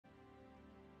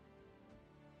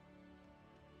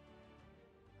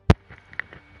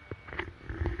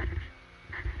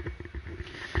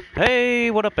Hey,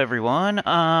 what up everyone?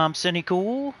 I'm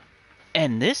Sinnycool,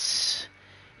 and this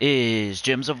is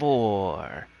Gems of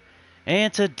War.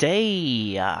 And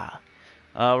today,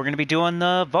 we're going to be doing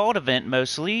the Vault event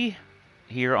mostly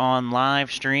here on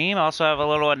live stream. I also have a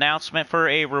little announcement for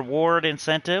a reward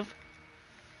incentive.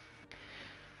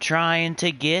 Trying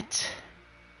to get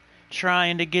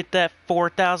that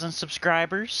 4,000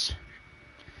 subscribers.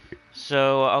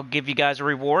 So I'll give you guys a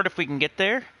reward if we can get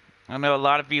there. I know a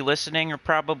lot of you listening are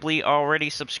probably already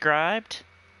subscribed.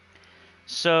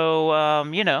 So,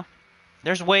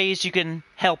 there's ways you can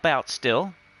help out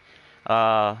still.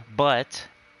 But,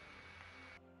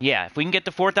 yeah, if we can get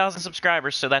to 4,000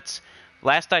 subscribers, so that's,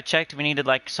 last I checked, we needed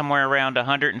like somewhere around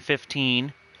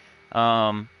 115.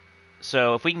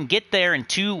 So if we can get there in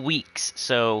 2 weeks,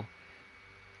 so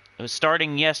it was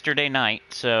starting yesterday night,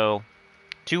 so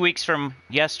 2 weeks from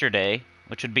yesterday,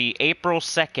 which would be April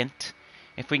 2nd,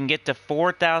 if we can get to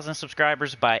 4,000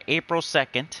 subscribers by April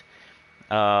 2nd,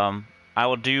 I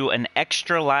will do an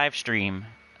extra live stream,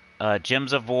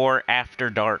 Gems of War After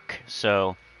Dark.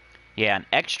 So, yeah, an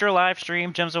extra live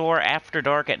stream, Gems of War After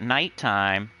Dark at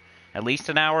nighttime, at least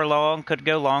an hour long, could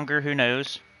go longer, who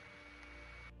knows.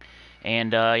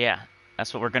 And, yeah,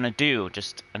 that's what we're going to do,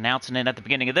 just announcing it at the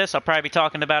beginning of this. I'll probably be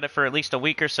talking about it for at least a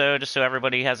week or so, just so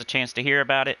everybody has a chance to hear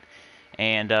about it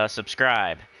and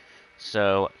subscribe.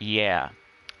 So, yeah.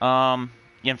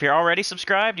 If you're already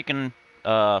subscribed, you can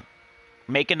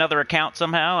make another account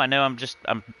somehow. I know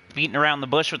I'm beating around the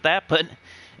bush with that, but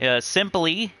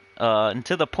simply and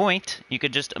to the point, you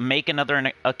could just make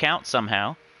another account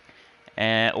somehow,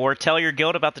 or tell your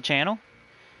guild about the channel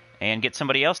and get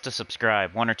somebody else to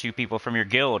subscribe, 1 or 2 people from your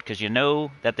guild, because you know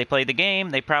that they play the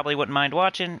game, they probably wouldn't mind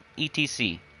watching,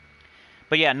 etc.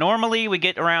 But yeah, normally we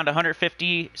get around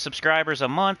 150 subscribers a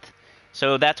month.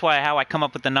 So that's how I come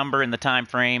up with the number and the time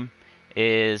frame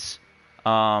is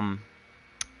that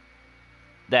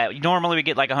normally we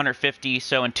get like 150.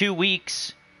 So in 2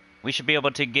 weeks, we should be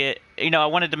able to get, I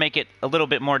wanted to make it a little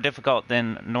bit more difficult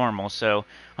than normal. So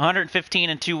 115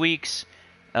 in 2 weeks,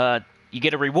 you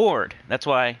get a reward. That's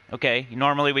why, okay,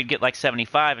 normally we'd get like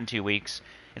 75 in 2 weeks.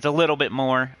 It's a little bit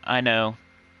more, I know,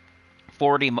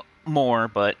 40 more,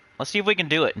 but let's see if we can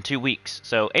do it in 2 weeks.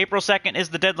 So April 2nd is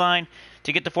the deadline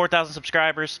to get to 4,000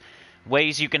 subscribers.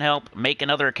 Ways you can help: make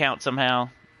another account somehow.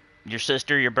 Your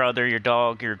sister, your brother, your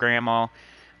dog, your grandma.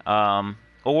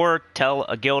 Or tell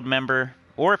a guild member.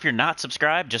 Or if you're not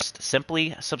subscribed, just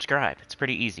simply subscribe. It's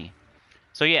pretty easy.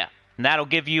 So yeah, and that'll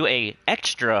give you a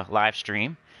extra live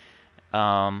stream.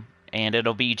 And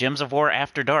it'll be Gems of War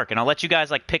After Dark. And I'll let you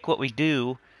guys like pick what we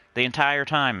do the entire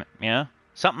time,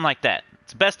 Something like that.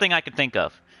 It's the best thing I could think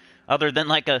of. Other than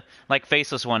like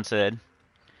Faceless One said,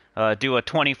 do a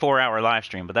 24-hour live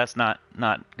stream, but that's not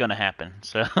gonna happen.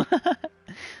 So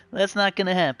that's not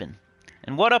gonna happen.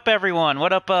 And what up, everyone?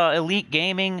 What up, Elite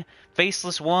Gaming,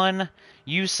 Faceless One,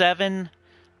 U7?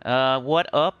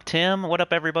 What up, Tim? What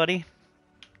up, everybody?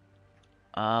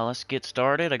 Let's get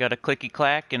started. I got to clicky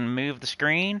clack and move the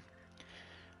screen.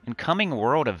 Incoming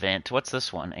world event. What's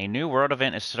this one? A new world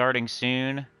event is starting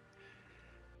soon.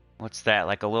 What's that?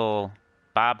 Like a little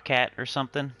bobcat or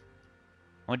something?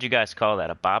 What'd you guys call that?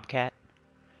 A bobcat?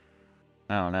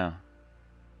 I don't know.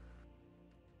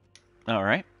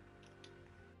 Alright.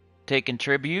 Taking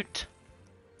tribute.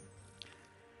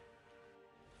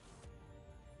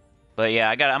 But yeah,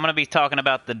 I'm gonna be talking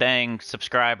about the dang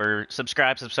subscribe for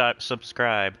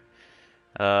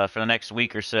the next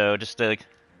week or so, just to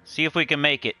see if we can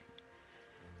make it.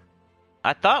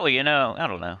 I thought I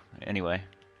don't know. Anyway.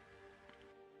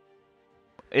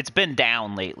 It's been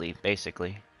down lately,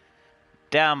 basically.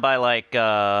 Down by like,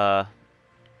 at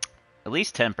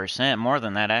least 10%. More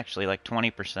than that, actually, like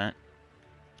 20%.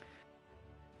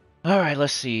 Alright,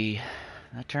 let's see.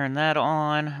 I turn that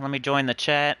on. Let me join the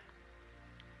chat.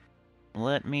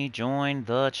 Let me join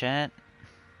the chat.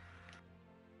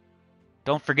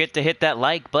 Don't forget to hit that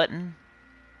like button.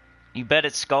 You bet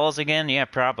it skulls again? Yeah,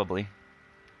 probably.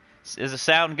 Does it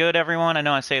sound good, everyone? I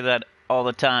know I say that all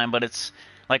the time, but it's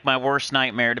like my worst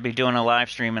nightmare to be doing a live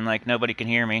stream and like nobody can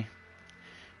hear me.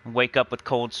 Wake up with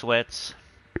cold sweats.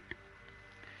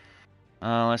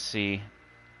 Let's see.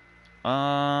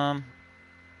 Got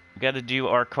to do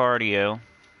our cardio.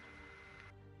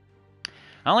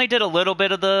 I only did a little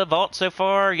bit of the vault so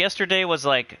far. Yesterday was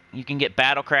like, you can get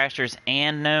battle crashers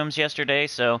and gnomes yesterday,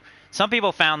 so some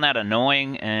people found that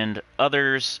annoying, and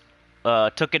others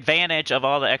took advantage of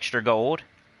all the extra gold.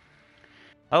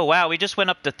 Oh wow, we just went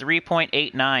up to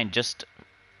 3.89 just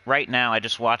right now. I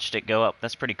just watched it go up.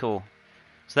 That's pretty cool.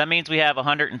 So that means we have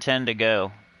 110 to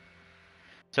go.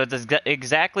 So it's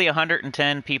exactly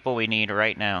 110 people we need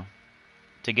right now.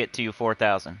 to get to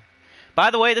 4,000.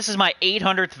 By the way, this is my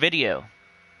 800th video.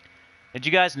 Did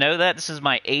you guys know that? This is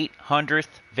my 800th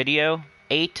video.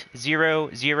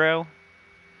 800.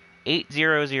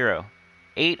 800.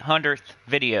 800th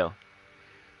video.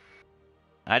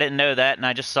 I didn't know that, and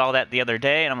I just saw that the other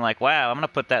day, and I'm like, wow, I'm going to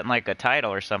put that in like a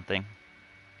title or something.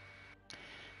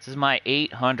 This is my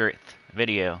 800th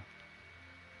video.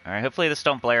 Alright, hopefully this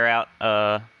don't blare out.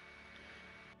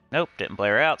 Nope, didn't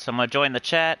blare out, so I'm going to join the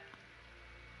chat.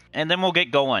 And then we'll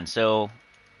get going, so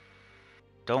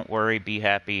don't worry, be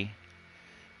happy.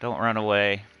 Don't run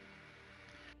away.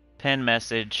 Pin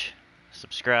message.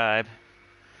 Subscribe.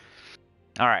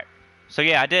 Alright, so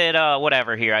yeah, I did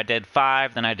whatever here. I did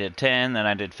 5, then I did 10, then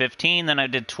I did 15, then I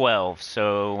did 12.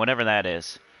 So whatever that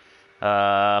is.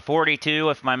 42,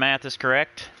 if my math is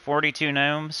correct. 42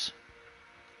 gnomes.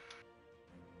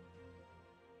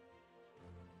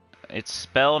 It's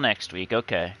spell next week,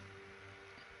 okay.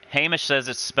 Hamish says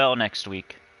it's spell next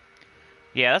week.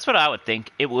 Yeah, that's what I would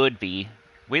think it would be.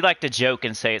 We like to joke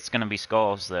and say it's going to be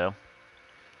skulls, though.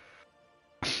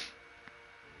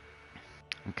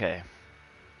 Okay.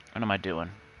 What am I doing?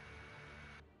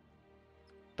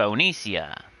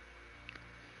 Phoenicia.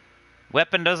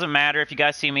 Weapon doesn't matter. If you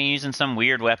guys see me using some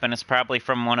weird weapon, it's probably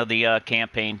from one of the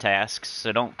campaign tasks,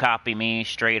 so don't copy me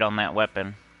straight on that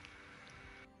weapon.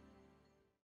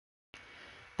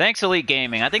 Thanks, Elite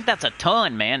Gaming. I think that's a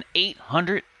ton, man.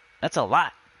 800. That's a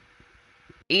lot.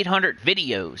 800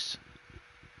 videos.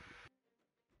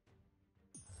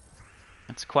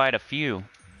 That's quite a few.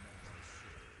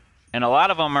 And a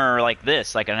lot of them are like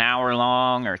this, like an hour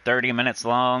long or 30 minutes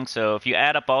long. So if you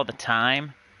add up all the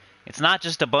time, it's not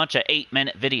just a bunch of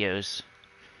 8-minute videos.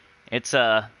 It's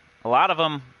a lot of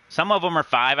them. Some of them are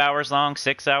 5 hours long,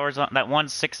 6 hours long. That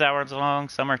one's 6 hours long.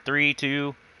 Some are 3,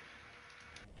 2.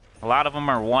 A lot of them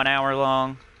are 1 hour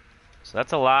long. So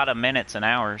that's a lot of minutes and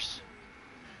hours.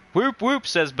 Whoop whoop,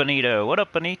 says Benito. What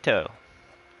up, Benito?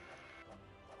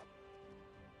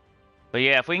 But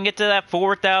yeah, if we can get to that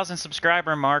 4,000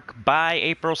 subscriber mark by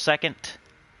April 2nd,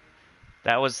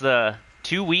 that was the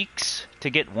 2 weeks to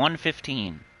get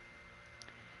 115.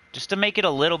 Just to make it a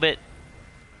little bit,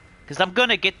 because I'm going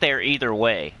to get there either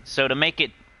way. So to make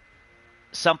it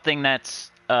something that's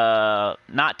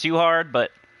not too hard,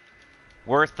 but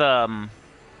worth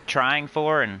trying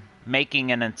for and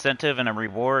making an incentive and a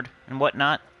reward and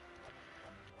whatnot,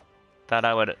 thought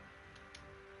I would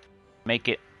make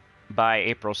it by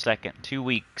April 2nd. 2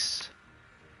 weeks.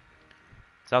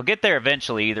 So I'll get there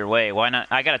eventually either way. Why not?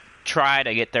 I gotta try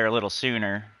to get there a little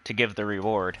sooner to give the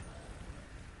reward.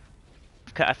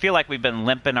 I feel like we've been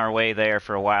limping our way there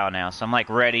for a while now, so I'm like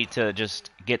ready to just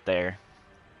get there.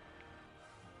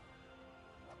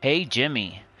 Hey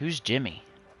Jimmy. Who's Jimmy?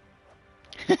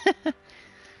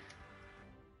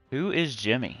 Who is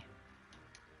Jimmy?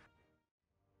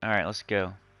 Alright, let's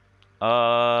go.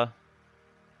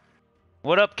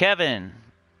 What up, Kevin?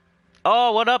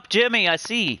 Oh, what up, Jimmy? I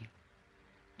see.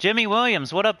 Jimmy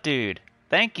Williams, what up, dude?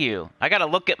 Thank you. I gotta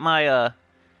look at my,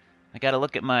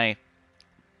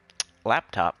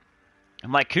 laptop.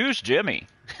 I'm like, who's Jimmy?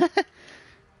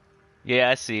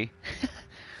 Yeah, I see.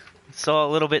 Saw a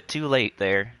little bit too late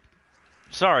there.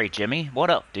 Sorry, Jimmy. What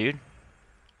up, dude?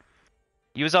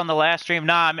 You was on the last stream?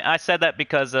 Nah, I said that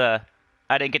because, I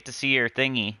didn't get to see your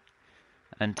thingy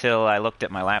until I looked at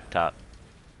my laptop.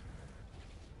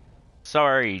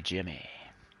 Sorry, Jimmy.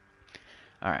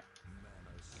 Alright.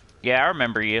 Yeah, I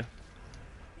remember you.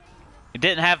 It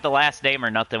didn't have the last name or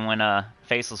nothing when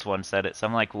Faceless One said it, so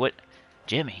I'm like, what?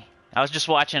 Jimmy? I was just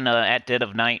watching At Dead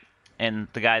of Night, and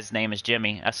the guy's name is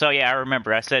Jimmy. So yeah, I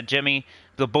remember. I said Jimmy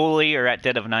the Bully or At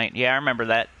Dead of Night. Yeah, I remember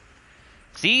that.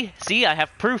 See, I have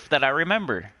proof that I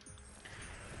remember.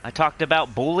 I talked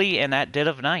about Bully and At Dead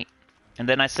of Night. And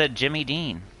then I said Jimmy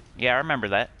Dean. Yeah, I remember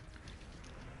that.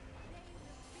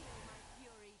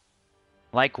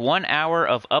 Like 1 hour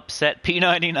of upset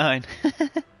P99.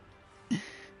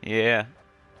 Yeah.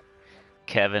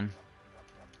 Kevin.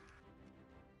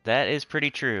 That is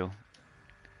pretty true.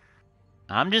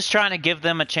 I'm just trying to give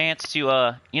them a chance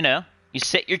to, you know, you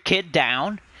sit your kid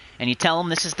down and you tell them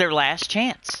this is their last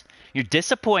chance. You're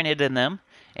disappointed in them,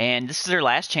 and this is their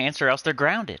last chance or else they're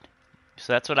grounded.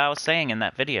 So that's what I was saying in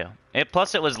that video.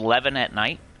 Plus it was 11 at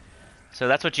night, so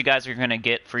that's what you guys are going to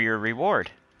get for your reward.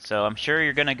 So I'm sure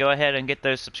you're going to go ahead and get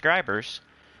those subscribers,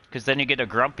 because then you get a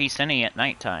grumpy Cinny at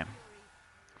nighttime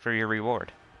for your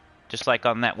reward. Just like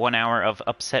on that 1 hour of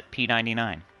upset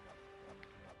P99.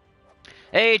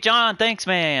 Hey, John, thanks,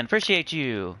 man. Appreciate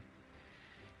you.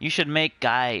 You should make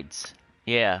guides.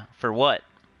 Yeah, for what?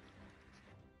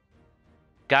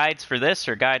 Guides for this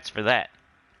or guides for that?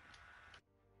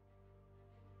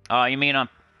 Oh, you mean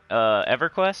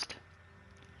EverQuest?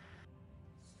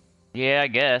 Yeah, I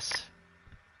guess.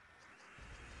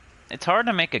 It's hard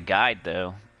to make a guide,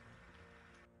 though.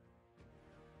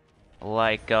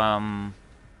 Like,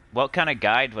 what kind of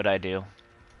guide would I do?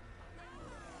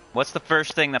 What's the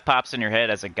first thing that pops in your head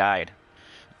as a guide?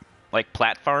 Like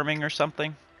platforming or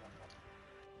something?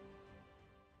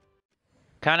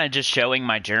 Kind of just showing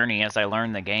my journey as I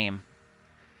learn the game.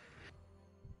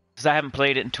 Because I haven't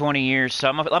played it in 20 years, so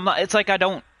I'm not, it's like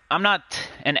I'm not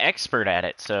an expert at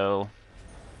it, so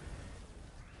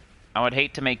I would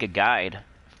hate to make a guide.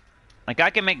 Like, I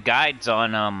can make guides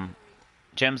on,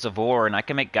 Gems of War, and I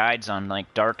can make guides on,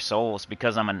 like, Dark Souls,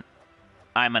 because I'm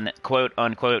an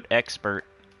quote-unquote expert.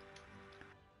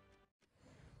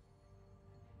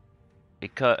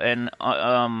 Because, and,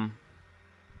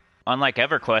 unlike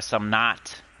EverQuest, I'm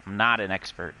not an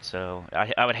expert, so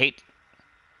I would hate.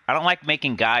 I don't like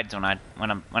making guides when I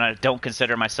don't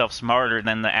consider myself smarter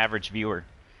than the average viewer.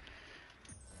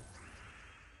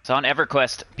 So on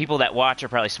EverQuest, people that watch are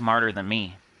probably smarter than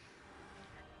me.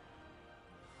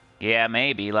 Yeah,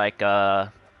 maybe like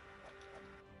we're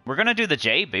gonna do the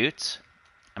J boots.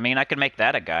 I mean, I could make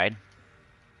that a guide.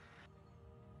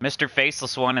 Mr.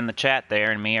 Faceless One in the chat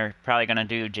there and me are probably gonna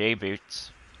do J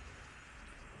boots.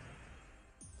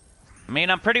 I mean,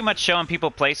 I'm pretty much showing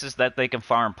people places that they can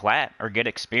farm plat or get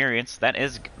experience.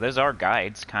 Those are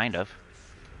guides, kind of.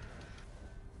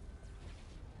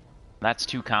 That's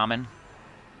too common.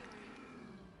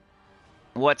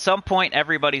 Well, at some point,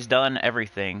 everybody's done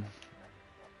everything.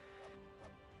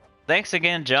 Thanks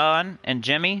again, John and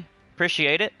Jimmy.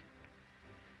 Appreciate it.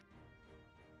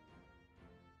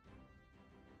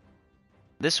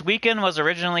 This weekend was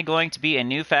originally going to be a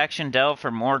new faction delve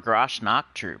for more Groshnock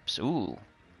troops. Ooh.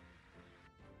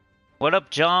 What up,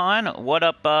 John? What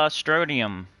up,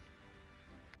 Strodium?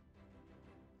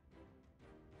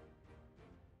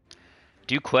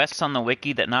 Do quests on the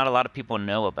wiki that not a lot of people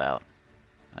know about.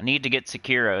 I need to get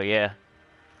Sekiro, yeah.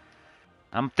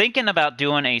 I'm thinking about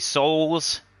doing a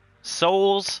Souls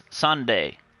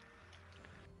Sunday.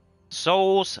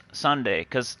 Souls Sunday,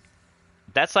 because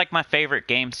that's like my favorite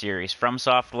game series. From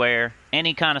Software,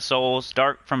 any kind of Souls,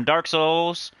 from Dark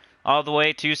Souls all the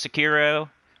way to Sekiro,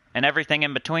 and everything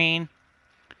in between.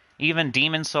 Even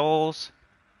Demon Souls.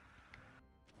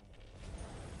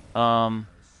 I'm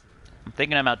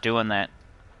thinking about doing that.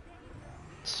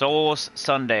 Souls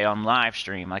Sunday on live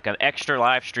stream, like an extra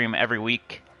live stream every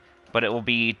week, but it will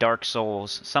be Dark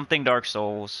Souls, something Dark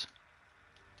Souls.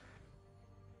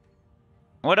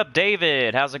 What up,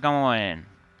 David? How's it going?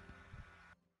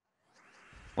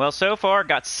 Well, so far,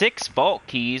 got 6 Vault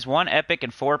keys, 1 Epic,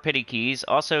 and 4 Pity keys.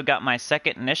 Also got my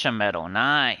 2nd Nisha medal.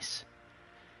 Nice.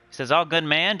 He says, all good,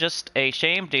 man. Just a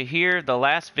shame to hear the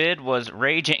last vid was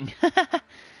raging.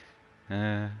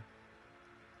 Hello,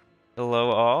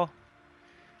 all.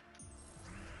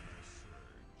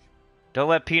 Don't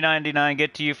let P99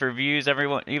 get to you for views.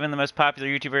 Everyone, even the most popular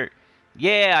YouTuber.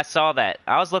 Yeah, I saw that.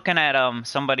 I was looking at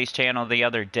somebody's channel the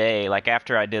other day, like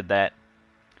after I did that.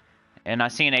 And I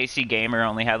seen AC Gamer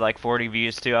only had like 40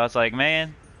 views too. I was like,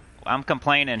 man, I'm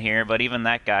complaining here, but even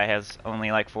that guy has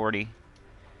only like 40.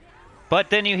 But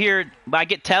then you hear, I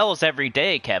get tells every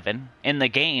day, Kevin, in the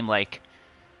game, like,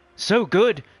 so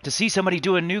good to see somebody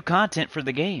doing new content for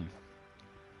the game.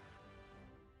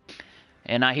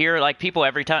 And I hear like people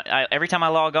every time I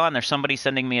log on, there's somebody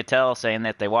sending me a tell saying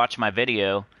that they watch my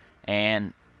video,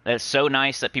 and it's so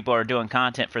nice that people are doing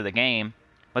content for the game.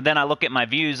 But then I look at my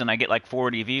views and I get like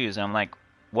 40 views, and I'm like,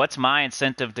 what's my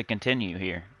incentive to continue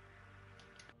here?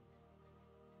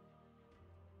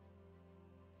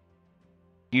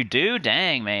 You do?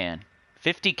 Dang, man.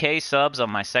 50k subs on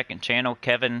my 2nd channel,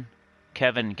 Kevin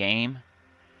Game.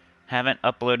 Haven't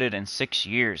uploaded in 6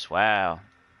 years. Wow.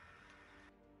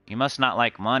 You must not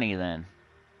like money then.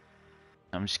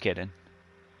 I'm just kidding.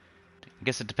 I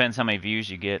guess it depends how many views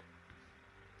you get.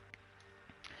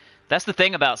 That's the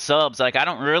thing about subs. Like, I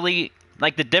don't really...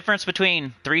 Like, the difference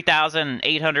between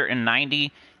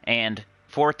 3,890 and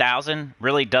 4,000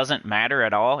 really doesn't matter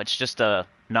at all. It's just a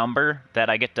number that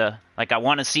I get to... Like, I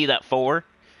want to see that 4.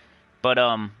 But,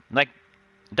 like,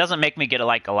 it doesn't make me get,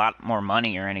 like, a lot more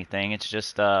money or anything. It's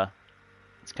just,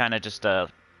 it's kind of just a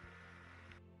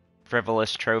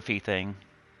frivolous trophy thing.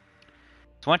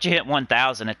 So once you hit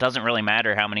 1,000, it doesn't really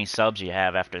matter how many subs you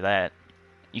have after that.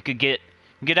 You could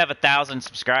have 1,000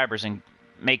 subscribers and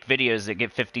make videos that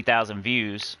get 50,000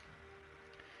 views,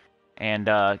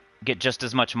 and get just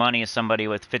as much money as somebody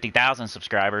with 50,000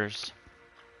 subscribers.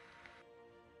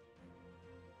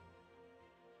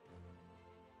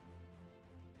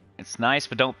 It's nice,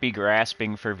 but don't be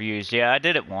grasping for views. Yeah, I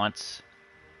did it once.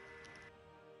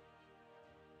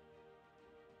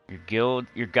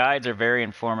 Your guides are very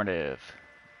informative.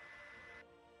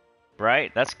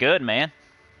 Right? That's good, man.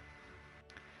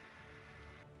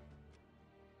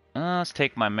 Let's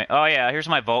take my... Oh, yeah, here's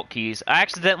my vault keys. I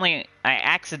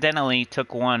accidentally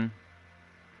took one.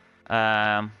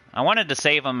 I wanted to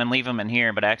save them and leave them in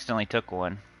here, but I accidentally took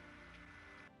one.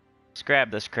 Let's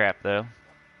grab this crap, though.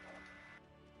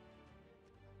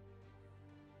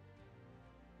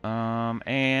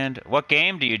 And what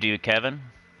game do you do, Kevin?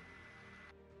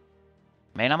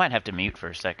 Man, I might have to mute for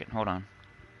a second. Hold on.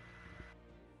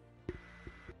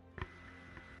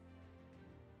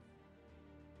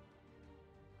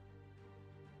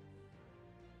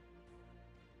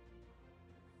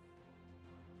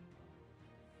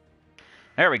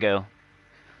 There we go.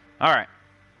 Alright.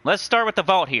 Let's start with the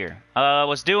vault here.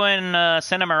 Was doing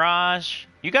Cinema Mirage.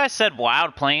 You guys said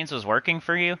Wild Plains was working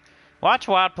for you? Watch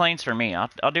Wild Plains for me.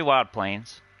 I'll do Wild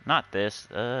Plains. Not this.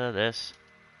 This.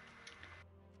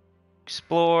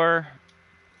 Explore.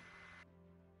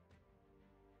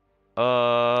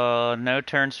 No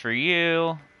turns for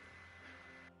you.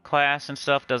 Class and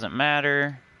stuff doesn't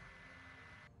matter.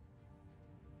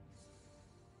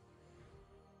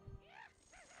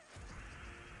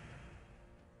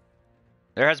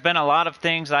 There has been a lot of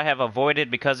things I have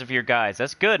avoided because of your guys.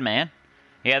 That's good, man.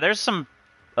 Yeah, there's some,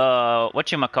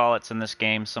 whatchamacallits in this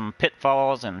game. Some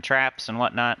pitfalls and traps and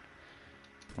whatnot.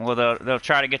 Well, they'll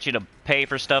try to get you to pay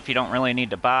for stuff you don't really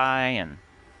need to buy, and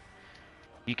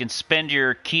you can spend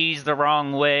your keys the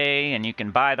wrong way, and you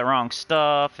can buy the wrong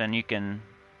stuff, and you can,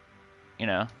 you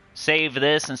know, save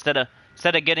this instead of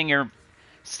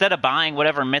buying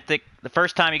whatever mythic. The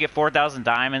first time you get 4,000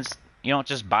 diamonds, you don't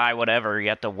just buy whatever. You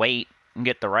have to wait and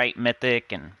get the right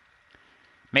mythic and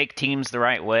make teams the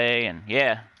right way, and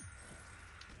yeah.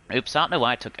 Oops, I don't know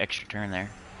why I took extra turn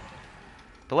there.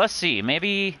 But let's see,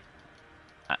 maybe...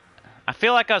 I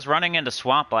feel like I was running into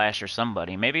Swamp Lash or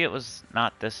somebody. Maybe it was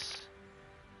not this...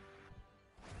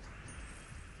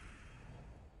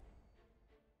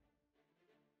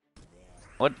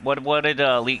 What did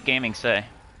Elite Gaming say?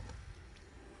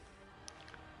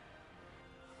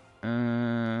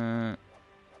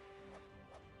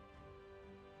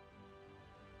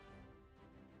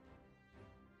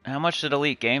 How much did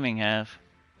Elite Gaming have?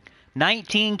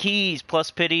 19 keys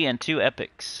plus pity and 2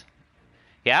 epics.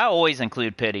 Yeah, I always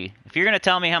include pity. If you're going to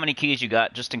tell me how many keys you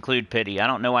got, just include pity. I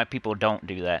don't know why people don't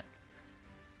do that.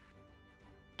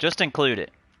 Just include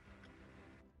it.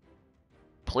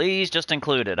 Please just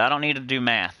include it. I don't need to do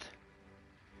math.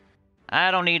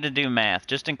 I don't need to do math.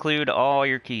 Just include all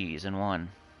your keys in one.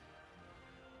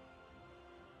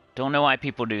 Don't know why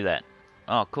people do that.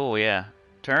 Oh, cool, yeah.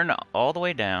 Turn all the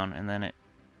way down, and then it...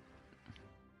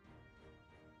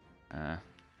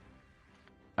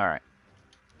 Alright.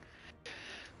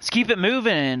 Let's keep it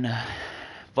moving.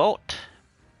 Vault.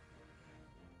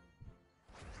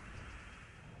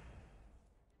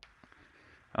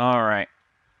 Alright.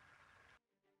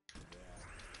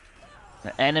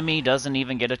 The enemy doesn't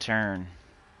even get a turn.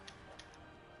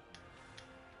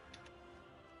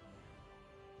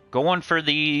 Going for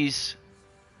these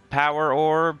power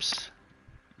orbs,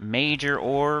 major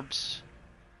orbs,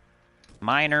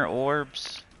 minor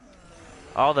orbs.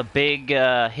 All the big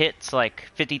hits like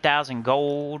 50,000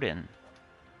 gold and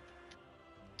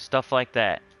stuff like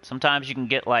that. Sometimes you can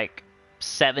get like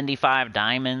 75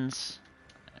 diamonds.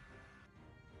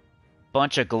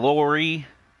 Bunch of glory.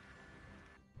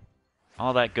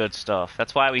 All that good stuff.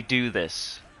 That's why we do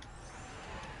this.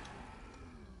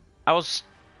 I was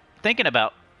thinking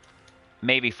about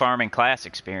maybe farming class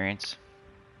experience.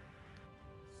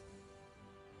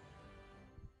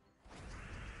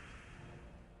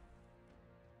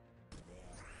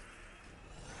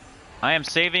 I am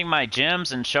saving my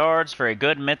gems and shards for a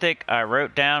good mythic. I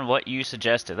wrote down what you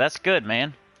suggested. That's good,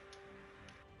 man.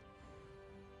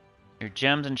 Your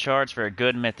gems and shards for a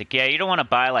good mythic. Yeah, you don't want to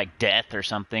buy like Death or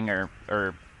something,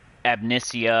 or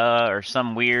Amnesia or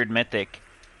some weird mythic.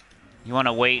 You want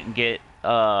to wait and get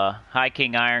High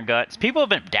King Iron Guts. People have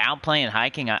been downplaying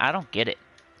High King. I don't get it.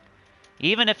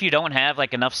 Even if you don't have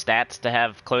like enough stats to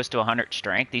have close to 100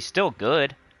 strength, he's still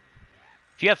good.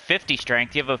 If you have 50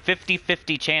 strength, you have a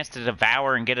 50-50 chance to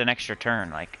devour and get an extra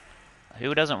turn. Like,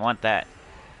 who doesn't want that?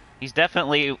 He's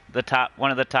definitely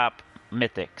one of the top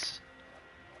mythics.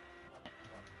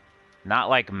 Not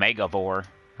like Megavore.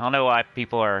 I don't know why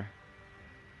people are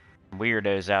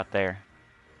weirdos out there.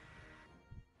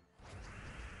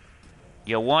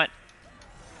 You want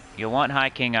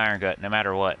High King Iron Gut no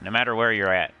matter what, no matter where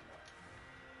you're at.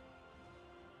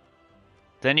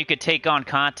 Then you could take on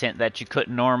content that you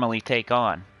couldn't normally take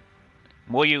on.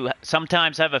 Will you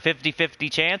sometimes have a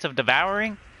 50-50 chance of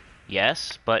devouring?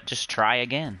 Yes, but just try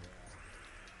again.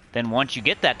 then once you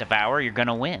get that Devour, you're going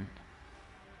to win.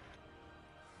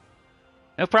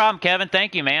 No problem, Kevin.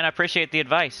 Thank you, man. I appreciate the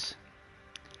advice.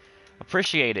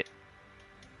 Appreciate it.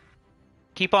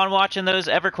 Keep on watching those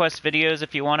EverQuest videos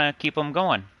if you want to keep them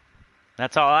going.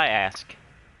 That's all I ask.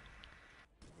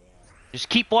 Just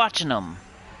keep watching them.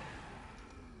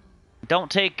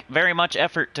 Don't take very much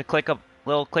effort to click a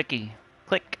little clicky.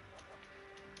 Click.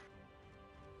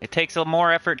 It takes a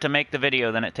more effort to make the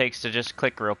video than it takes to just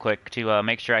click real quick to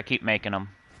make sure I keep making them.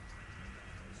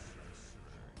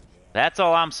 That's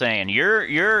all I'm saying.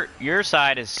 Your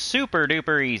side is super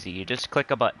duper easy. You just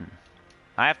click a button.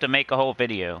 I have to make a whole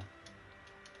video.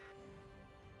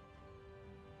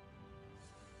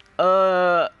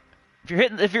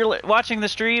 If you're watching the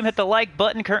stream, hit the like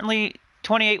button. Currently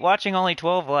 28 watching, only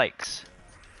 12 likes.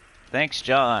 Thanks,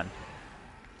 John.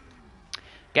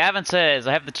 Gavin says,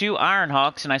 I have the 2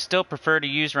 Ironhawks and I still prefer to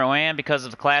use Rowan because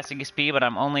of the classic XP, but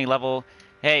I'm only level...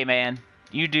 Hey, man,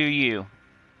 you do you.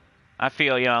 I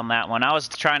feel you on that one. I was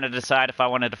trying to decide if I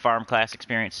wanted to farm class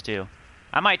experience too.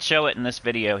 I might show it in this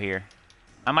video here.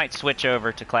 I might switch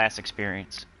over to class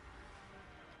experience.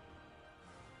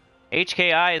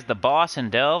 HKI is the boss in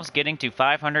Delves, getting to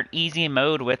 500 easy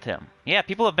mode with him. Yeah,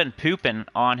 people have been pooping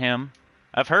on him.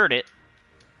 I've heard it.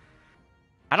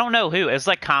 I don't know who. It's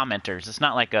like commenters. It's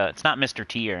not like it's not Mr.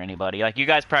 T or anybody. Like, you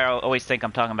guys probably always think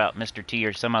I'm talking about Mr. T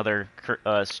or some other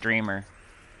streamer.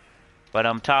 But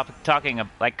I'm talking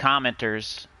like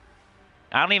commenters.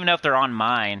 I don't even know if they're on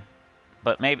mine.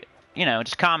 But maybe, you know,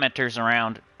 just commenters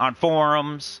around on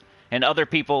forums and other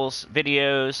people's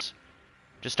videos.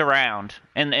 Just around.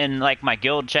 In like my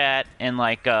guild chat and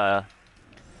like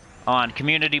on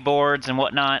community boards and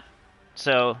whatnot.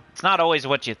 So it's not always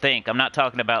what you think. I'm not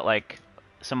talking about like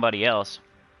somebody else.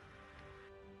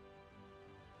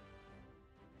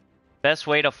 Best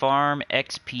way to farm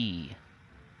XP.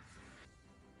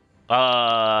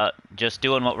 Just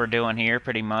doing what we're doing here,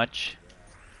 pretty much.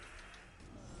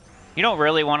 You don't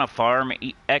really want to farm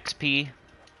XP. You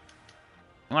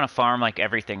want to farm like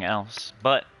everything else.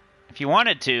 But if you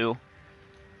wanted to,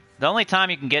 the only time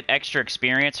you can get extra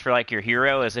experience for like your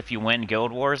hero is if you win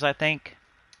Guild Wars, I think.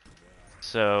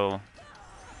 So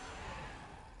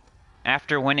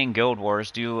after winning Guild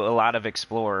Wars, do a lot of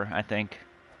Explore, I think.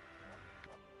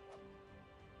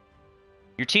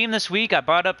 Your team this week, I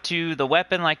brought up to the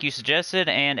weapon like you suggested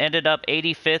and ended up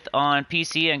 85th on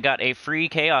PC and got a free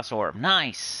Chaos Orb.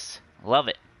 Nice. Love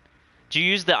it. Did you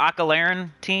use the Akalaran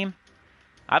team?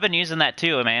 I've been using that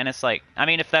too, man. It's like, I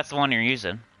mean, if that's the one you're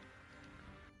using.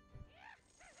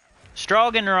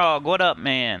 Stroganrog, what up,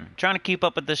 man? Trying to keep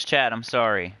up with this chat, I'm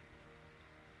sorry.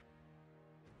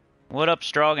 What up,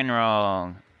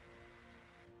 Stroganrog?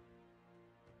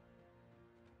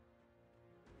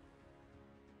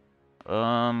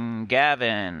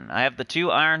 Gavin. I have the 2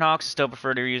 Ironhawks, still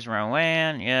prefer to use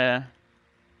Rowan, yeah.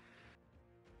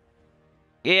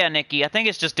 Yeah, Nikki, I think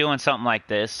it's just doing something like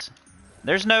this.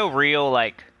 There's no real,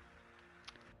 like,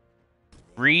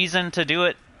 reason to do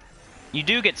it. You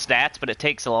do get stats, but it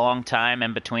takes a long time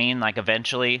in between, like,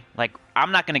 eventually. Like,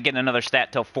 I'm not going to get another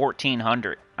stat till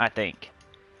 1400, I think.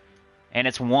 And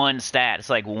it's one stat. It's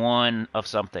like one of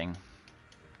something.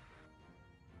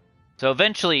 So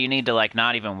eventually you need to, like,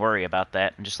 not even worry about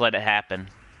that and just let it happen.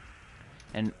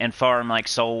 And farm, like,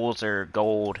 souls or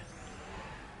gold.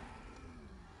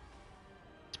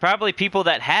 Probably people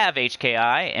that have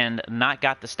HKI and not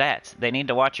got the stats. They need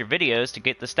to watch your videos to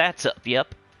get the stats up.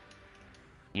 Yep.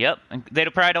 Yep. And they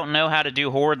probably don't know how to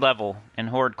do horde level and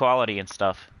horde quality and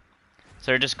stuff.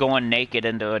 So they're just going naked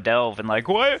into a delve and like,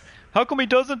 what? How come he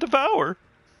doesn't devour?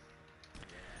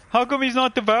 How come he's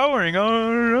not devouring?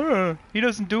 He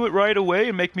doesn't do it right away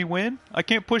and make me win? I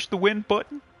can't push the win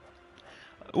button?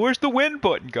 Where's the win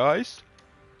button, guys?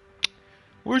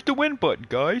 Where's the win button,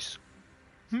 guys?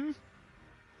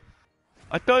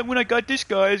 I thought when I got this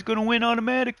guy, I was going to win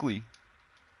automatically.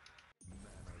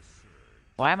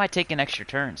 Why am I taking extra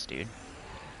turns, dude?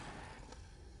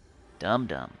 Dumb.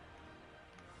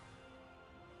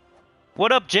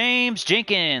 What up, James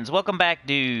Jenkins? Welcome back,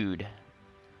 dude.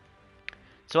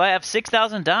 So I have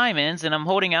 6,000 diamonds, and I'm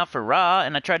holding out for Ra,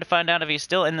 and I tried to find out if he's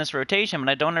still in this rotation, but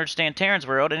I don't understand Terran's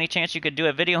World. Any chance you could do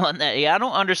a video on that? Yeah, I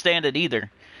don't understand it either.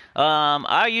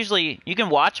 You can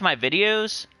watch my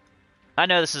videos. I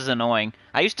know this is annoying.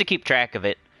 I used to keep track of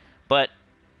it, but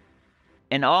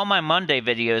in all my Monday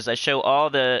videos, I show all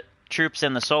the troops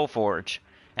in the Soul Forge,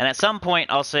 and at some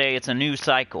point, I'll say it's a new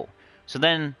cycle. So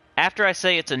then, after I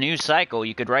say it's a new cycle,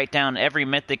 you could write down every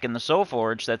mythic in the Soul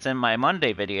Forge that's in my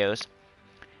Monday videos.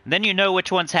 Then you know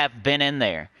which ones have been in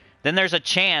there. then there's a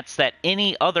chance that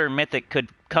any other mythic could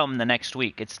come the next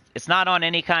week. It's not on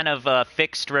any kind of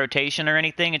fixed rotation or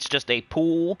anything. It's just a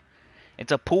pool.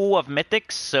 It's a pool of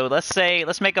mythics. So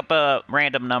let's make up a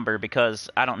random number because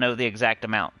I don't know the exact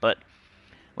amount. But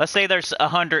let's say there's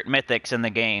 100 mythics in the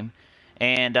game,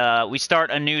 and we start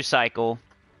a new cycle.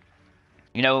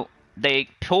 You know, they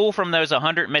pull from those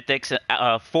 100 mythics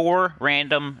 4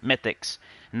 random mythics,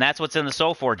 and that's what's in the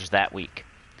Soul Forge that week.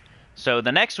 So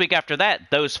the next week after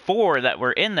that, those 4 that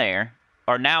were in there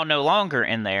are now no longer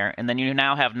in there, and then you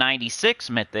now have 96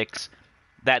 mythics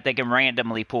that they can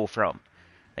randomly pull from.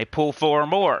 They pull 4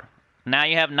 more. Now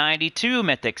you have 92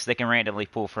 mythics they can randomly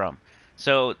pull from.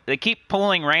 So they keep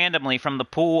pulling randomly from the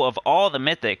pool of all the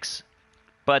mythics,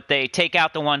 but they take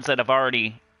out the ones that have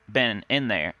already been in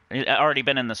there, already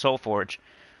been in the Soul Forge.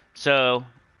 So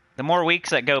the more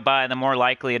weeks that go by, the more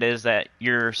likely it is that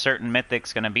your certain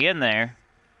mythic's going to be in there,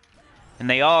 and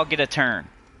they all get a turn.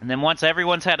 And then once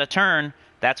everyone's had a turn,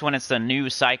 that's when it's the new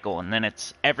cycle, and then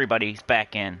it's everybody's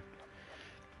back in.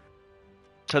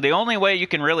 So the only way you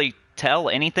can really tell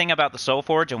anything about the Soul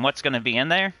Forge and what's going to be in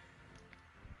there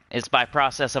is by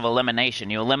process of elimination.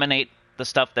 You eliminate the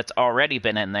stuff that's already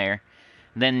been in there,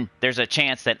 then there's a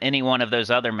chance that any one of those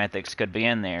other mythics could be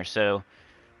in there. So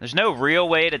there's no real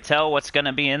way to tell what's going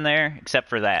to be in there except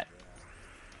for that.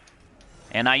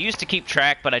 And I used to keep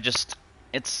track, but I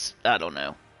don't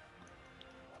know.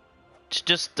 It's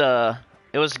just,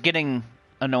 it was getting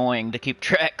annoying to keep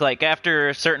track. Like, after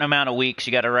a certain amount of weeks,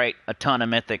 you got to write a ton of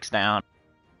mythics down.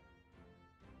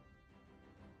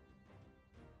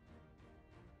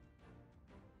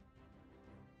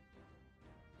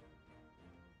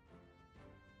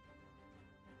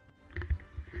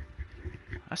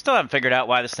 I still haven't figured out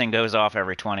why this thing goes off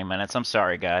every 20 minutes. I'm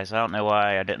sorry, guys. I don't know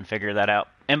why I didn't figure that out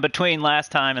in between last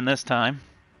time and this time.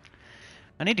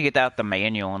 I need to get out the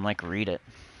manual and, like, read it.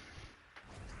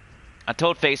 I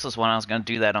told Faceless One I was going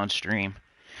to do that on stream.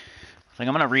 Like,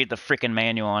 I'm going to read the freaking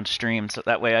manual on stream, so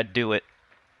that way I'd do it.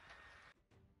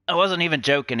 I wasn't even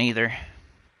joking either.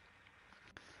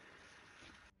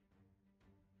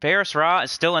 Ferris Ra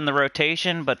is still in the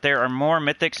rotation, but there are more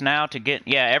mythics now to get...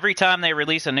 Yeah, every time they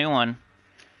release a new one,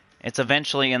 it's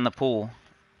eventually in the pool.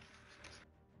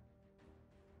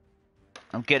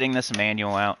 I'm getting this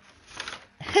manual out.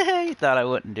 You thought I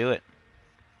wouldn't do it.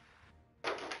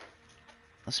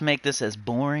 Let's make this as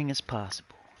boring as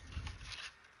possible.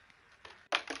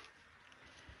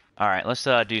 Alright, let's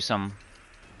do some...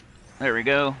 There we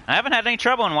go. I haven't had any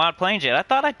trouble in Wild Plains yet. I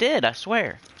thought I did, I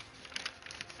swear.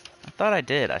 I thought I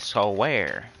did, I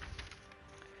swear.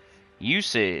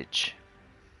 Usage.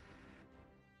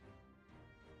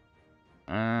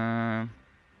 I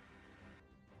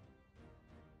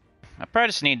probably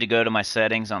just need to go to my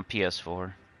settings on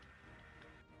PS4.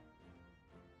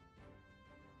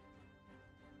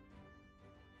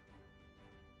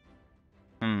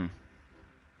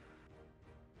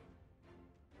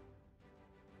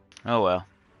 Oh well.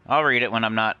 I'll read it when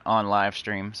I'm not on live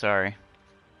stream, sorry.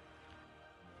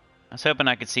 I was hoping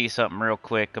I could see something real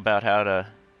quick about how to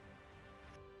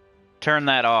turn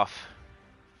that off.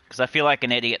 Because I feel like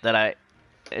an idiot that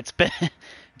it's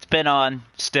been on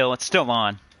still. It's still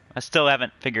on. I still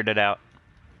haven't figured it out.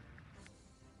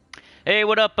 Hey,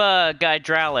 what up, Guy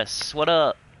Dralis? What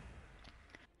up?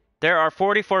 There are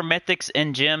 44 mythics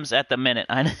and gems at the minute.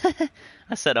 I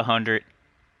said 100.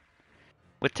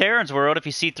 With Terran's World, if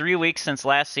you see 3 weeks since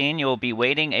last seen, you will be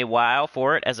waiting a while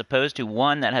for it, as opposed to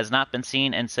one that has not been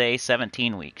seen in, say,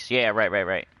 17 weeks. Yeah,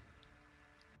 right.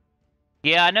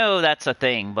 Yeah, I know that's a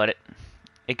thing, but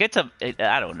it gets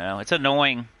I don't know. It's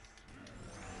annoying.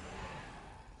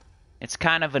 It's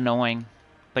kind of annoying.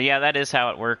 But yeah, that is how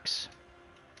it works.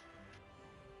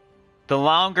 The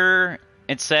longer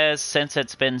it says since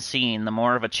it's been seen, the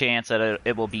more of a chance that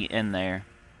it will be in there.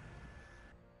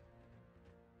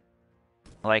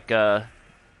 Like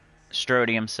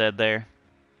Strodium said there.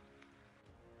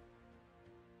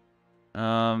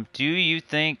 Do you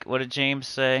think... What did James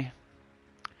say?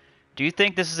 Do you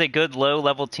think this is a good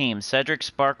low-level team? Cedric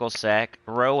Sparklesack,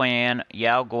 Rowan,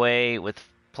 Yao Gui with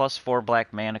 +4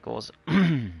 black manacles.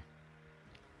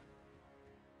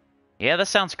 Yeah, that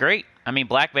sounds great. I mean,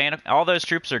 black manacles, all those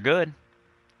troops are good.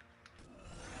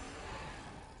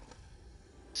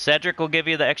 Cedric will give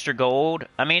you the extra gold.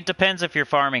 I mean, it depends if you're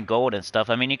farming gold and stuff.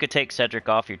 I mean, you could take Cedric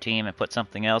off your team and put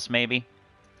something else, maybe.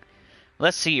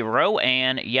 Let's see,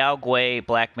 Rowan, Yao Gui,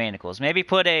 black manacles. Maybe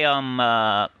put a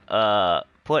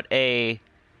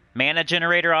mana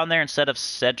generator on there instead of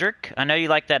Cedric. I know you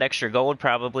like that extra gold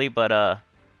probably, but I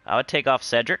would take off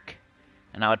Cedric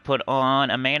and I would put on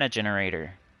a mana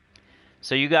generator.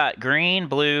 So you got green,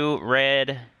 blue,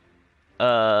 red,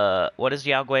 what is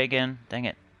Yao Gui again? Dang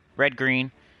it. Red,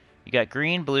 green. You got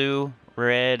green, blue,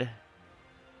 red,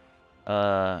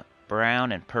 brown,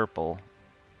 and purple.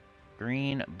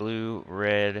 Green, blue,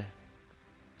 red.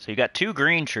 So you got 2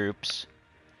 green troops.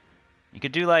 You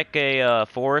could do like a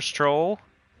forest troll,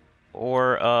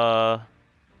 or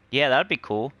yeah, that'd be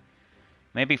cool.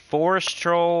 Maybe forest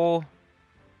troll,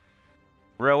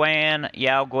 Rowan,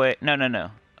 Yao Gui.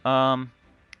 No.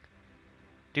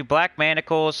 Do black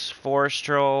manacles, forest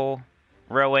troll,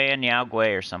 Rowan, Yao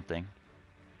Gui, or something.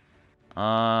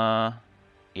 Yeah.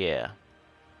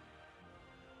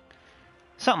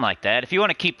 Something like that. If you want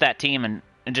to keep that team and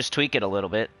just tweak it a little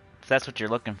bit, if that's what you're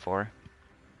looking for.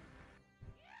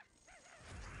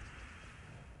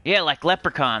 Yeah, like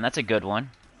Leprechaun. That's a good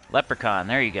one. Leprechaun.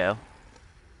 There you go.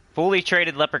 Fully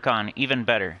traded Leprechaun. Even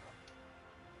better.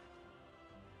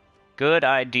 Good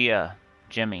idea,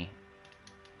 Jimmy.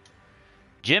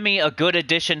 Jimmy, a good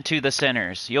addition to the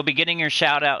Sinners. You'll be getting your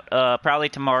shout out probably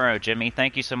tomorrow, Jimmy.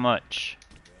 Thank you so much.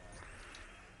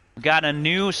 We got a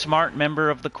new smart member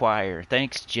of the choir.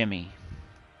 Thanks, Jimmy.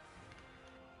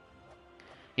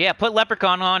 Yeah, put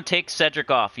Leprechaun on, take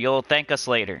Cedric off. You'll thank us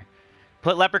later.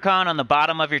 Put Leprechaun on the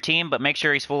bottom of your team, but make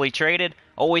sure he's fully traded.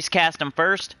 Always cast him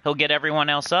first. He'll get everyone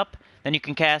else up. Then you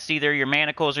can cast either your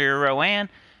Manacles or your Rowan,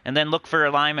 and then look for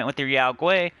alignment with your Yao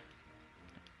Gui.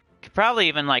 Could probably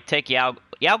even like take Yao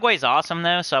Gui's awesome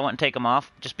though, so I wouldn't take him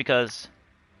off just because.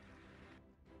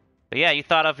 But yeah, you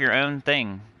thought of your own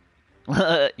thing.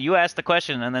 You asked the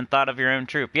question and then thought of your own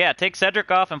troop. Yeah, take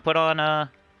Cedric off and put on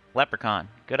Leprechaun.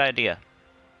 Good idea.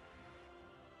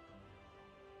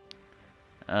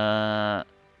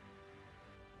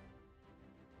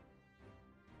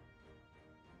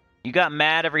 You got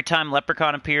mad every time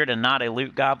Leprechaun appeared and not a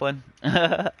loot goblin?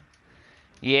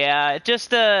 Yeah, it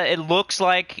just it looks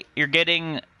like you're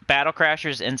getting battle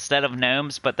crashers instead of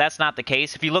gnomes, but that's not the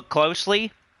case. If you look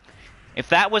closely, if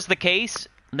that was the case,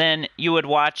 then you would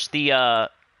watch the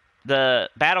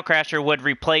battle crasher would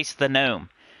replace the gnome.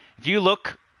 If you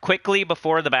look quickly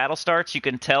before the battle starts, you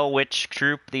can tell which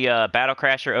troop the battle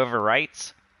crasher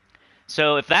overwrites.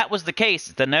 So if that was the case,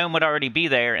 the gnome would already be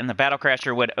there, and the battle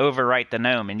crasher would overwrite the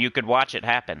gnome, and you could watch it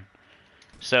happen.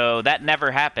 So that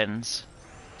never happens.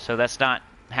 So that's not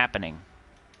happening.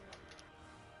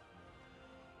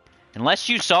 Unless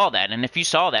you saw that, and if you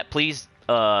saw that, please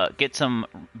get some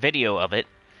video of it.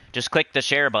 Just click the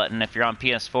share button if you're on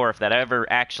PS4 if that ever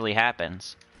actually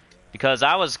happens. Because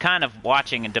I was kind of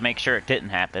watching it to make sure it didn't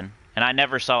happen, and I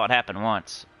never saw it happen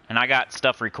once. And I got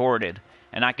stuff recorded,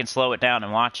 and I can slow it down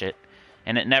and watch it,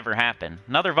 and it never happened.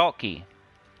 Another vault key.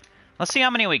 Let's see how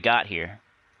many we got here.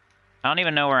 I don't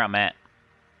even know where I'm at.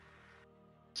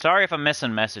 Sorry if I'm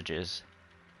missing messages.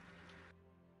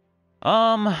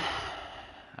 I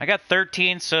got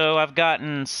 13, so I've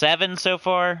gotten 7 so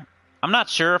far. I'm not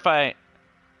sure if I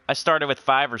started with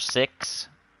 5 or 6,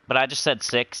 but I just said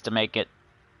 6 to make it,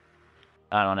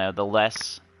 I don't know, the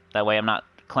less. That way I'm not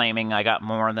claiming I got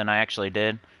more than I actually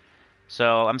did.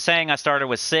 So I'm saying I started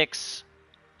with 6,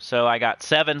 so I got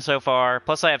 7 so far.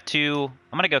 Plus I have 2.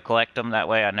 I'm going to go collect them, that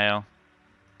way I know.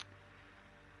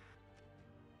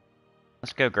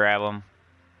 Let's go grab them.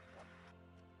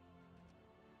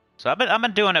 So I've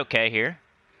been doing okay here.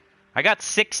 I got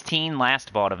 16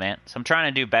 last vault event, so I'm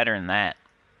trying to do better than that.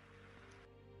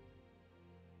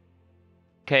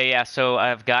 Okay, yeah, so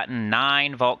I've gotten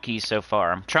 9 vault keys so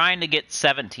far. I'm trying to get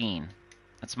 17.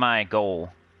 That's my goal.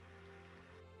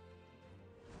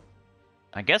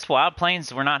 I guess Wild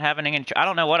Plains, we're not having any... I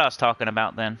don't know what I was talking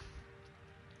about then.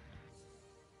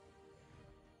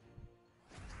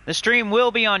 The stream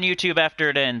will be on YouTube after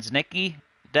it ends, Nikki.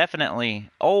 Definitely.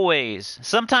 Always.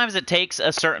 Sometimes it takes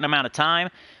a certain amount of time.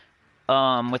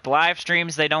 With live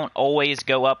streams, they don't always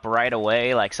go up right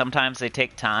away. Like, sometimes they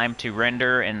take time to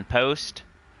render and post.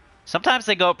 Sometimes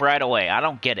they go up right away. I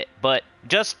don't get it. But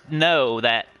just know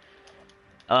that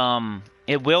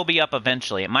it will be up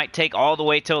eventually. It might take all the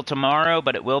way till tomorrow,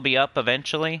 but it will be up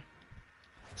eventually.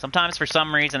 Sometimes, for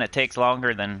some reason, it takes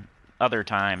longer than other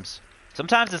times.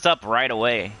 Sometimes it's up right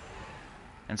away.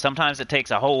 And sometimes it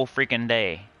takes a whole freaking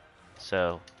day.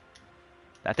 So,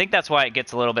 I think that's why it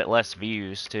gets a little bit less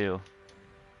views, too.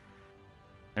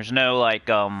 There's no, like,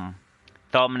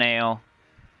 thumbnail.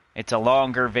 It's a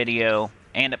longer video.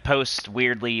 And it posts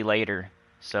weirdly later.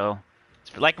 So,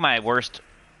 it's like my worst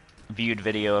viewed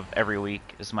video of every week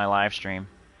is my live stream.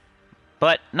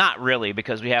 But not really,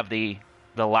 because we have the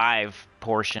live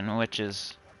portion, which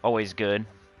is always good.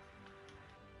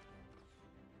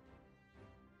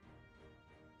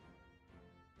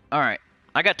 Alright,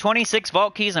 I got 26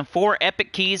 vault keys and 4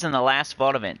 epic keys in the last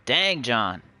vault event. Dang,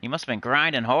 John. You must have been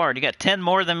grinding hard. You got 10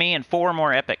 more than me and 4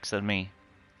 more epics than me.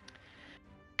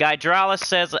 Gydralis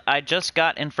says, I just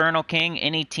got Infernal King.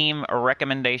 Any team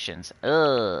recommendations?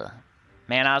 Ugh.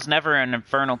 Man, I was never an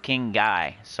Infernal King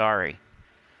guy. Sorry.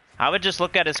 I would just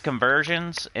look at his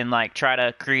conversions and, like, try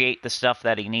to create the stuff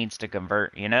that he needs to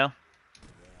convert, you know?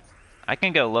 I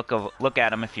can go look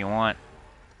at him if you want.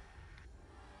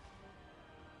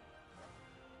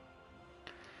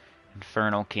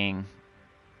 Infernal King.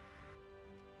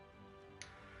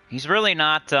 He's really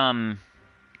not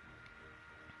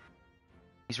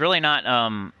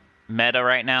meta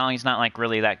right now. He's not like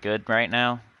really that good right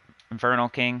now. Infernal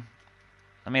King.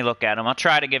 Let me look at him. I'll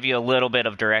try to give you a little bit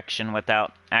of direction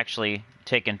without actually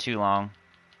taking too long.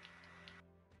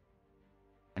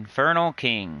 Infernal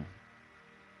King.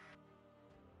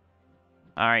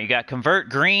 Alright, you got convert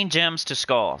green gems to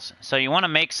skulls. So you want to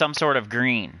make some sort of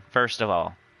green, first of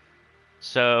all.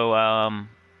 So,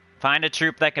 find a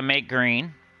troop that can make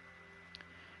green.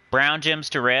 Brown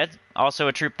gems to red. Also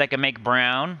a troop that can make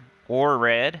brown or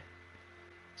red.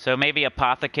 So maybe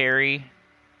Apothecary.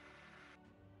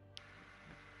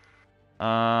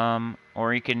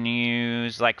 Or you can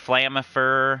use, like,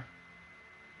 Flamifer.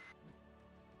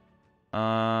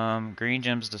 Green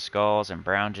gems to skulls and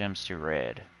brown gems to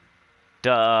red.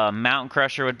 Mountain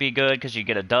Crusher would be good because you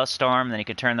get a dust storm, then you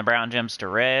can turn the brown gems to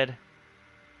red.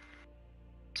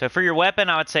 So for your weapon,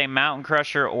 I would say Mountain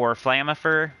Crusher or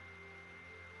Flamifer.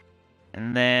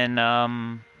 And then,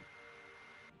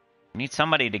 you need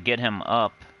somebody to get him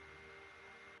up.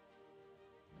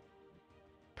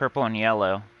 Purple and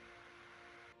yellow.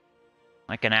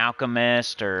 Like an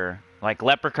Alchemist, or like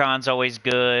Leprechaun's always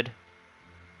good.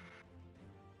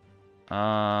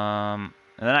 And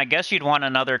then I guess you'd want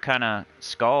another kind of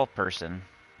skull person.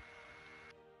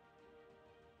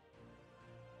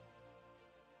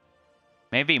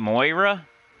 Maybe Moira?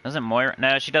 Doesn't Moira...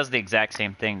 No, she does the exact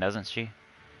same thing, doesn't she?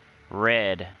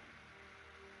 Red.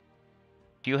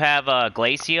 You have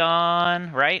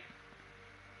Glaceon, right?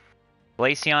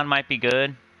 Glaceon might be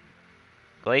good.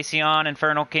 Glaceon,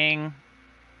 Infernal King.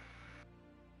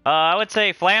 I would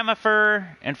say Flamifer,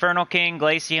 Infernal King,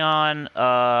 Glaceon,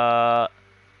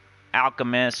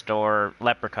 Alchemist, or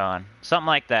Leprechaun. Something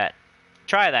like that.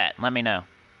 Try that. Let me know.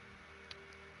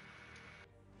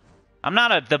 I'm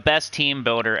not the best team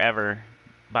builder ever,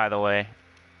 by the way.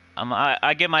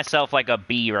 I give myself like a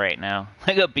B right now.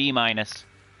 Like a B minus.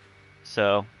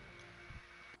 So.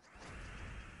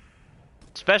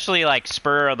 Especially like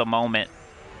spur of the moment.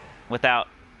 Without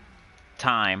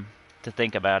time to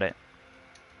think about it.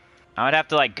 I would have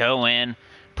to like go in,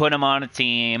 put them on a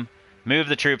team, move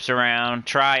the troops around,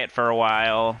 try it for a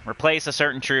while, replace a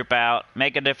certain troop out,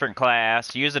 make a different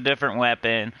class, use a different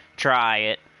weapon, try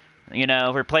it. You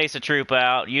know, replace a troop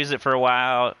out, use it for a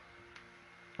while,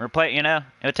 replace, you know,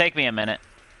 it would take me a minute.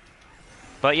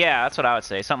 But yeah, that's what I would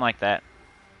say, something like that.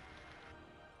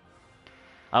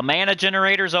 A mana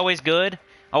generator is always good.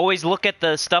 Always look at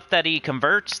the stuff that he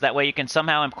converts, that way you can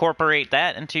somehow incorporate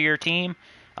that into your team.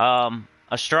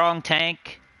 A strong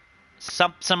tank,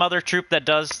 some other troop that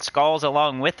does skulls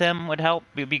along with him would help,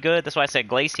 would be good. That's why I said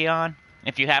Glaceon,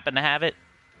 if you happen to have it.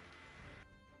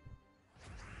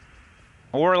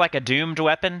 Or like a doomed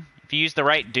weapon. If you use the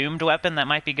right doomed weapon, that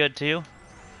might be good too.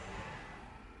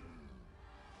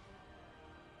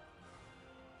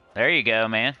 There you go,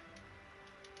 man.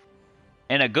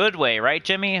 In a good way, right,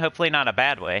 Jimmy? Hopefully not a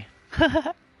bad way.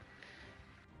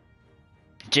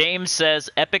 James says,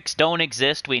 epics don't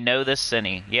exist, we know this,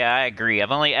 Cinny. Yeah, I agree.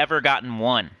 I've only ever gotten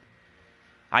one.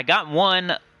 I got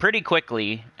one pretty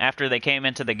quickly after they came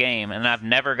into the game, and I've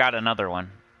never got another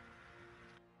one.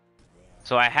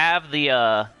 So I have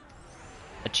the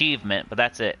achievement, but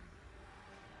that's it.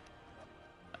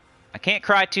 I can't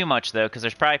cry too much, though, because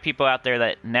there's probably people out there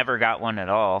that never got one at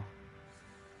all.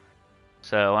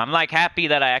 So I'm, like, happy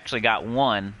that I actually got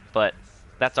one, but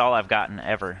that's all I've gotten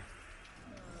ever.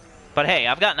 But hey,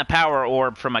 I've gotten a power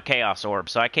orb from a chaos orb,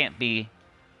 so I can't be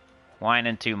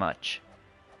whining too much.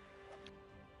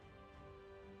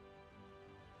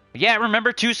 Yeah,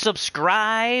 remember to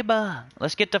subscribe.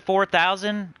 Let's get to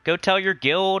 4,000. Go tell your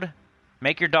guild.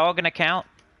 Make your dog an account.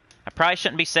 I probably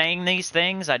shouldn't be saying these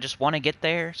things. I just want to get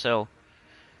there, so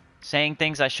saying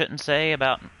things I shouldn't say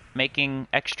about making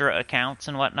extra accounts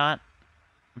and whatnot.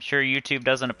 I'm sure YouTube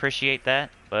doesn't appreciate that,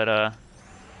 but I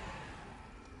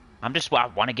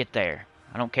want to get there.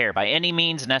 I don't care. By any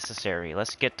means necessary.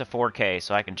 Let's get to 4K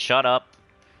so I can shut up.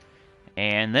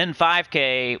 And then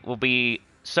 5K will be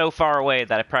so far away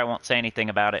that I probably won't say anything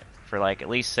about it for like at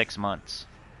least 6 months.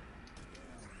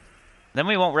 Then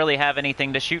we won't really have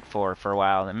anything to shoot for a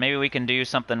while. And maybe we can do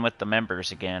something with the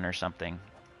members again or something.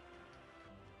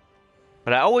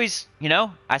 But I always, you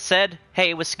know, I said,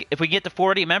 hey, if we get to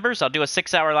 40 members, I'll do a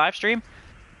 6-hour live stream.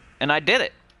 And I did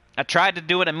it. I tried to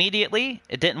do it immediately.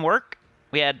 It didn't work.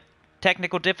 We had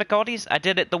technical difficulties. I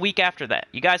did it the week after that.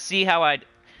 You guys see how I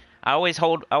always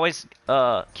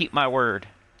keep my word.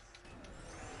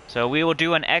 So we will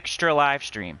do an extra live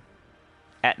stream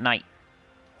at night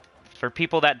for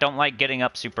people that don't like getting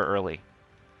up super early.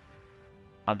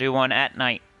 I'll do one at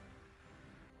night.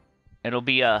 It'll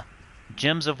be a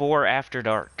Gems of War After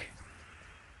Dark.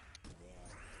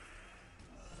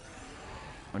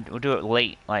 We'll do it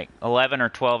late, like 11 or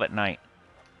 12 at night.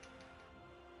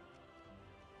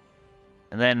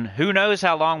 And then who knows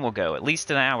how long we'll go. At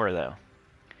least an hour, though.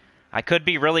 I could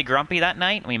be really grumpy that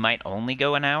night. We might only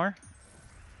go an hour.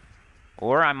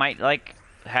 Or I might, like,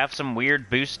 have some weird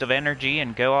boost of energy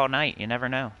and go all night. You never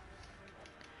know.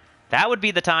 That would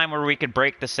be the time where we could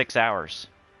break the 6 hours.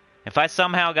 If I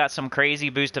somehow got some crazy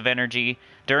boost of energy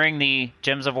during the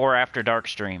Gems of War After Dark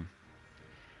stream,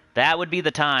 that would be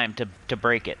the time to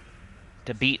break it.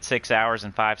 To beat 6 hours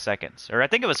and 5 seconds. Or I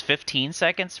think it was 15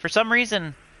 seconds. For some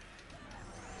reason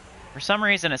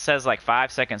it says like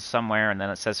 5 seconds somewhere and then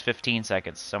it says 15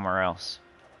 seconds somewhere else.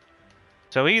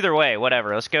 So either way,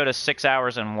 whatever. Let's go to 6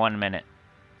 hours and 1 minute.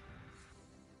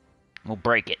 We'll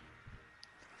break it.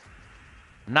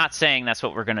 I'm not saying that's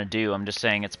what we're going to do. I'm just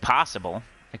saying it's possible.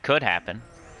 It could happen.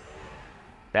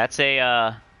 That's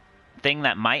a thing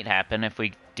that might happen if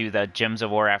we do the Gems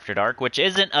of War After Dark, which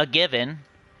isn't a given.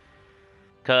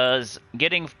 Because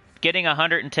getting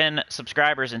 110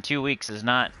 subscribers in 2 weeks is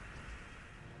not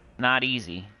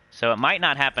easy. So it might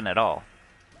not happen at all.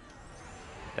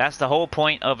 That's the whole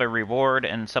point of a reward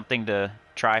and something to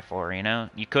try for, you know?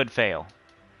 You could fail.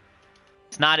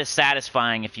 It's not as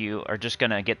satisfying if you are just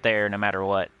going to get there no matter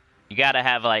what. You got to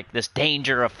have, like, this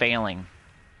danger of failing.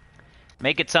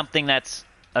 Make it something that's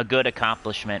a good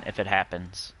accomplishment if it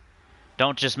happens.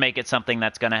 Don't just make it something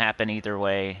that's going to happen either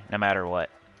way, no matter what.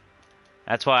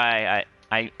 That's why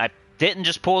I didn't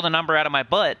just pull the number out of my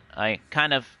butt. I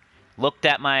kind of looked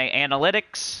at my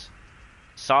analytics,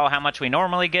 saw how much we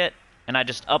normally get, and I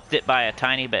just upped it by a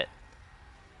tiny bit.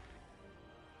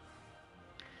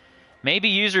 Maybe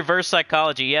use reverse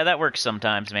psychology. Yeah, that works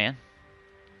sometimes, man.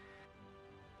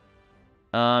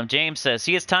 James says,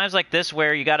 see, it's times like this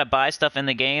where you gotta buy stuff in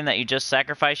the game that you just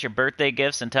sacrifice your birthday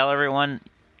gifts and tell everyone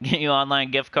get you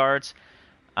online gift cards.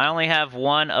 I only have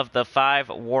one of the 5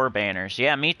 war banners.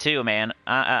 Yeah, me too, man.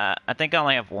 I think I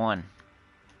only have one.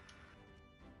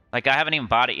 Like, I haven't even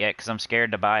bought it yet because I'm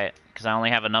scared to buy it because I only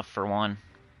have enough for one.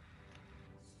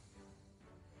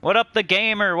 What up, the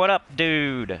gamer? What up,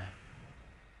 dude?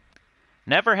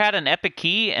 Never had an epic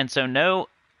key, and so no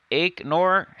ache,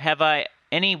 nor have I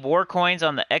any war coins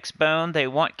on the X-Bone. They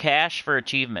want cash for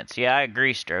achievements. Yeah, I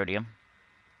agree, Strodium.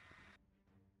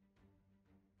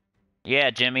 Yeah,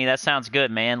 Jimmy, that sounds good,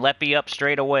 man. Leppy up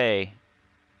straight away.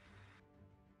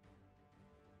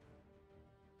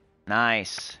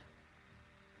 Nice.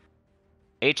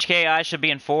 HKI should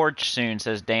be in Forge soon,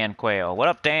 says Dan Quayle. What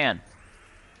up, Dan?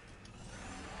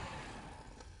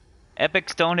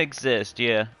 Epics don't exist,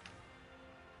 yeah.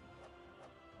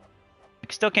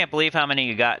 I still can't believe how many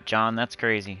you got, John. That's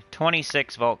crazy.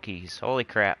 26 vault keys. Holy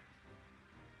crap.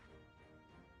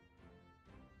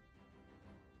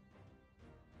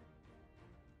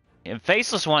 And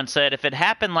Faceless One said, if it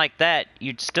happened like that,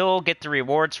 you'd still get the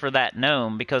rewards for that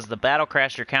gnome because the Battle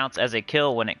Crasher counts as a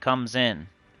kill when it comes in.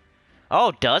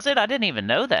 Oh, does it? I didn't even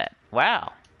know that.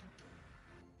 Wow.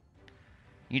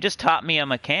 You just taught me a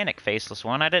mechanic, Faceless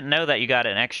One. I didn't know that you got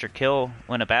an extra kill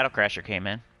when a Battle Crasher came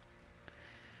in.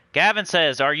 Gavin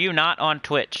says, are you not on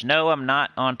Twitch? No, I'm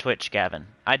not on Twitch, Gavin.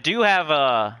 I do have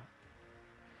a...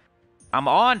 I'm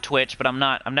on Twitch, but I'm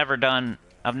not... I've never done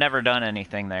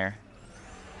anything there.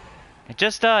 It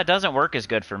just doesn't work as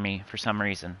good for me for some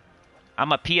reason.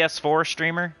 I'm a PS4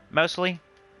 streamer, mostly.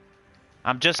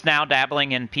 I'm just now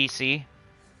dabbling in PC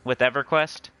with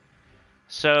EverQuest.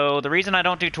 So the reason I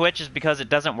don't do Twitch is because it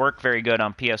doesn't work very good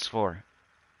on PS4.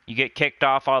 You get kicked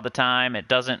off all the time. It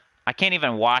doesn't... I can't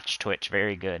even watch Twitch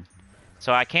very good.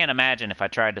 So I can't imagine if I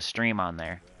tried to stream on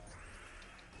there.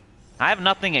 I have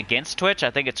nothing against Twitch.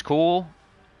 I think it's cool.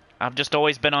 I've just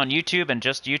always been on YouTube and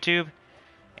just YouTube.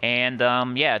 And,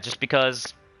 yeah, just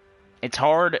because it's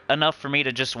hard enough for me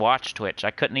to just watch Twitch.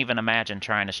 I couldn't even imagine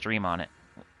trying to stream on it.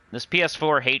 This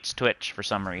PS4 hates Twitch for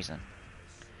some reason.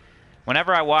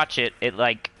 Whenever I watch it, it,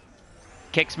 like,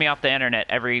 kicks me off the internet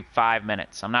every 5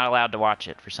 minutes. I'm not allowed to watch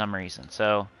it for some reason.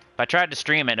 So... if I tried to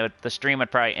stream it, the stream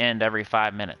would probably end every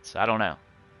 5 minutes. I don't know.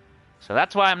 So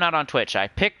that's why I'm not on Twitch. I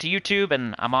picked YouTube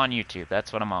and I'm on YouTube.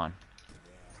 That's what I'm on.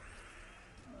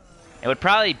 It would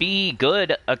probably be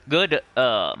a good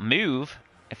move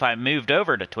if I moved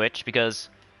over to Twitch, because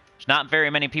there's not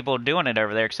very many people doing it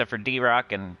over there except for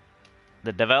D-Rock and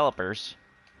the developers.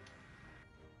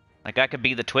 Like, I could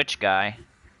be the Twitch guy.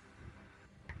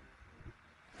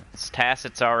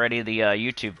 Tacit's already the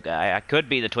YouTube guy. I could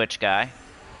be the Twitch guy.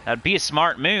 That'd be a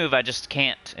smart move. I just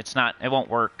can't. It's not. It won't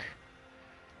work.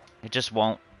 It just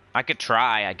won't. I could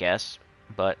try, I guess,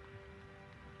 but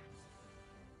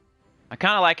I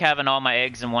kind of like having all my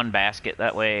eggs in one basket.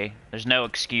 That way, there's no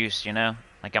excuse, you know?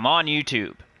 Like, I'm on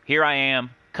YouTube. Here I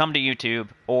am. Come to YouTube.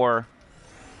 Or,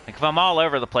 like, if I'm all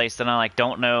over the place, then I, like,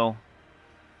 don't know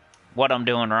what I'm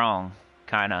doing wrong,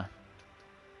 kind of.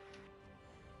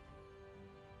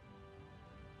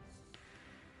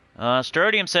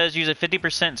 Strodium says use a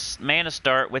 50% mana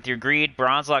start with your Greed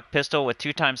Bronzelock pistol with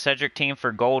 2x Cedric team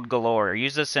for gold galore.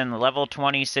 Use this in level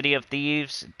 20 City of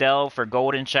Thieves delve for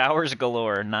golden showers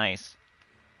galore. Nice.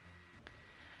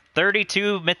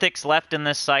 32 mythics left in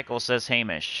this cycle, says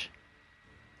Hamish.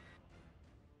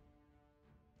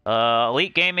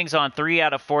 Elite Gaming's on 3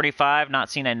 out of 45.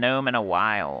 Not seen a gnome in a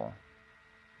while.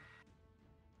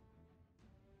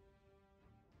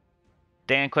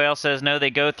 Dan Quayle says, no, they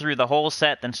go through the whole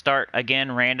set, then start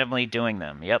again randomly doing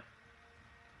them. Yep.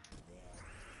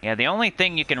 Yeah, the only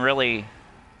thing you can really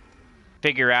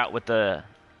figure out with the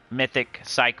Mythic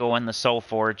cycle and the Soul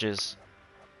Forge is,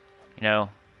 you know,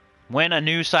 when a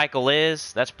new cycle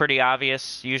is. That's pretty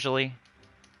obvious, usually.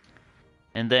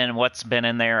 And then what's been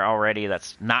in there already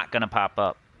that's not going to pop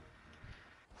up.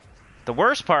 The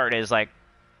worst part is, like,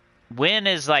 when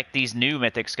is, like, these new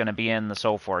Mythics going to be in the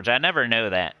Soul Forge? I never know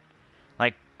that.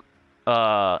 Like,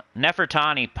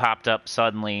 Nefertani popped up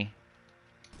suddenly,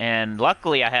 and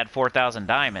luckily I had 4,000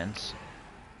 diamonds.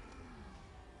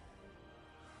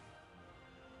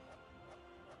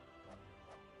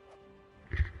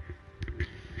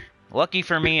 Lucky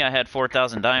for me, I had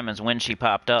 4,000 diamonds when she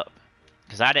popped up,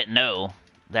 because I didn't know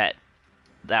that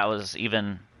that was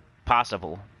even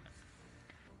possible.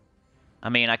 I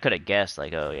mean, I could have guessed,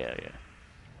 like, oh, yeah.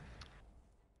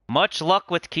 Much luck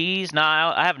with keys.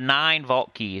 Nah, I have 9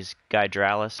 vault keys,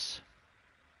 Gydralis.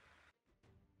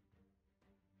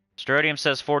 Strodium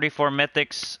says 44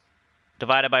 mythics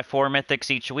divided by 4 mythics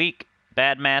each week.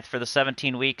 Bad math for the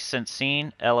 17 weeks since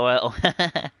seen. LOL.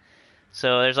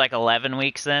 So there's like 11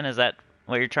 weeks then? Is that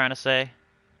what you're trying to say?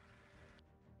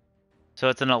 So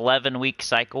it's an 11-week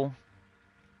cycle?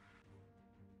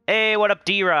 Hey, what up,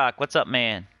 D-Rock? What's up,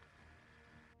 man?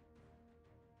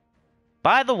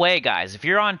 By the way, guys, if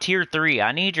you're on Tier 3,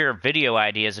 I need your video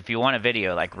ideas if you want a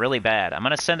video, like, really bad. I'm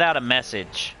going to send out a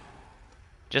message.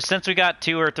 Just since we got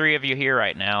 2 or 3 of you here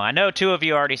right now. I know 2 of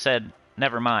you already said,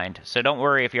 never mind. So don't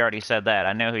worry if you already said that.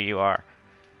 I know who you are.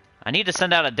 I need to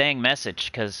send out a dang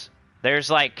message, because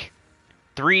there's, like,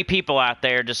 3 people out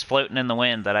there just floating in the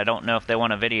wind that I don't know if they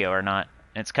want a video or not.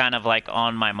 It's kind of, like,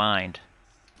 on my mind.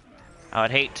 I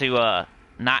would hate to,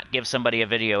 not give somebody a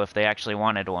video if they actually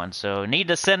wanted one. So need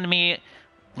to send me,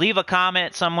 leave a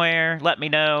comment somewhere, let me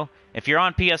know. If you're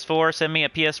on PS4, send me a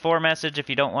PS4 message if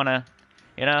you don't want to,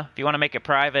 you know, if you want to make it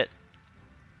private.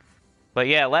 But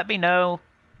yeah, let me know.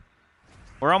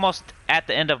 We're almost at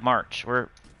the end of March. We're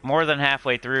more than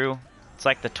halfway through. It's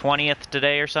like the 20th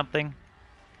today or something.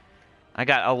 I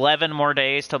got 11 more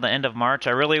days till the end of March.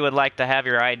 I really would like to have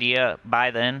your idea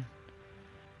by then.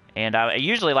 And I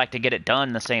usually like to get it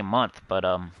done the same month, but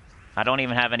I don't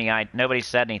even have any. Nobody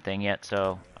said anything yet,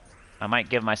 so I might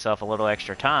give myself a little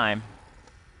extra time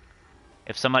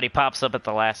if somebody pops up at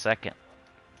the last second.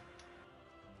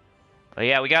 But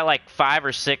yeah, we got like 5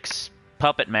 or 6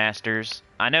 puppet masters.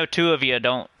 I know 2 of you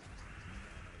don't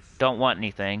want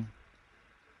anything,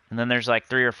 and then there's like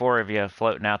 3 or 4 of you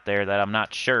floating out there that I'm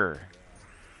not sure.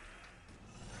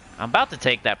 I'm about to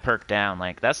take that perk down.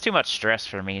 Like, that's too much stress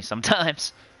for me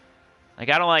sometimes. Like,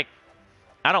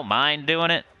 I don't mind doing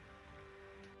it.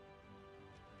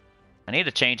 I need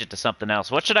to change it to something else.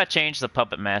 What should I change the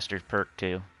Puppet Master perk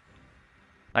to?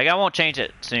 Like, I won't change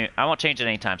it soon. I won't change it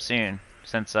anytime soon,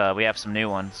 since we have some new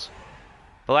ones.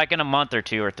 But like in a month or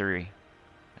 2 or 3.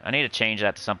 I need to change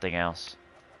that to something else.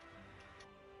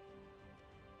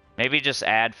 Maybe just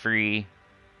ad-free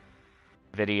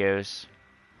videos.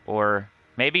 Or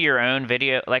maybe your own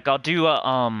video. Like, I'll do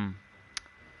a,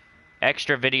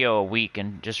 extra video a week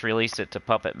and just release it to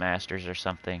Puppet Masters or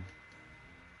something.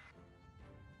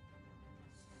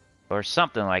 Or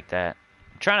something like that.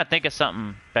 I'm trying to think of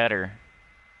something better.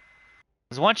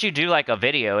 Because once you do like a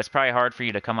video, it's probably hard for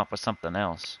you to come up with something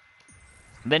else.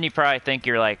 And then you probably think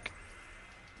you're like,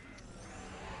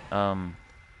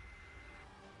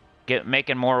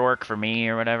 making more work for me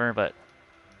or whatever, but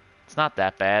it's not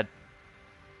that bad.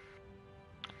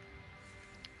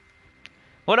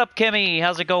 What up, Kimmy?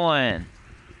 How's it going?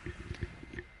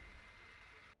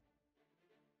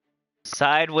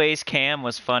 Sideways cam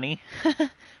was funny.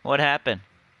 What happened?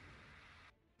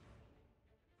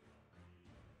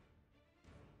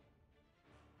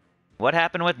 What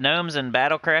happened with gnomes and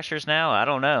battle crashers now? I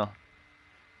don't know.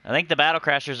 I think the battle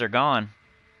crashers are gone.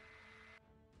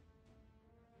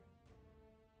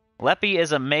 Leppy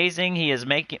is amazing. He is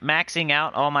maxing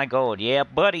out all my gold. Yeah,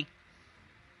 buddy.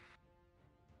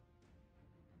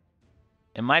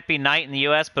 It might be night in the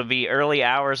US, but be early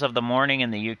hours of the morning in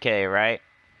the UK, right?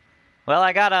 Well,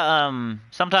 I gotta,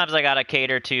 sometimes I gotta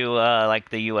cater to, like,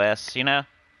 the US, you know?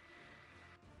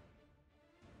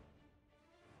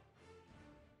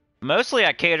 Mostly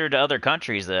I cater to other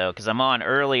countries, though, because I'm on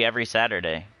early every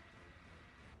Saturday.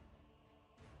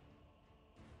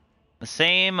 The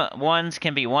same ones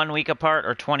can be 1 week apart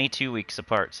or 22 weeks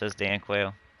apart, says Dan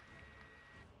Quayle.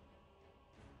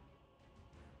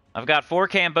 I've got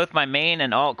 4K on both my main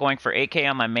and alt, going for 8K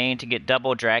on my main to get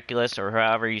double Draculus, or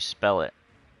however you spell it.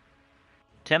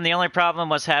 Tim, the only problem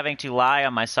was having to lie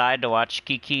on my side to watch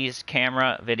Kiki's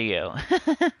camera video.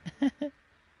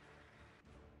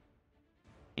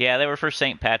 Yeah, they were for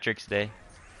St. Patrick's Day.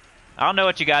 I don't know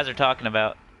what you guys are talking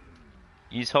about.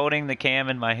 He's holding the cam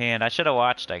in my hand. I should have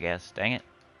watched, I guess. Dang it.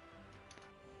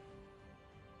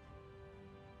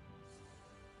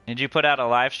 Did you put out a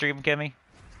live stream, Kimmy?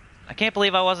 I can't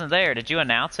believe I wasn't there. Did you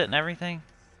announce it and everything?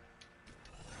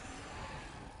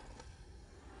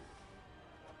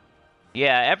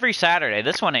 Yeah, every Saturday.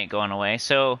 This one ain't going away.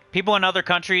 So people in other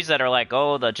countries that are like,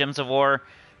 oh, the Gyms of War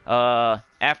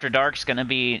After Dark's going to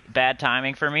be bad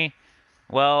timing for me.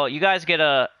 Well, you guys get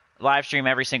a live stream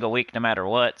every single week no matter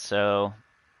what. So,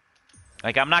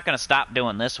 like, I'm not going to stop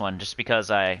doing this one just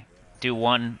because I do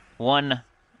one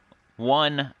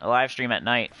live stream at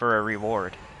night for a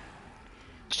reward.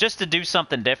 It's just to do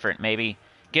something different, maybe.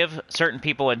 Give certain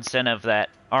people incentive that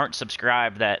aren't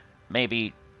subscribed that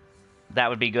maybe that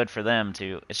would be good for them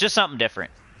too. It's just something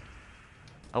different.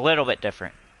 A little bit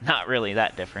different. Not really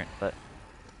that different, but...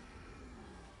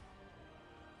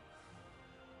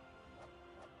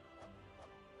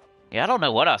 Yeah, I don't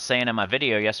know what I was saying in my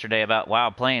video yesterday about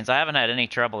Wild Plains. I haven't had any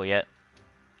trouble yet.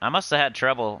 I must have had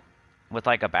trouble with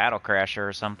like a battle crasher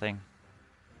or something.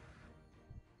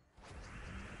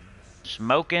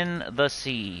 Smoking the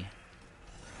sea.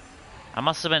 I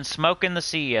must have been smoking the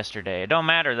sea yesterday. It don't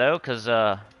matter though, cause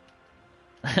I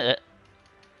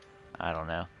don't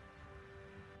know.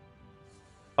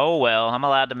 Oh well, I'm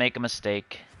allowed to make a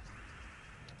mistake.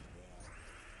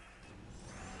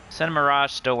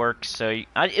 Cinemirage still works, so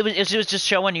it was just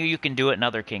showing you can do it in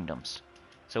other kingdoms.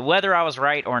 So whether I was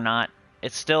right or not,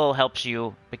 it still helps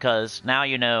you because now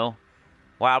you know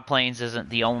Wild Plains isn't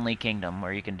the only kingdom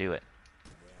where you can do it.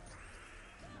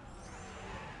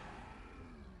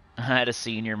 I had a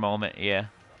senior moment, yeah.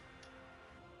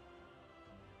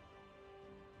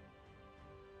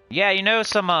 Yeah, you know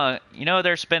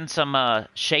there's been some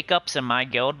shakeups in my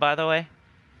guild, by the way.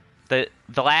 The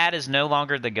Vlad is no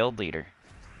longer the guild leader.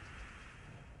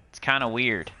 It's kind of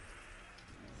weird.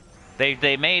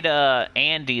 They made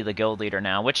Andy the guild leader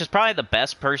now, which is probably the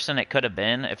best person it could have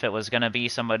been if it was gonna be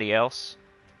somebody else.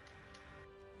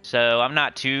 So I'm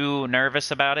not too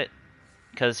nervous about it,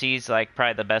 because he's like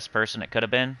probably the best person it could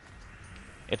have been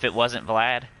if it wasn't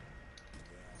Vlad.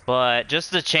 But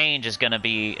just the change is gonna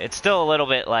be, it's still a little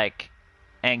bit like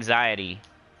anxiety.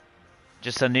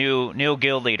 Just a new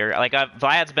guild leader. Like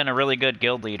Vlad's been a really good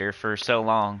guild leader for so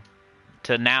long.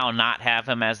 To now not have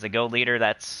him as the guild leader,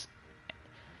 that's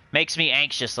makes me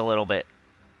anxious a little bit.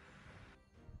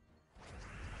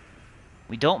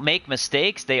 We don't make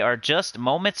mistakes, they are just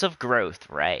moments of growth,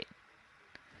 right?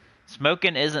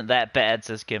 Smoking isn't that bad,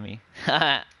 says Kimmy.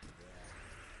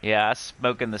 Yeah,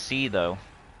 smoking the C though.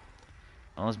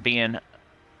 I was being the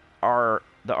R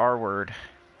word.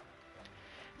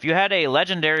 If you had a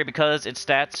legendary because its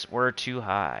stats were too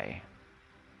high.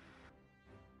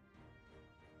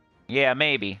 Yeah,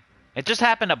 maybe. It just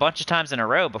happened a bunch of times in a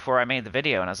row before I made the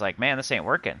video, and I was like, man, this ain't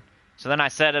working. So then I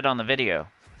said it on the video.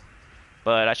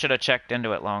 But I should have checked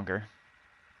into it longer.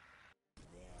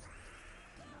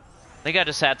 I think I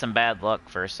just had some bad luck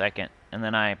for a second, and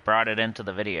then I brought it into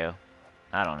the video.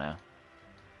 I don't know.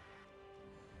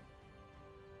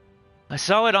 I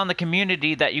saw it on the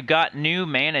community that you got new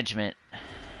management.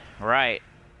 Right.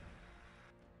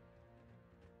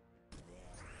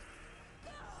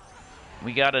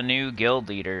 We got a new guild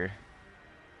leader.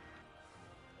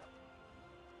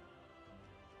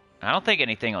 I don't think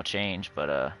anything will change,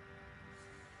 but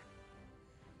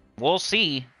We'll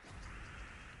see.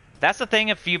 That's the thing,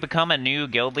 if you become a new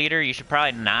guild leader, you should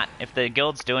probably not, if the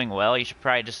guild's doing well, you should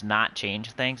probably just not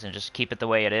change things and just keep it the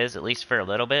way it is, at least for a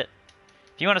little bit.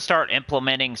 If you want to start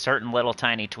implementing certain little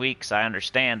tiny tweaks, I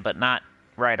understand, but not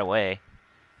right away.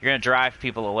 You're going to drive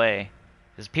people away.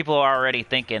 Because people are already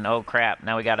thinking, oh crap,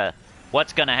 now we gotta,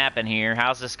 what's going to happen here?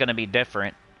 How's this going to be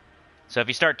different? So if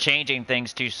you start changing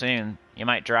things too soon, you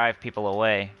might drive people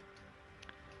away.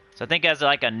 So I think as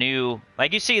like a new,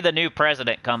 like you see the new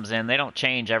president comes in, they don't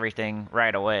change everything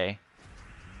right away.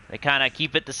 They kind of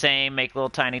keep it the same, make little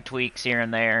tiny tweaks here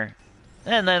and there.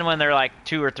 And then when they're like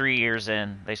 2 or 3 years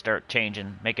in, they start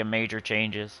changing, making major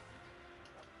changes.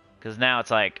 Because now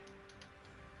it's like,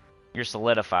 you're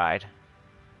solidified.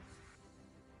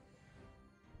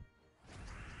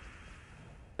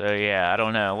 So yeah, I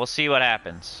don't know. We'll see what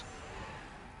happens.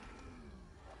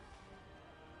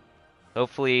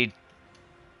 Hopefully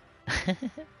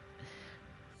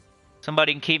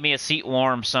somebody can keep me a seat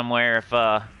warm somewhere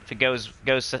if it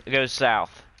goes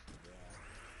south.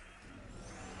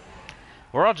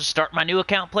 Or I'll just start my new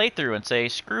account playthrough and say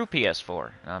screw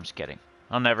PS4. No, I'm just kidding.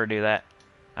 I'll never do that.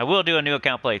 I will do a new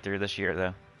account playthrough this year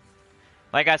though.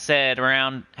 Like I said,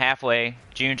 around halfway,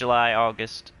 June, July,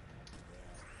 August.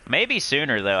 Maybe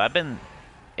sooner though. I've been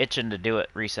itching to do it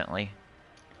recently.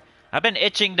 I've been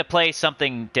itching to play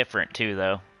something different too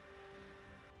though.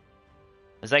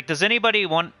 It's like, does anybody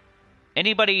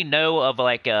know of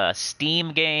like a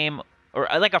Steam game or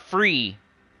like a free?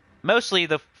 Mostly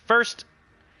the first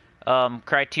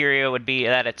criteria would be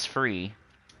that it's free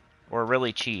or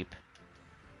really cheap.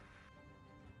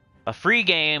 A free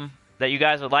game that you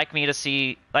guys would like to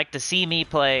see me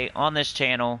play on this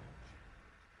channel.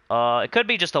 It could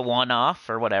be just a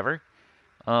one-off or whatever.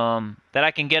 That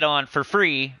I can get on for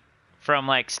free from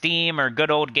like Steam or Good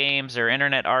Old Games or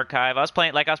Internet Archive. I was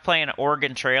playing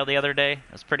Oregon Trail the other day.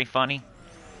 It was pretty funny.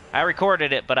 I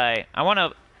recorded it, but I want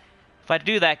to, if I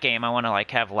do that game, I want to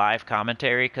like have live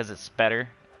commentary because it's better.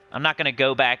 I'm not going to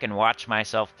go back and watch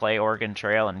myself play Oregon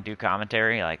Trail and do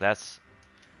commentary. Like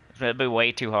that'd be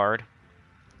way too hard.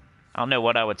 I don't know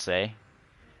what I would say.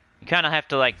 You kind of have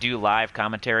to like do live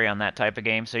commentary on that type of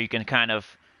game so you can kind of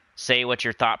say what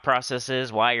your thought process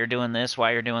is, why you're doing this,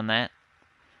 why you're doing that.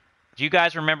 Do you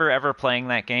guys remember ever playing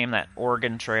that game, that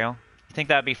Oregon Trail? You think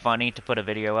that'd be funny to put a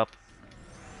video up?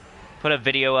 Put a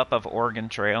video up of Oregon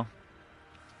Trail.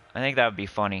 I think that would be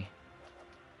funny.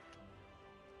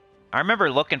 I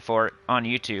remember looking for it on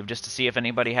YouTube just to see if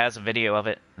anybody has a video of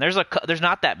it. There's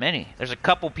not that many. There's a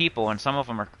couple people, and some of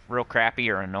them are real crappy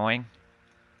or annoying.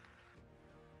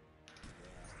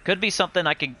 Could be something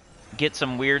I could get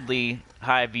some weirdly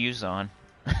high views on.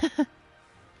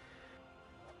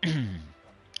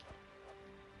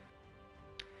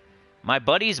 My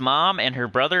buddy's mom and her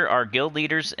brother are guild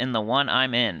leaders in the one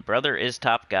I'm in. Brother is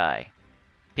top guy.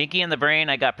 Pinky in the brain,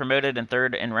 I got promoted in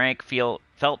 3rd in rank,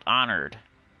 felt honored.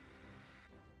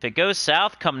 If it goes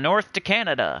south, come north to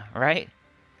Canada, right?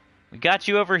 We got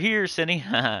you over here, Cindy,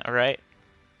 right?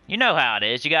 You know how it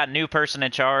is. You got a new person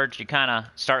in charge. You kind of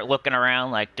start looking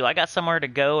around like, do I got somewhere to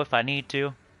go if I need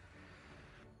to?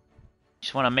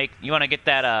 You want to get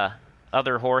that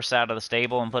other horse out of the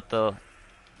stable and put the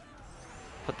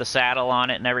saddle on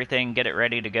it and everything, get it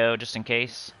ready to go just in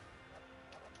case.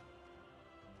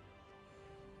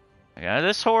 Yeah,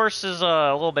 this horse is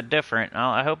a little bit different.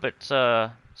 I hope it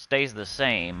stays the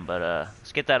same, but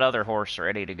let's get that other horse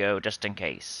ready to go just in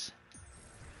case.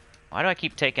 Why do I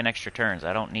keep taking extra turns?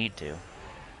 I don't need to.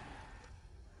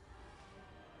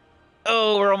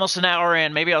 Oh, we're almost an hour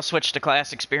in. Maybe I'll switch to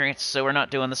class experience so we're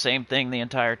not doing the same thing the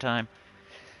entire time.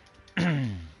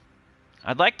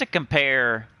 I'd like to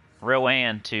compare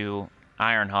Rowan to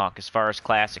Ironhawk as far as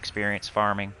class experience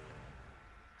farming.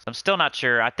 So I'm still not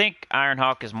sure. I think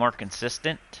Ironhawk is more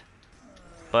consistent,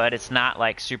 but it's not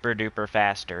like super duper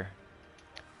faster.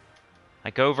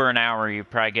 Like over an hour, you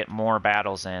probably get more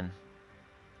battles in.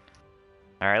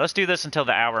 Alright, let's do this until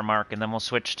the hour mark, and then we'll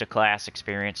switch to class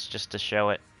experience just to show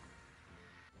it.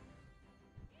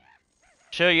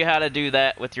 Show you how to do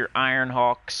that with your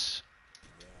Ironhawks.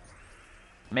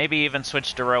 Maybe even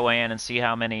switch to Rowan and see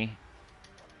how many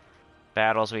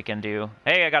battles we can do.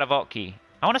 Hey, I got a vault key.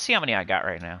 I want to see how many I got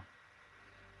right now.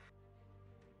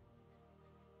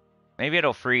 Maybe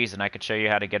it'll freeze and I could show you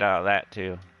how to get out of that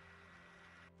too.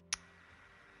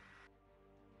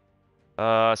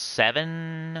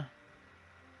 7?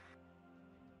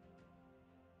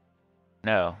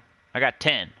 No. I got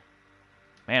 10.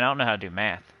 Man, I don't know how to do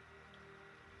math.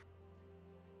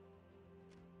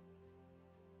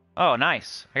 Oh,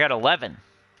 nice. I got 11.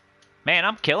 Man,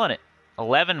 I'm killing it.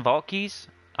 11 vault keys?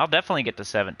 I'll definitely get to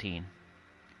 17.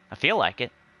 I feel like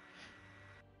it.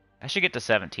 I should get to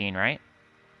 17, right?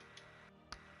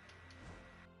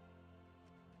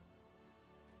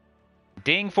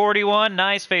 Ding 41,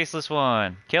 nice faceless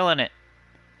one. Killing it.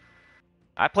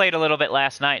 I played a little bit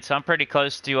last night, so I'm pretty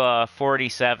close to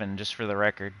 47, just for the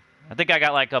record. I think I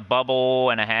got like a bubble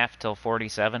and a half till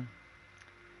 47.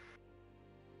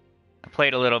 I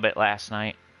played a little bit last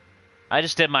night. I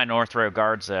just did my North Row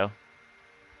guards, though.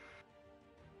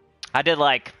 I did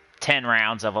like 10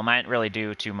 rounds of them. I didn't really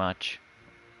do too much.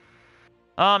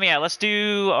 Yeah, let's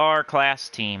do our class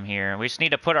team here. We just need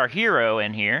to put our hero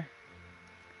in here.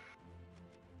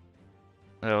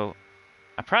 So,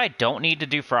 I probably don't need to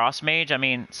do Frost Mage. I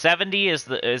mean, 70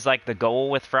 is like the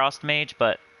goal with Frost Mage,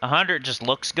 but 100 just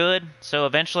looks good. So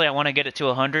eventually I want to get it to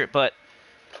 100, but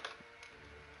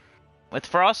with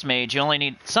Frost Mage, you only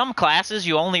need... Some classes,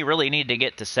 you only really need to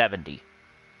get to 70.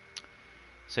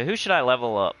 So who should I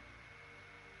level up?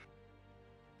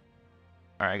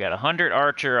 Alright, I got 100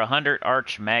 Archer, 100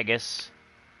 Arch Magus.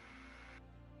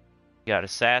 Got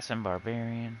Assassin,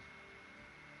 Barbarian.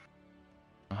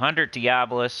 100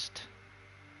 Diabolist.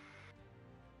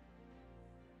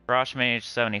 Frost Mage,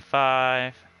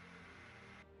 75.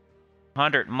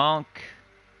 100 Monk.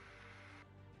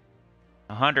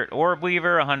 100 Orb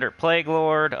Weaver, 100 Plague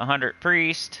Lord, 100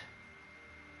 Priest.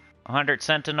 100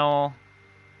 Sentinel.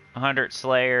 100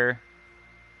 Slayer.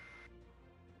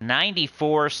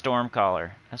 94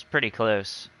 Stormcaller. That's pretty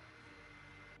close.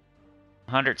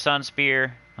 100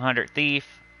 Sunspear. 100 Thief.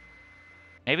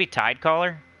 Maybe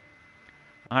Tidecaller?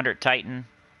 100 Titan.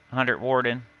 100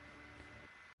 Warden.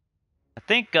 I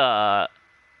think I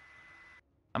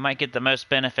might get the most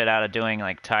benefit out of doing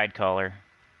like Tidecaller.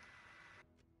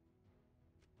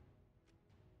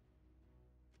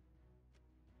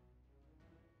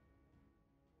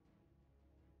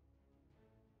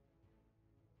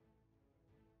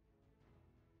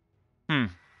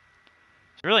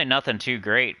 It's really nothing too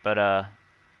great, but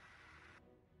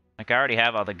like I already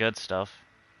have all the good stuff.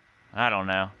 I don't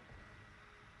know.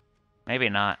 Maybe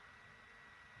not.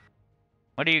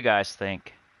 What do you guys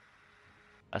think?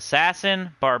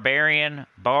 Assassin, Barbarian,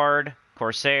 Bard,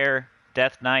 Corsair,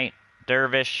 Death Knight,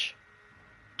 Dervish,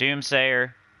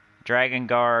 Doomsayer, Dragon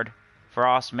Guard,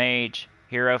 Frost Mage,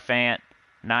 Hierophant,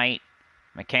 Knight,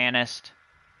 Mechanist,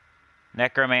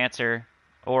 Necromancer,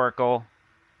 Oracle,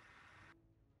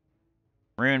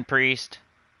 Rune Priest,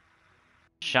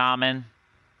 Shaman,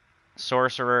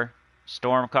 Sorcerer,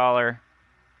 Stormcaller,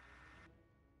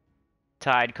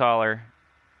 Tidecaller,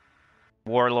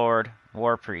 Warlord,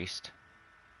 War Priest.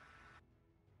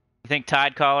 You think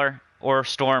Tidecaller or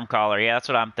Stormcaller? Yeah, that's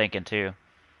what I'm thinking too.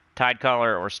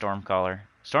 Tidecaller or Stormcaller.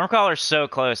 Stormcaller's so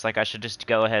close, like I should just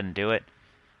go ahead and do it.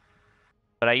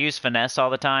 But I use Finesse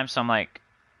all the time, so I'm like,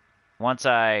 once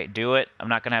I do it, I'm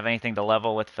not going to have anything to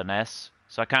level with Finesse.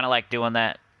 So I kind of like doing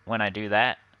that when I do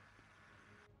that.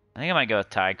 I think I might go with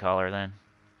Tidecaller then.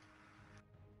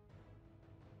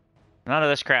 None of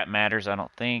this crap matters, I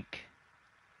don't think.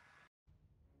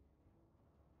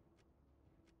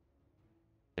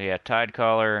 So yeah,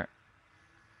 Tidecaller.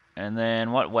 And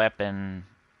then what weapon?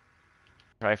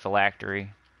 Probably Phylactery.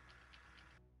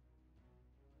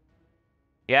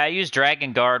 Yeah, I use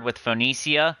Dragon Guard with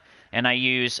Phoenicia, and I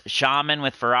use Shaman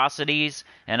with Ferocities,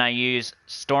 and I use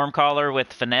Stormcaller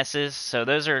with Finesses, so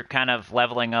those are kind of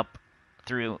leveling up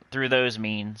through those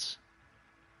means.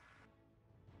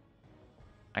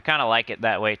 I kind of like it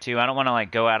that way, too. I don't want to,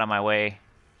 like, go out of my way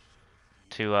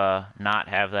to not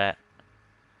have that.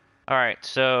 Alright,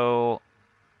 so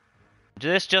do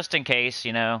this just in case,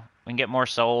 you know, we can get more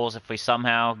souls if we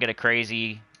somehow get a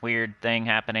crazy, weird thing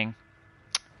happening.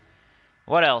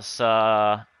 What else?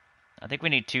 I think we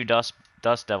need 2 Dust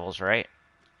Devils, right?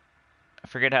 I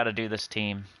forget how to do this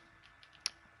team.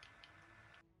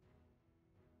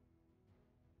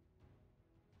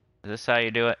 Is this how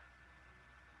you do it?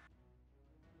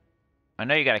 I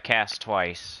know you gotta cast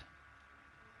twice.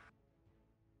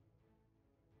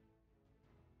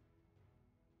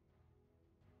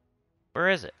 Where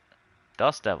is it?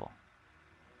 Dust Devil.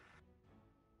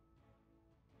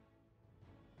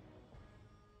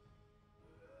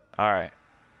 Alright.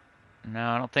 No,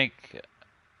 I don't think...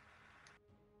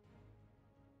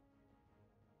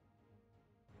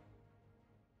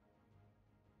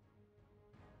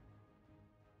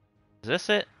 Is this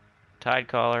it?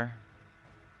 Tidecaller.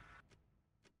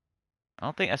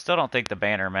 I still don't think the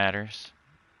banner matters.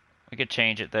 We could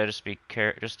change it though, just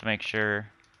to make sure.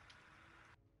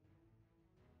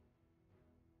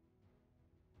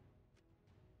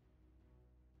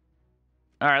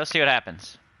 Alright, let's see what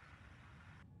happens.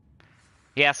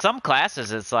 Yeah, some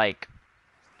classes it's like,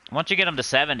 once you get them to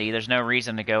 70, there's no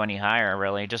reason to go any higher,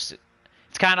 really. Just,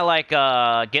 It's kind of like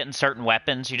getting certain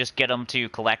weapons. You just get them to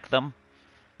collect them.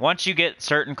 Once you get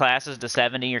certain classes to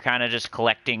 70, you're kind of just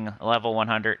collecting level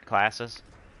 100 classes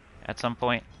at some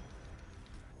point.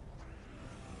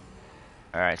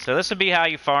 Alright, so this would be how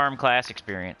you farm class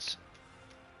experience.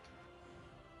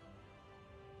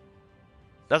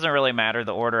 Doesn't really matter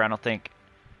the order, I don't think.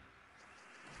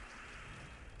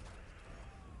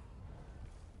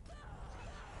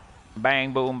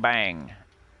 Bang, boom, bang.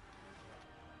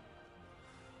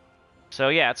 So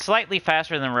yeah, it's slightly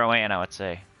faster than Rowan, I would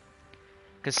say.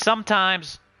 Because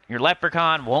sometimes your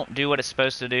Leprechaun won't do what it's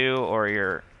supposed to do, or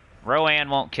your Rowan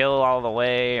won't kill all the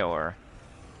way, or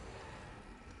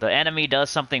the enemy does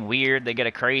something weird, they get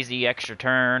a crazy extra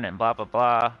turn, and blah blah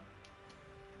blah.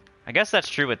 I guess that's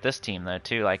true with this team, though,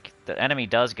 too. Like, the enemy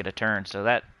does get a turn, so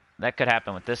that could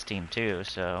happen with this team, too,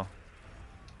 so...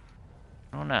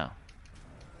 I don't know.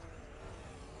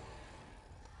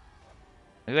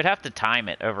 We would have to time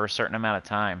it over a certain amount of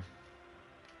time.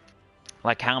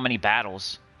 Like, how many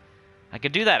battles. I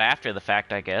could do that after the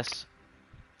fact, I guess.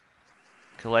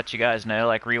 Could let you guys know,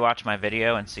 like, rewatch my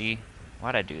video and see...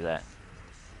 Why'd I do that?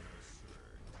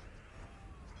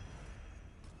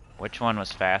 Which one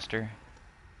was faster?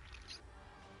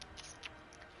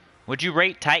 Would you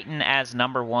rate Titan as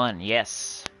 #1?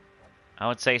 Yes. I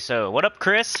would say so. What up,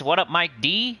 Chris? What up, Mike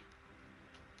D?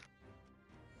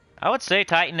 I would say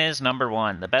Titan is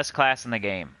 #1, the best class in the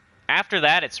game. After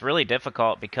that, it's really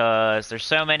difficult because there's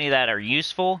so many that are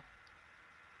useful.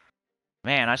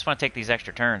 Man, I just want to take these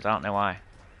extra turns. I don't know why.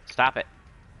 Stop it.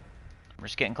 We're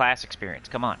just getting class experience.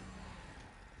 Come on.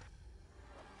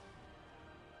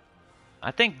 I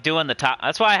think doing the top...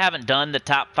 That's why I haven't done the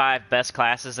top 5 best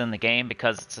classes in the game,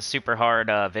 because it's a super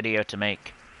hard video to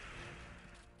make.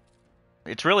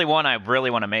 It's really one I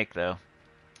really want to make, though.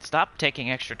 Stop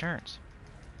taking extra turns.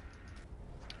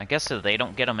 I guess so they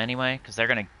don't get them anyway, because they're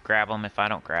going to grab them if I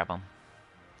don't grab them.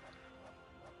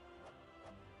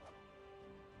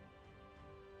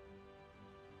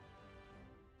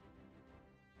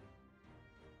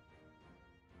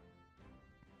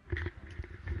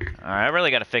 Alright, I really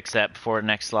got to fix that before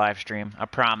next live stream. I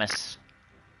promise.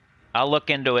 I'll look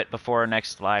into it before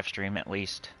next live stream, at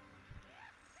least.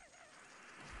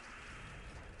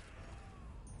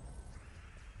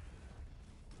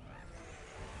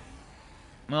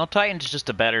 Well, Titan's just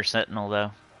a better Sentinel,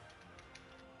 though.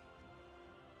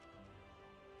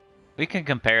 We can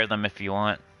compare them if you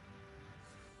want.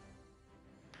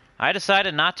 I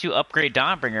decided not to upgrade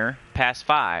Dawnbringer past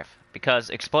 5,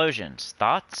 because explosions.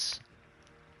 Thoughts?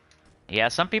 Yeah,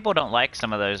 some people don't like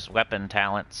some of those weapon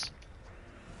talents.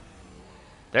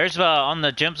 There's, on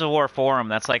the Gems of War forum,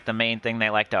 that's like the main thing they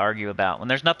like to argue about. When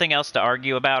there's nothing else to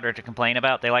argue about or to complain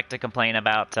about, they like to complain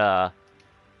about,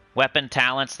 weapon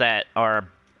talents that are,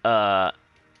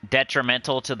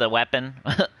 detrimental to the weapon.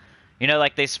 You know,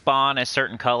 like they spawn a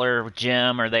certain color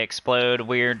gem, or they explode a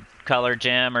weird color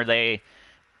gem, or they...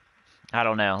 I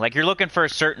don't know. Like, you're looking for a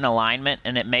certain alignment,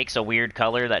 and it makes a weird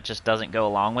color that just doesn't go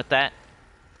along with that.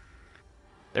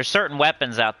 There's certain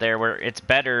weapons out there where it's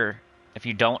better if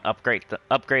you don't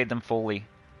upgrade them fully.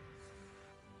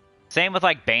 Same with,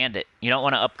 like, Bandit. You don't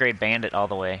want to upgrade Bandit all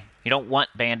the way. You don't want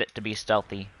Bandit to be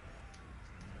stealthy.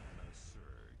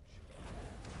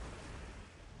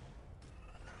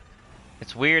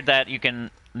 It's weird that you can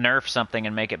nerf something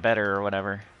and make it better or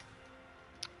whatever.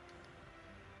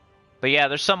 But yeah,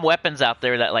 there's some weapons out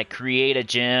there that, like, create a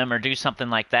gem or do something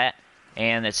like that,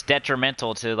 and it's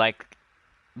detrimental to, like,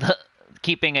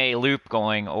 keeping a loop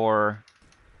going or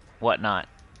whatnot.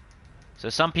 So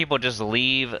some people just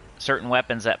leave certain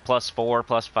weapons at +4,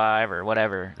 +5, or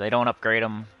whatever. They don't upgrade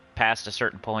them past a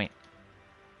certain point.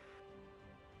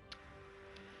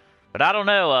 But I don't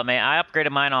know, man. I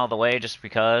upgraded mine all the way just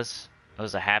because it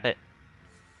was a habit.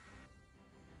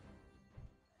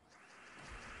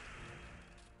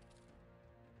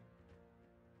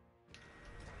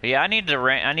 But yeah, I need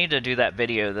to do that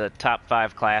video, the top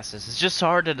 5 classes. It's just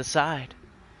hard to decide.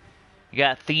 You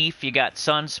got Thief, you got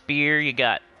Sun Spear, you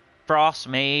got Frost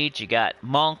Mage, you got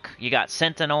Monk, you got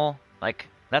Sentinel. Like,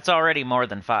 that's already more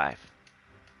than 5.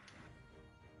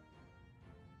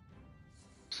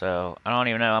 So, I don't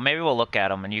even know. Maybe we'll look at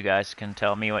them and you guys can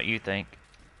tell me what you think.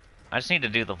 I just need to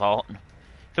do the vault.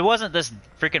 If it wasn't this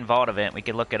freaking vault event, we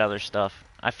could look at other stuff.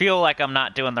 I feel like I'm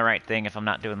not doing the right thing if I'm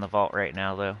not doing the vault right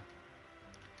now, though.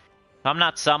 If I'm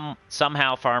not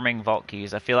somehow farming vault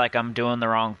keys, I feel like I'm doing the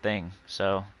wrong thing,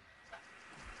 so...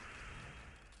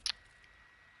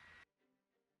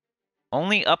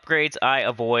 Only upgrades I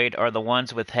avoid are the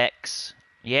ones with Hex.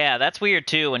 Yeah, that's weird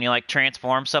too, when you like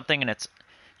transform something and it's...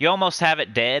 You almost have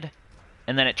it dead,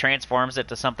 and then it transforms it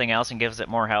to something else and gives it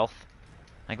more health.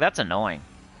 Like, that's annoying.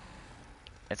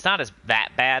 It's not as that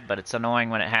bad, but it's annoying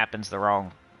when it happens the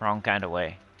wrong kind of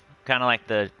way. Kind of like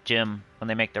the gym, when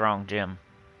they make the wrong gym.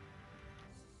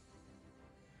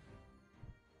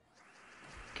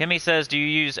 Kimmy says, do you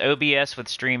use OBS with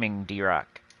streaming,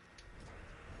 D-Rock?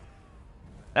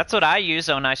 That's what I use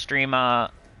when I stream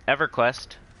EverQuest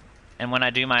and when I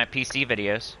do my PC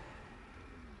videos.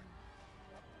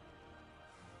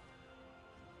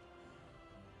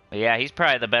 But yeah, he's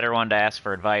probably the better one to ask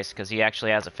for advice because he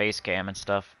actually has a face cam and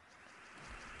stuff.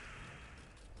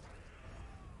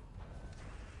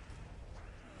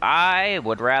 I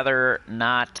would rather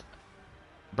not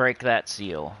break that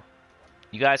seal.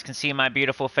 You guys can see my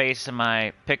beautiful face in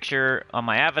my picture on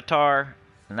my avatar,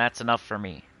 and that's enough for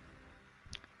me.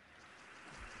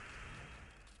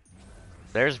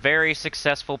 There's very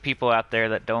successful people out there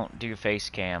that don't do face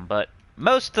cam, but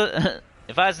most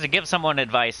if I was to give someone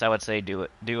advice, I would say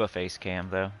do a face cam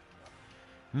though.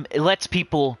 It lets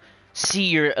people see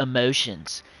your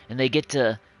emotions, and they get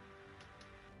to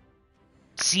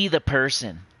see the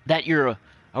person, that you're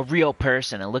a real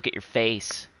person, and look at your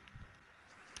face.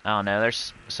 I don't know,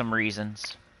 there's some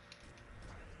reasons.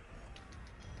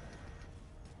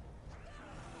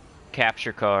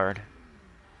 Capture card.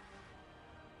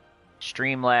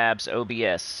 Streamlabs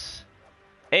OBS.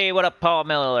 Hey, what up, Paul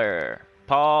Miller?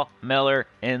 Paul Miller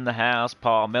in the house.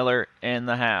 Paul Miller in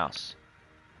the house.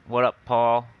 What up,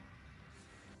 Paul?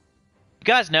 You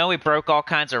guys know we broke all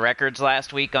kinds of records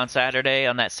last week on Saturday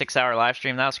on that 6-hour live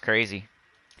stream. That was crazy.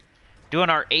 Doing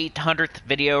our 800th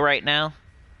video right now.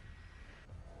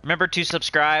 Remember to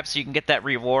subscribe so you can get that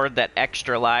reward, that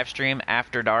extra live stream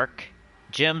after dark.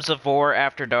 Gems of War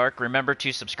after dark. Remember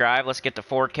to subscribe. Let's get to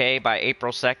 4K by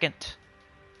April 2nd.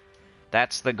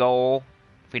 That's the goal.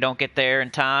 If we don't get there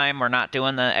in time, we're not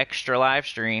doing the extra live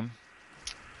stream.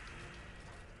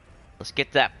 Let's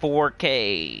get that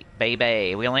 4K,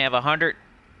 baby. We only have around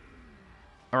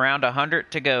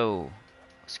 100 to go.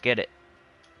 Let's get it.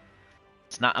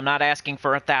 I'm not asking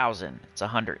for 1,000. It's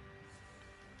 100.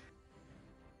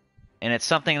 And it's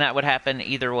something that would happen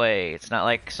either way. It's not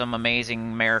like some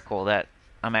amazing miracle that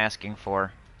I'm asking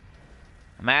for.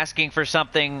 I'm asking for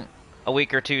something a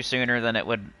week or two sooner than it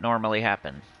would normally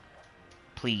happen.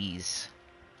 Please.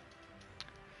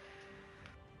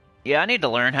 Yeah, I need to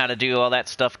learn how to do all that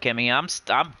stuff, Kimmy.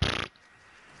 I'm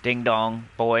ding dong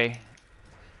boy.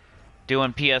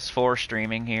 Doing PS4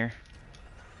 streaming here.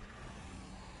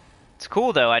 It's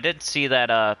cool though. I did see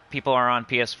that people are on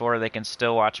PS4, they can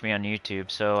still watch me on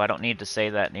YouTube, so I don't need to say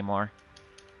that anymore.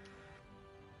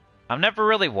 I've never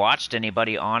really watched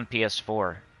anybody on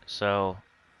PS4, so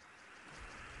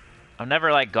I've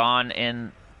never like gone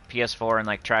in PS4 and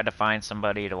like tried to find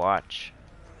somebody to watch.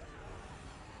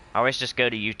 I always just go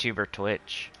to YouTube or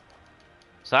Twitch.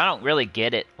 So I don't really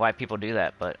get it why people do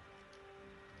that, but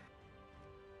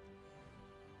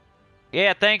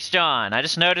yeah, thanks, John. I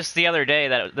just noticed the other day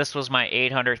that this was my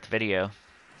 800th video.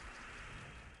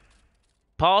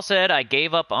 Paul said, I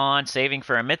gave up on saving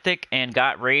for a mythic and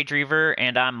got Rage Reaver,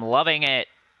 and I'm loving it.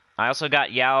 I also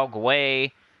got Yao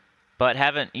Guai, but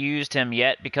haven't used him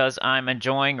yet because I'm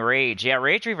enjoying Rage. Yeah,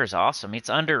 Rage Reaver's awesome. It's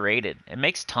underrated. It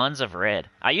makes tons of red.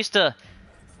 I used to...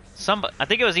 I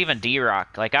think it was even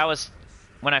D-Rock. Like,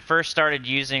 when I first started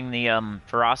using the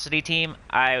Ferocity team,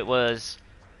 I was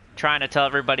trying to tell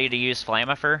everybody to use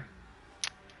Flamifer.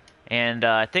 And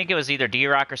I think it was either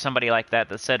D-Rock or somebody like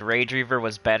that said Rage Reaver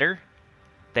was better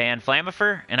than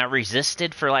Flamifer. And I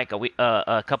resisted for like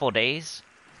a couple days.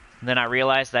 And then I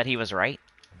realized that he was right.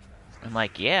 I'm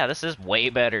like, yeah, this is way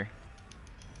better.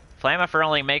 Flamifer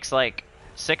only makes like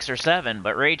 6 or 7,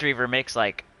 but Rage Reaver makes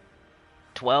like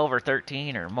 12 or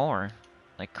 13 or more.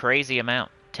 Like crazy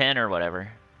amount. 10 or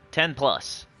whatever. 10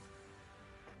 plus.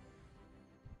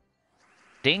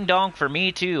 Ding dong for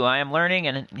me too. I am learning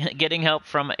and getting help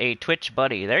from a Twitch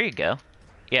buddy. There you go.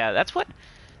 Yeah,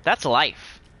 that's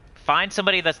life. Find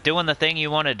somebody that's doing the thing you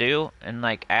want to do and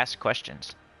like ask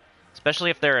questions.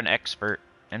 Especially if they're an expert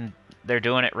and they're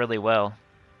doing it really well.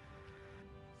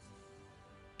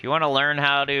 If you want to learn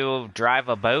how to drive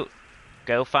a boat,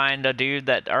 go find a dude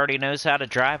that already knows how to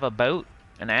drive a boat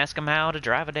and ask him how to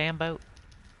drive a damn boat.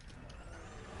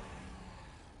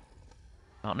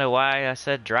 I don't know why I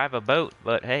said drive a boat,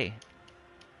 but hey,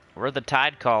 we're the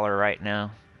tide caller right now.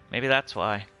 Maybe that's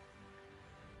why.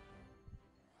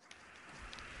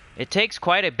 It takes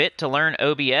quite a bit to learn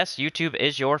OBS. YouTube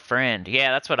is your friend.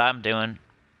 Yeah, that's what I'm doing.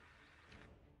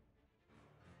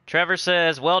 Trevor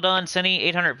says, well done, Cinny.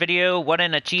 800 video. What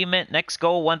an achievement. Next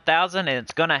goal, 1,000, and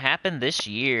it's going to happen this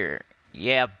year.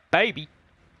 Yeah, baby.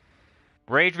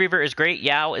 Rage Reaver is great.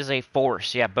 Yao is a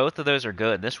force. Yeah, both of those are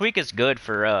good. This week is good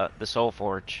for the Soul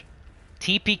Forge.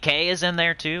 TPK is in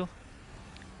there too.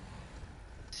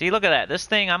 See, look at that. This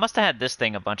thing, I must have had this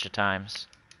thing a bunch of times.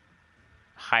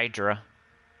 Hydra.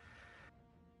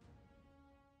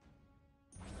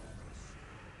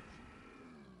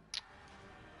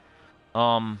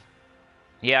 Yeah,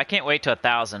 I can't wait to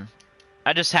 1,000.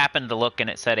 I just happened to look and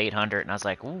it said 800, and I was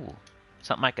like, ooh,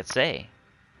 something I could say.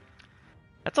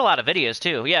 That's a lot of videos,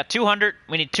 too. Yeah, 200.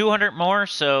 We need 200 more,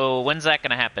 so when's that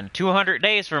going to happen? 200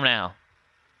 days from now.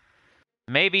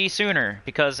 Maybe sooner,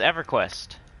 because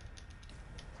EverQuest.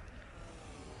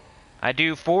 I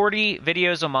do 40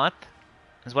 videos a month,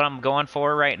 is what I'm going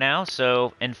for right now.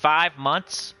 So in 5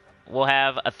 months, we'll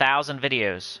have 1,000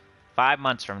 videos. 5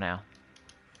 months from now.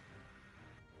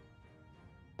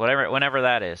 Whenever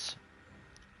that is.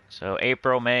 So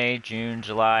April, May, June,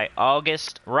 July,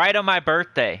 August. Right on my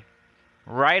birthday.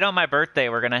 Right on my birthday,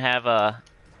 we're going to have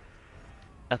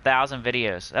 1,000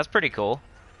 videos. That's pretty cool.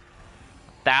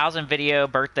 1,000 video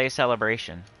birthday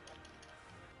celebration.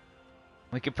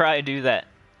 We could probably do that.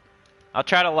 I'll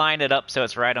try to line it up so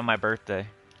it's right on my birthday.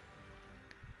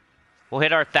 We'll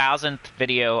hit our 1,000th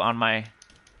video on my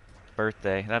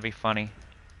birthday. That'd be funny.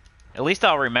 At least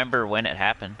I'll remember when it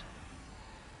happened.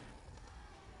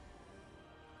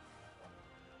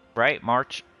 Right?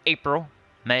 March, April,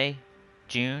 May,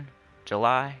 June,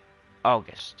 July,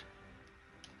 August.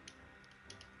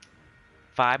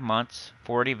 5 months,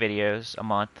 40 videos a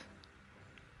month.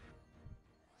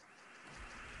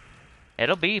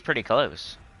 It'll be pretty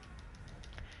close.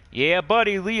 Yeah,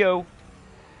 buddy, Leo.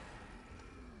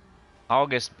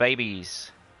 August,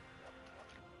 babies.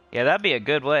 Yeah, that'd be a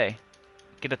good way.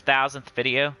 Get 1,000th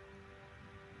video.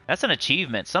 That's an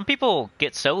achievement. Some people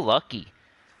get so lucky.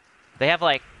 They have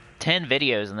like 10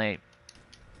 videos and they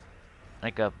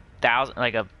like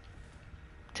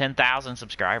 10,000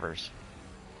 subscribers.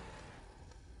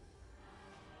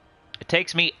 It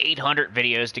takes me 800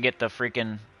 videos to get the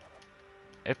freaking.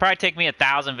 It'd probably take me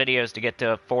 1,000 videos to get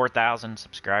to 4,000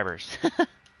 subscribers.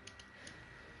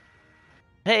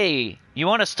 Hey, you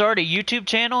want to start a YouTube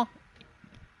channel?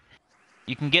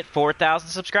 You can get 4,000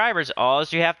 subscribers. All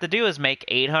you have to do is make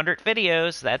 800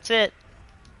 videos. That's it.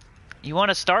 You want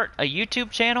to start a YouTube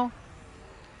channel?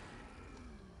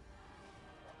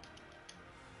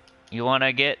 You want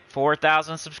to get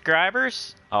 4,000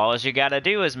 subscribers? All you got to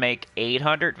do is make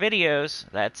 800 videos.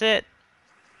 That's it.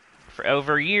 For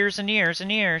over years and years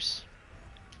and years.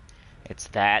 It's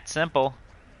that simple.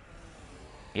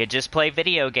 You just play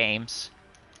video games.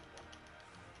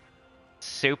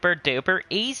 Super duper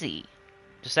easy.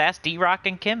 Just ask D-Rock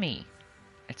and Kimmy.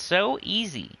 It's so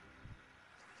easy.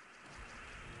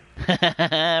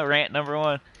 Rant number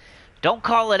 1. Don't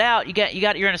call it out. You're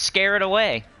gonna scare it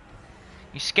away.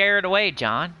 You scare it away,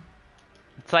 John.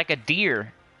 It's like a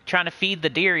deer. Trying to feed the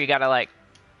deer, you gotta like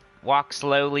walk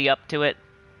slowly up to it.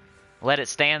 Let it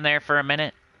stand there for a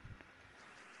minute.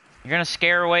 You're gonna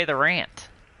scare away the rant.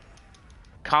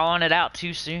 Calling it out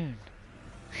too soon.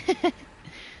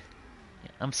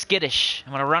 I'm skittish.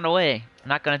 I'm gonna run away. I'm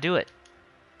not gonna do it.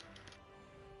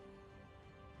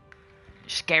 You're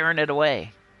scaring it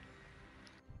away.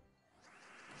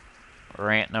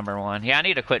 Rant number 1. Yeah, I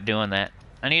need to quit doing that.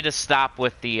 I need to stop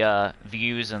with the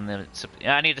views and the.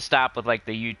 I need to stop with like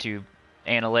the YouTube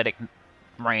analytic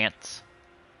rants.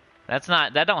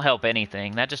 That don't help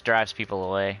anything. That just drives people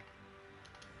away.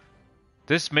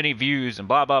 This many views and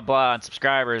blah blah blah and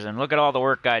subscribers and look at all the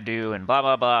work I do and blah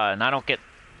blah blah and I don't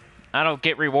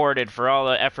get rewarded for all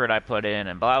the effort I put in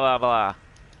and blah blah blah.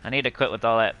 I need to quit with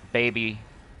all that baby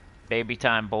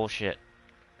time bullshit.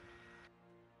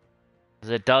 'Cause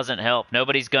it doesn't help.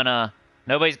 Nobody's gonna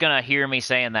hear me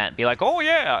saying that and be like, "Oh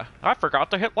yeah, I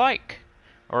forgot to hit like,"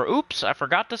 or "Oops, I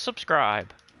forgot to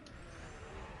subscribe.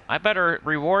 I better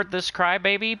reward this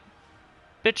crybaby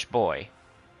bitch boy."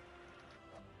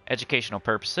 Educational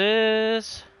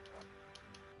purposes.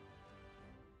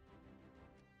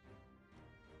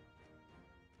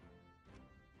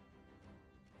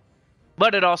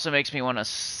 But it also makes me want to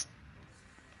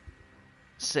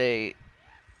say,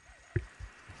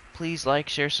 please like,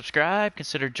 share, subscribe,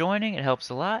 consider joining. It helps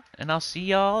a lot. And I'll see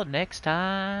y'all next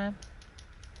time.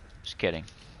 Just kidding.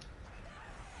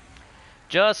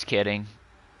 Just kidding.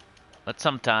 But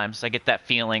sometimes I get that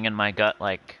feeling in my gut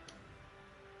like,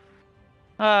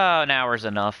 oh, an hour's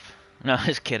enough. No,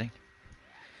 just kidding.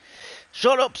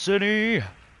 Shut up, Cinny!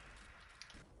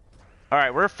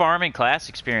 Alright, we're farming class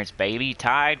experience, baby.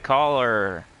 Tide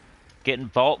Caller. Getting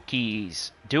vault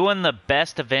keys. Doing the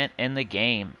best event in the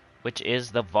game, which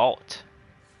is the vault.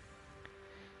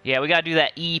 Yeah, we gotta do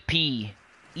that EP.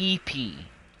 EP.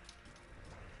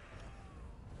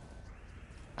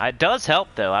 It does help,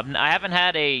 though. I haven't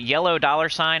had a yellow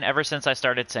 $ ever since I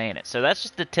started saying it. So that's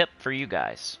just a tip for you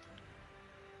guys.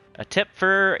 A tip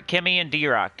for Kimmy and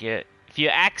D-Rock. If you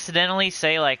accidentally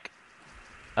say, like,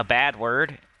 a bad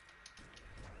word,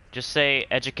 just say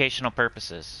educational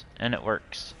purposes, and it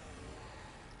works.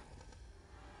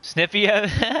 Sniffy?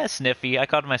 Sniffy. I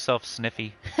called myself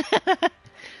Sniffy.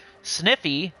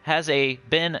 Sniffy has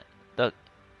been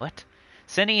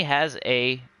Cinny has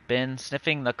been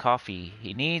sniffing the coffee.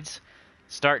 He needs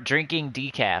start drinking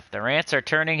decaf. The rants are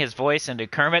turning his voice into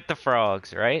Kermit the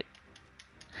Frogs, right?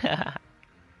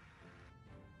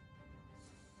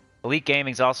 Elite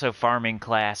Gaming's also farming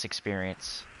class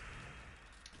experience.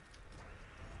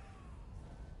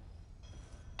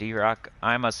 D-Rock,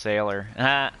 I'm a sailor.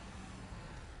 Well,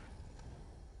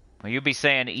 you'll be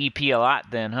saying EP a lot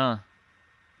then, huh?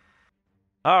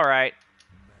 Alright.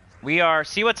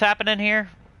 See what's happening here?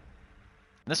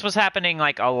 This was happening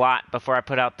like a lot before I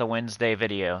put out the Wednesday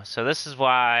video, so this is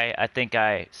why I think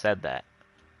I said that.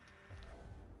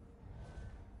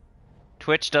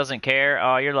 Twitch doesn't care?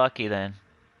 Oh, you're lucky then.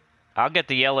 I'll get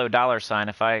the yellow $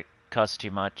 if I cuss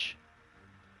too much.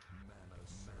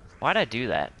 Why'd I do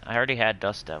that? I already had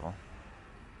Dust Devil.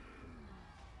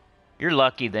 You're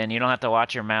lucky then, you don't have to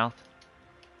watch your mouth.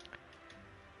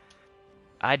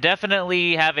 I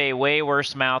definitely have a way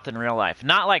worse mouth in real life.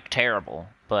 Not like terrible,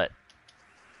 but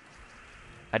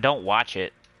I don't watch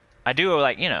it. I do,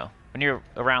 like, you know, when you're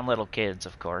around little kids,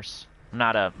 of course. I'm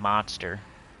not a monster.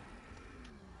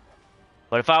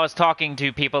 But if I was talking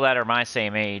to people that are my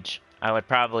same age, I would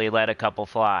probably let a couple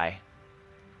fly.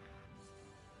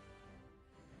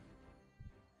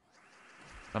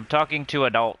 I'm talking to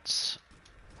adults.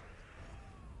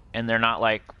 And they're not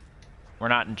like, we're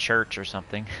not in church or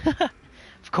something.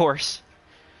 Of course.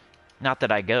 Not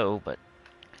that I go, but...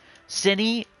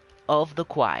 Cinny of the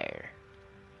choir.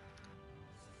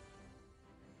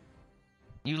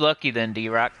 You lucky then,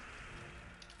 D-Rock.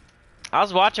 I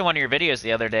was watching one of your videos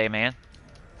the other day, man.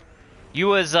 You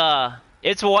was,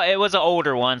 it was an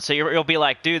older one, so you'll be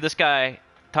like, dude, this guy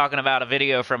talking about a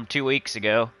video from 2 weeks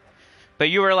ago. But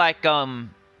you were like, I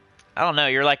don't know,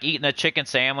 you're like eating a chicken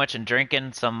sandwich and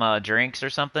drinking some drinks or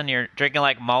something. You're drinking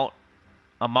like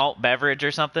a malt beverage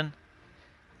or something.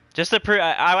 Just to prove,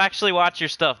 I actually watch your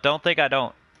stuff. Don't think I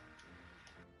don't.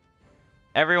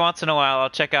 Every once in a while, I'll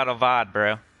check out a VOD,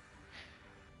 bro.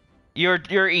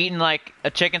 You're eating like a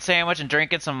chicken sandwich and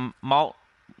drinking some malt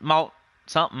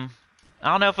something. I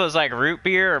don't know if it was like root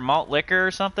beer or malt liquor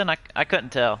or something. I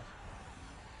couldn't tell.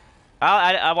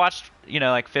 I watched, you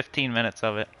know, like 15 minutes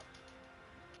of it.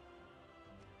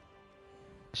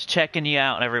 Just checking you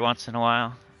out every once in a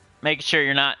while. Making sure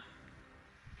you're not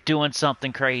doing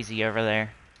something crazy over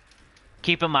there.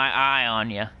 Keeping my eye on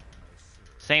you.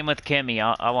 Same with Kimmy.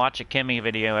 I'll watch a Kimmy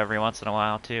video every once in a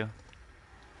while, too.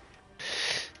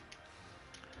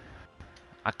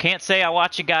 I can't say I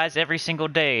watch you guys every single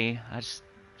day. I'm just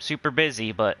super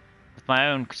busy, but with my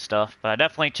own stuff. But I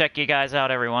definitely check you guys out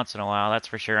every once in a while, that's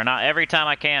for sure. And every time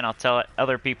I can, I'll tell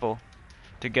other people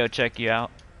to go check you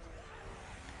out.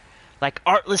 Like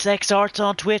Artless X Arts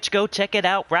on Twitch, go check it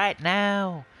out right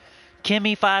now.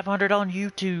 Kimmy500 on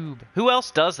YouTube. Who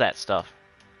else does that stuff?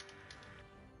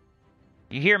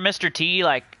 You hear Mr. T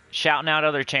like shouting out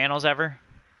other channels ever?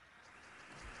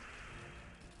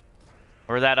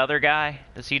 Or that other guy?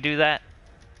 Does he do that?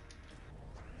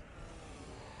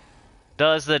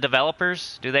 Does the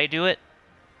developers? Do they do it?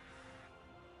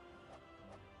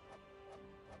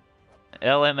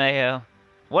 LMAO.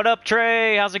 What up,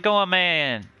 Trey? How's it going,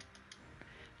 man?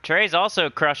 Trey's also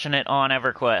crushing it on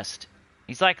EverQuest.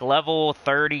 He's like level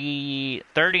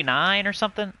 39 or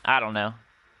something? I don't know.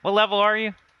 What level are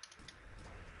you?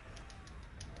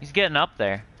 He's getting up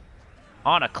there.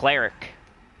 On a cleric.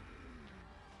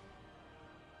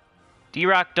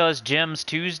 D-Rock does gyms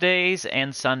Tuesdays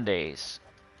and Sundays.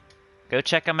 Go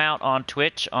check him out on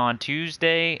Twitch on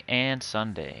Tuesday and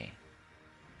Sunday.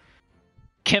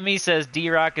 Kimmy says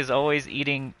D-Rock is always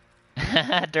eating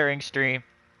during stream.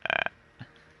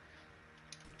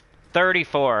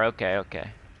 34, okay.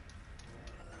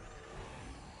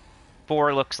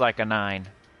 4 looks like a 9.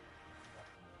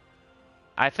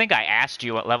 I think I asked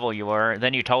you what level you were,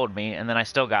 then you told me, and then I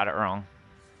still got it wrong.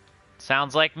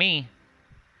 Sounds like me.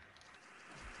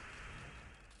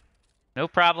 No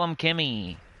problem,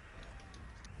 Kimmy.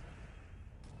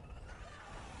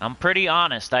 I'm pretty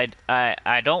honest.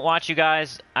 I don't watch you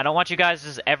guys. I don't watch you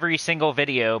guys' every single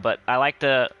video, but I like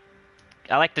to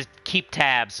keep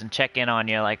tabs and check in on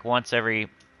you like once every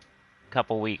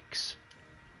couple weeks.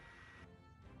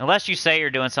 Unless you say you're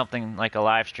doing something like a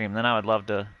live stream, then I would love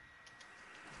to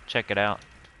check it out.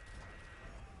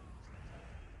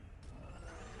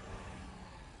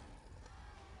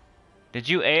 Did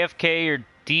you AFK your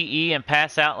DE and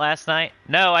pass out last night?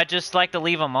 No, I just like to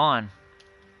leave them on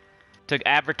to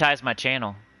advertise my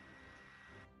channel.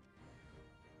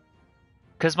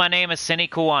 Because my name is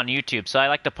Sinnycool on YouTube, so I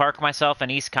like to park myself in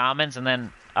East Commons and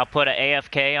then I'll put an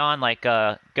AFK on, like,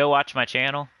 go watch my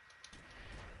channel.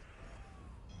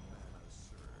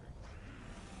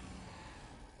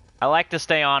 I like to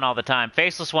stay on all the time.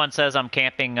 Faceless One says I'm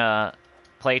camping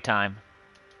playtime.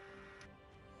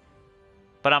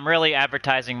 But I'm really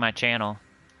advertising my channel.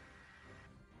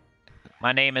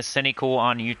 My name is Sinnycool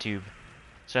on YouTube.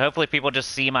 So hopefully people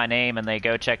just see my name and they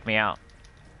go check me out.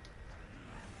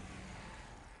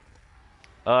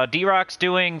 D-Rock's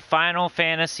doing Final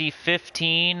Fantasy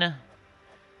 15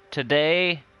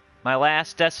 today. My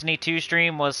last Destiny 2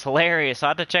 stream was hilarious.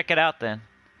 I'll have to check it out then.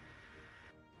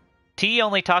 T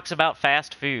only talks about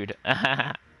fast food.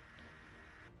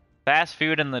 Fast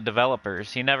food and the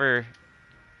developers. He never...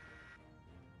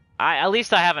 at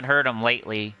least I haven't heard him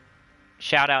lately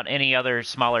shout out any other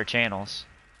smaller channels.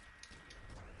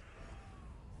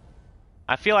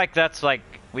 I feel like that's like,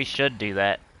 we should do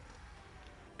that.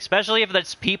 Especially if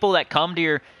it's people that come to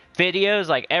your videos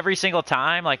like every single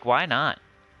time, like why not?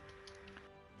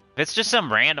 If it's just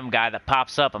some random guy that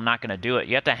pops up, I'm not going to do it.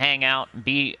 You have to hang out and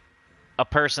be a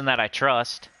person that I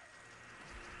trust.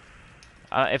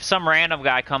 If some random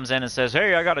guy comes in and says,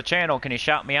 hey, I got a channel, can you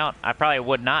shout me out? I probably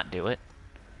would not do it.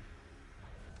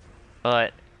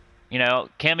 But, you know,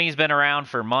 Kimmy's been around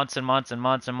for months and months and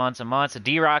months and months and months.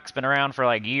 D-Rock's been around for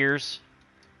like years.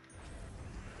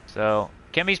 So,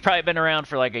 Kimmy's probably been around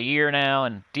for like a year now,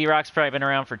 and D-Rock's probably been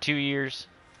around for 2 years.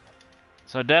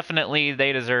 So definitely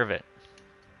they deserve it.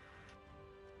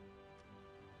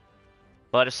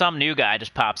 But if some new guy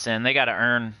just pops in, they gotta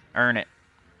earn it.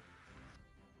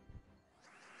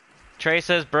 Trey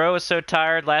says, bro was so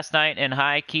tired last night in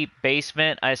high keep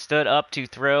basement, I stood up to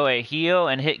throw a heel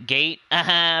and hit gate.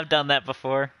 I've done that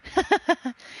before.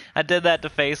 I did that to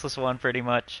Faceless One pretty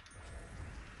much.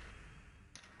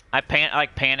 I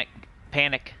panic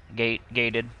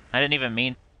gated. I didn't even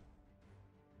mean.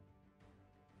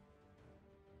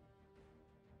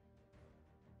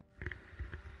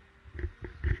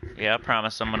 Yeah, I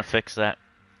promise I'm gonna fix that.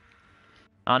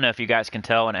 I don't know if you guys can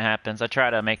tell when it happens. I try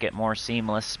to make it more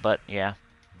seamless, but yeah.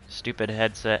 Stupid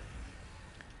headset.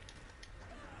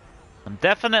 I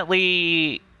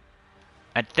definitely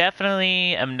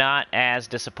am not as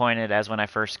disappointed as when I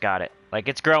first got it. Like,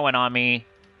 it's growing on me,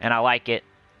 and I like it.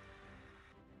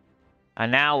 I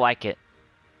now like it.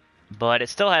 But it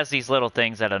still has these little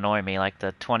things that annoy me, like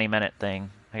the 20-minute thing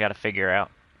I gotta figure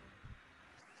out.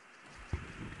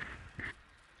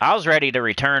 I was ready to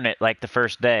return it, like, the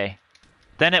first day.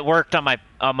 Then it worked on my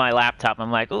laptop.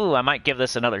 I'm like, ooh, I might give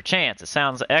this another chance. It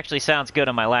actually sounds good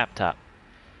on my laptop.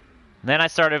 And then I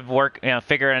started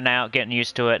figuring it out, getting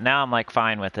used to it. Now I'm like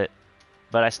fine with it.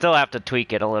 But I still have to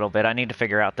tweak it a little bit. I need to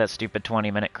figure out that stupid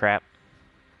 20-minute crap.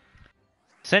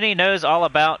 Cindy knows all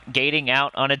about gating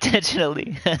out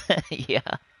unintentionally. Yeah.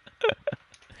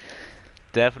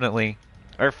 Definitely.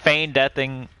 Or feign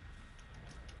deathing.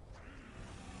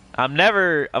 I'm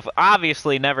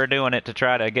obviously never doing it to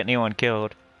try to get anyone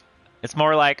killed. It's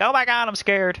more like, oh my god, I'm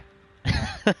scared.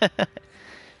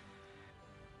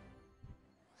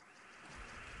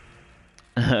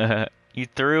 You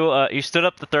stood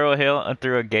up to throw a hill and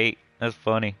threw a gate. That's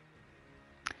funny.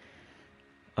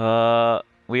 We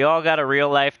all got a real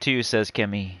life too, says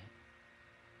Kimmy.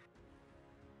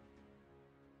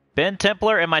 Ben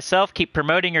Templar and myself keep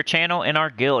promoting your channel in our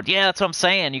guild. Yeah, that's what I'm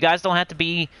saying. You guys don't have to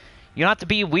be... You don't have to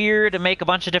be weird and make a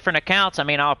bunch of different accounts. I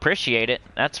mean, I'll appreciate it.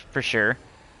 That's for sure.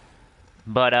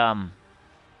 But,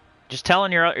 just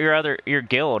telling your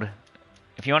guild.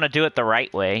 If you want to do it the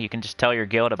right way, you can just tell your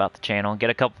guild about the channel and get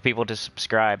a couple people to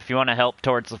subscribe. If you want to help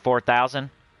towards the 4,000.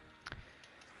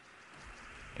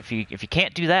 If you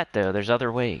can't do that, though, there's other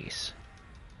ways.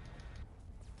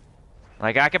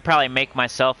 Like, I could probably make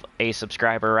myself a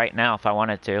subscriber right now if I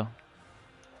wanted to.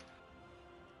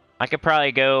 I could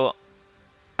probably go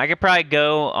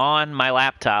on my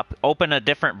laptop, open a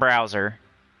different browser,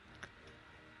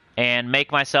 and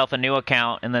make myself a new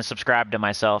account, and then subscribe to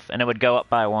myself, and it would go up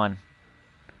by 1.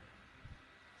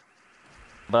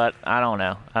 But, I don't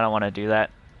know. I don't want to do that.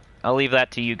 I'll leave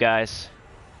that to you guys.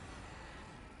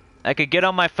 I could get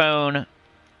on my phone,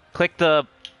 click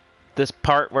this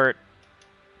part where it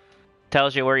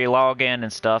tells you where you log in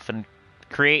and stuff, and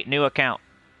create new account.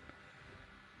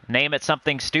 Name it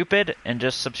something stupid, and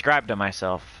just subscribe to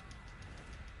myself.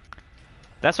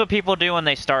 That's what people do when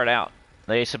they start out.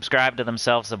 They subscribe to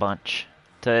themselves a bunch.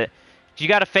 You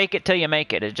gotta fake it till you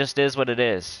make it. It just is what it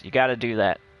is. You gotta do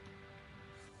that.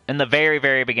 In the very,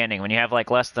 very beginning, when you have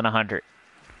like less than 100.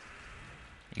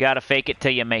 You gotta fake it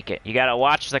till you make it. You gotta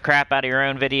watch the crap out of your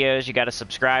own videos. You gotta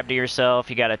subscribe to yourself.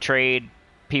 You gotta trade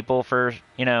people for,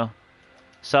 you know,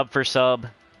 sub for sub.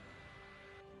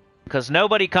 Because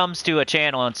nobody comes to a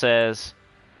channel and says,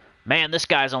 man, this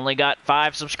guy's only got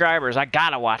 5 subscribers. I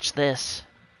gotta watch this.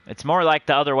 It's more like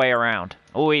the other way around.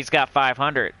 Oh, he's got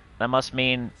 500. That must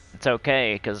mean it's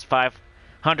okay, because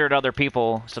 500 other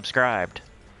people subscribed.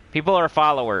 People are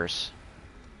followers.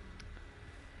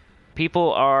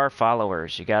 People are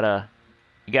followers. You gotta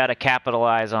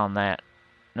capitalize on that.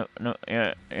 No,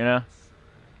 you know?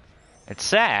 It's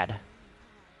sad.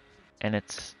 And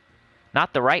it's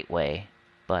not the right way,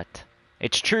 but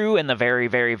it's true in the very,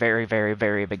 very, very, very,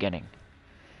 very beginning.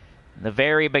 In the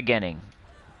very beginning.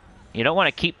 You don't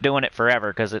want to keep doing it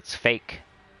forever because it's fake.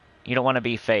 You don't want to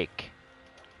be fake.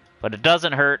 But it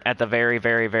doesn't hurt at the very,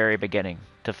 very, very beginning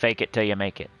to fake it till you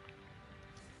make it.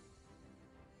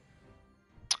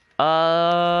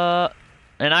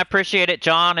 And I appreciate it,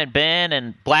 John and Ben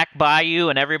and Black Bayou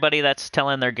and everybody that's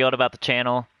telling their guild about the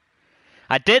channel.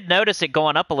 I did notice it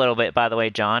going up a little bit, by the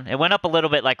way, John. It went up a little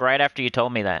bit like right after you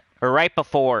told me that. Or right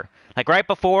before. Like right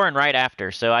before and right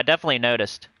after. So I definitely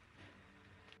noticed.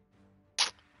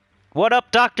 What up,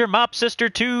 Dr. Mop Sister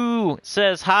 2?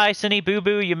 Says, hi, Cinny Boo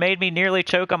Boo. You made me nearly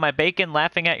choke on my bacon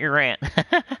laughing at your rant.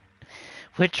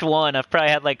 Which one? I've probably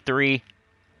had like 3.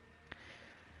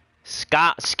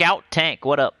 Scout Tank,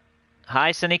 what up?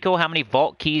 Hi, Sinnycool. How many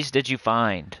vault keys did you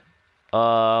find?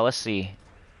 Let's see.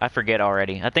 I forget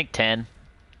already. I think 10.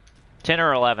 10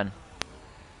 or 11.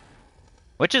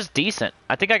 Which is decent.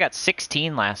 I think I got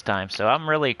 16 last time, so I'm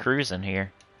really cruising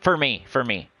here. For me.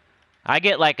 I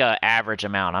get like a average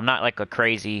amount. I'm not like a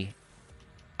crazy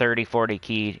 30, 40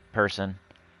 key person.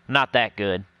 I'm not that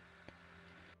good.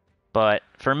 But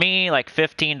for me, like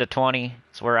 15 to 20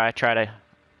 is where I try to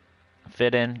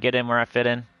fit in, get in where I fit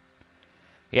in.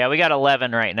 Yeah, we got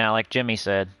 11 right now, like Jimmy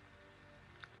said.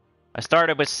 I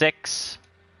started with 6.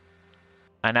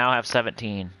 I now have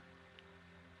 17.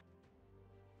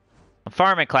 I'm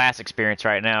farming class experience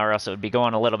right now, or else it would be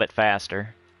going a little bit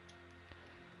faster.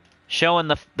 Showing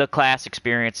the class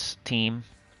experience team.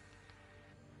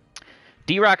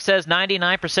 D-Rock says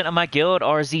 99% of my guild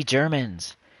are Z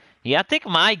Germans. Yeah, I think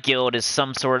my guild is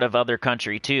some sort of other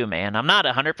country too, man. I'm not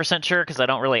 100% sure because I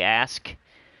don't really ask.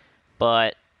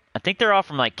 But I think they're all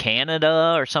from like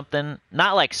Canada or something.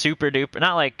 Not like super duper,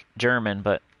 not like German,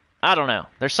 but I don't know.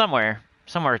 They're somewhere,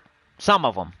 some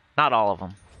of them, not all of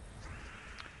them.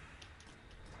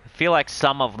 I feel like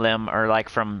some of them are like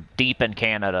from deep in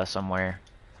Canada somewhere.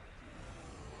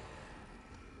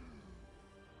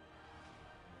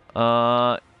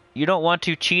 You don't want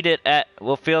to cheat it at,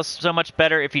 will feel so much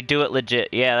better if you do it legit.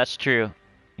 Yeah, that's true.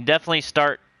 You definitely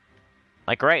start,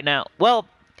 like right now. Well,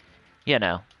 you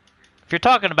know, if you're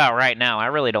talking about right now, I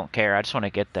really don't care. I just want to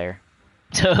get there.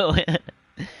 So,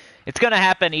 it's going to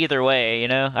happen either way, you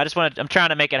know? I'm trying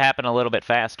to make it happen a little bit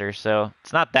faster, so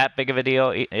it's not that big of a deal.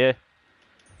 I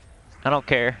don't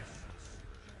care.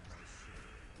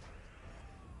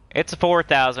 It's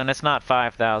 4,000. It's not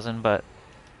 5,000, but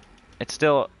it's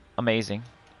still amazing.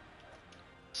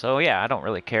 So yeah, I don't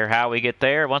really care how we get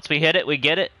there. Once we hit it, we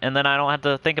get it, and then I don't have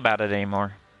to think about it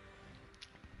anymore.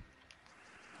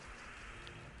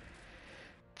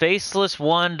 Faceless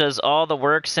One does all the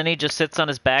work. Cinny just sits on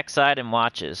his backside and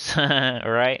watches.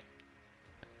 Right?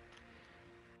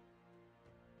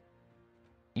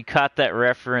 You caught that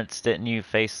reference, didn't you,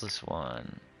 Faceless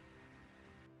One?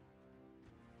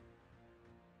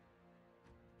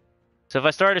 So if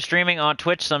I started streaming on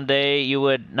Twitch someday, you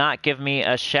would not give me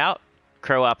a shout?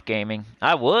 Crow-Op Gaming.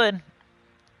 I would.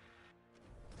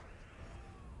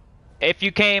 If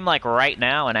you came like right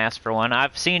now and asked for one.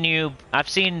 I've seen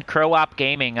Crow-Op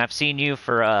Gaming. I've seen you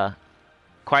for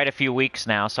quite a few weeks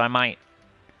now, so I might.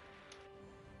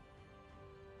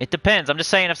 It depends. I'm just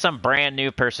saying if some brand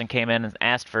new person came in and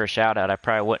asked for a shout out, I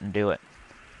probably wouldn't do it.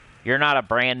 You're not a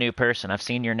brand new person. I've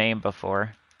seen your name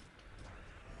before.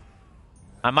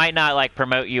 I might not like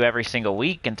promote you every single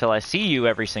week until I see you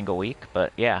every single week,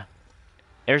 but yeah.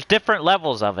 There's different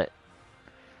levels of it.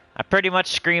 I pretty much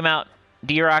scream out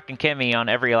D-Rock and Kimmy on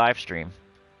every live stream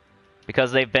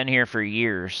because they've been here for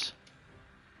years.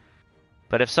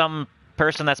 But if some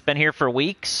person that's been here for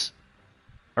weeks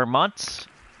or months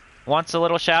wants a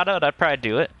little shout out, I'd probably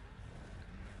do it.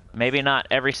 Maybe not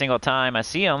every single time I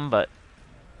see them, but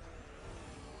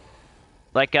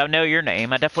like I know your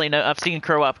name. I definitely know. I've seen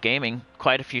Crow-Op Gaming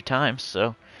quite a few times,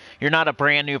 so you're not a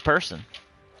brand new person.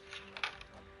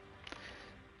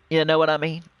 You know what I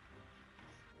mean?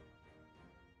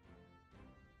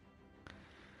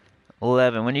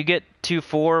 11. When you get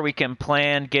 124, we can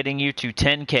plan getting you to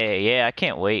 10K. Yeah, I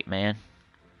can't wait, man.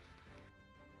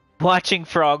 Watching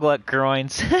froglet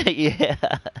groins. Yeah.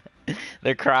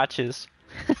 Their crotches.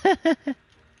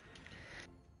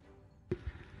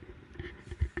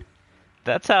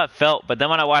 That's how it felt, but then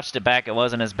when I watched it back, it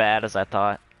wasn't as bad as I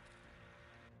thought.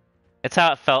 It's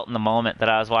how it felt in the moment that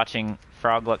I was watching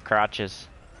froglet crotches.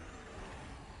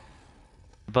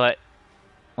 But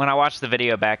when I watched the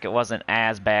video back, it wasn't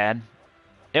as bad.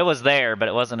 It was there, but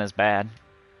it wasn't as bad.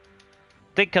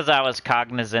 I think because I was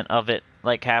cognizant of it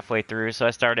like halfway through, so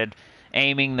I started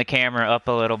aiming the camera up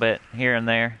a little bit here and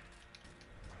there.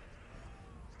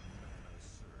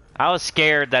 I was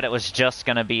scared that it was just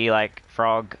gonna be like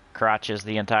frog crotches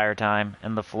the entire time,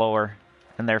 and the floor,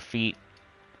 and their feet.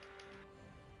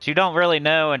 So you don't really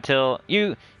know until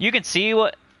you can see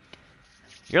what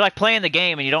you're like playing the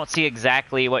game, and you don't see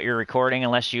exactly what you're recording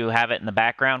unless you have it in the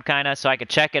background, kind of. So I could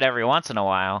check it every once in a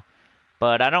while,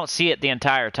 but I don't see it the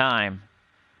entire time.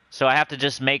 So I have to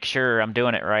just make sure I'm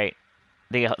doing it right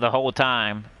the whole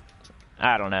time.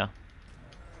 I don't know.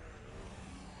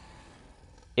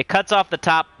 It cuts off the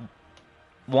top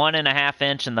 1.5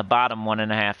 inch and the bottom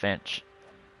 1.5 inch.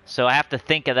 So I have to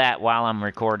think of that while I'm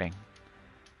recording.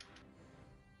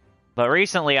 But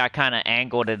recently I kind of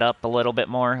angled it up a little bit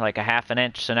more, like 1/2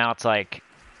 inch. So now it's like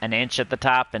 1 inch at the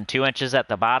top and 2 inches at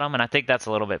the bottom. And I think that's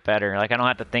a little bit better. Like I don't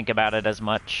have to think about it as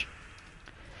much.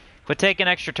 Quit taking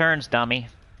extra turns, dummy.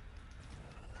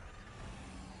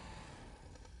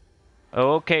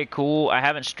 Okay, cool. I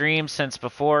haven't streamed since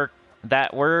before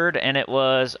that word, and it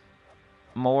was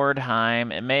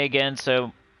Mordheim and Megan,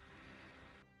 so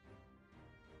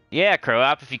yeah,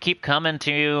 Crow-Op, if you keep coming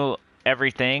to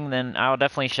everything, then I'll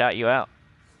definitely shout you out.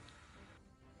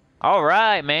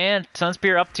 Alright, man.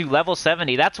 Sunspear up to level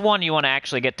 70. That's one you want to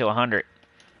actually get to 100.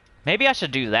 Maybe I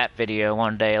should do that video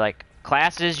one day, like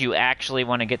classes you actually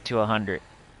want to get to 100.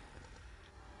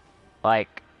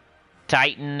 Like,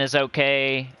 Titan is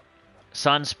okay.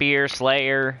 Sunspear,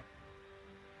 Slayer,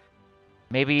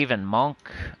 maybe even Monk.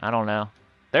 I don't know.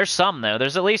 There's some though.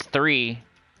 There's at least 3.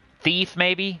 Thief,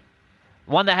 maybe.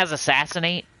 One that has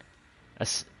Assassinate,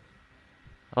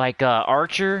 like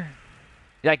Archer.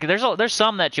 Like there's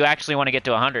some that you actually want to get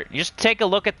to 100. You just take a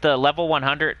look at the level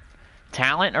 100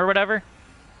 talent or whatever,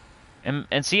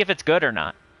 and see if it's good or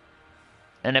not.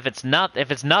 And if it's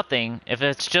nothing, if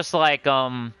it's just like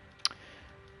 5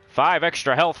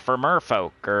 extra health for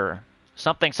merfolk or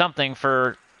something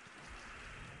for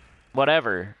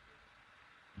whatever.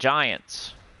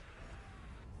 Giants.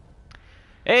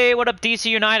 Hey, what up, DC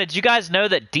United? Did you guys know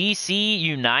that DC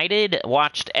United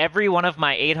watched every one of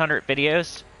my 800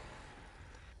 videos?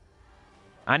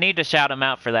 I need to shout him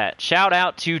out for that. Shout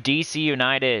out to DC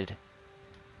United.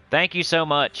 Thank you so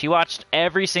much. He watched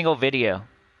every single video.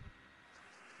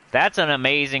 That's an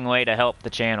amazing way to help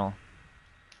the channel.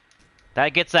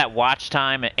 That gets that watch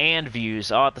time and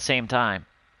views all at the same time.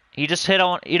 You just hit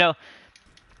on, you know,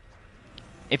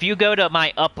 if you go to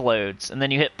my uploads and then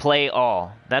you hit play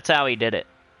all, that's how he did it.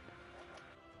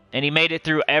 And he made it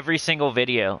through every single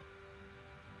video.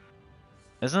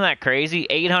 Isn't that crazy?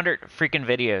 800 freaking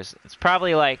videos. It's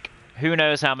probably like, who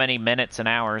knows how many minutes and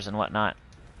hours and whatnot.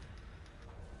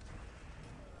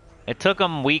 It took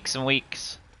him weeks and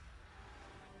weeks.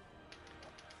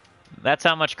 That's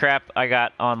how much crap I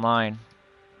got online.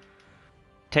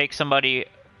 Take somebody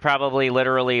probably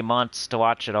literally months to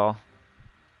watch it all.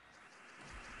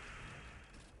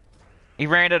 He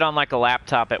ran it on like a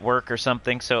laptop at work or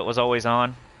something, so it was always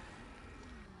on.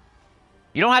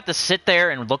 You don't have to sit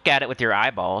there and look at it with your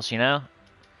eyeballs, you know?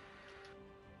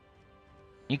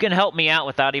 You can help me out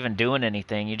without even doing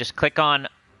anything. You just click on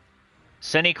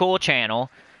Sinnycool channel,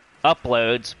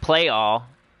 uploads, play all,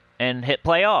 and hit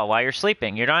play all while you're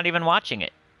sleeping. You're not even watching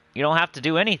it. You don't have to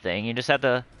do anything. You just have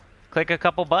to click a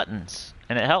couple buttons,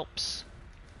 and it helps.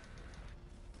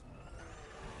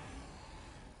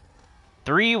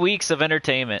 3 weeks of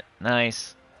entertainment.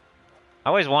 Nice. I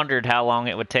always wondered how long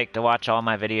it would take to watch all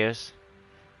my videos.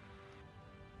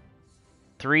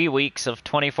 3 weeks of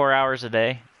 24 hours a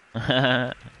day.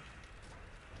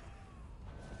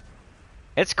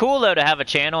 It's cool, though, to have a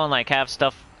channel and, like, have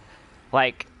stuff,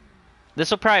 like,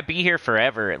 this will probably be here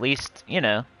forever, at least, you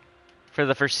know, for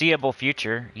the foreseeable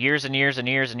future. Years and years and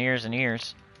years and years and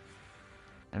years.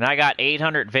 And I got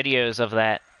 800 videos of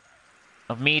that.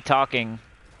 Of me talking,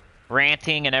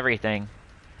 ranting, and everything.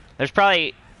 There's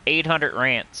probably 800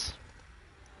 rants.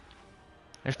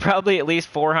 There's probably at least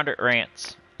 400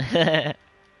 rants.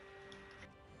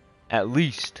 At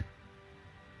least.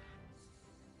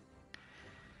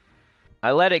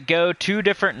 I let it go 2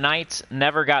 different nights,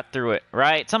 never got through it.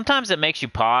 Right? Sometimes it makes you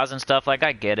pause and stuff, like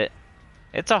I get it.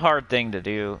 It's a hard thing to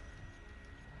do.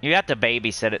 You have to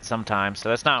babysit it sometimes,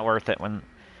 so it's not worth it when...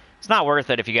 It's not worth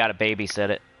it if you gotta babysit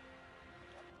it.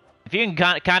 If you can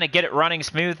kind of get it running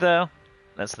smooth, though,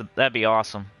 that'd be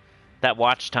awesome. That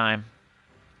watch time.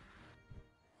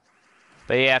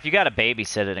 But yeah, if you gotta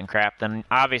babysit it and crap, then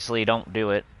obviously don't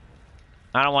do it.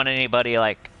 I don't want anybody,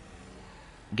 like,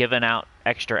 giving out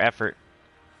extra effort.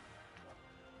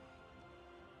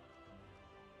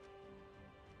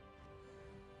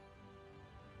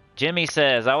 Jimmy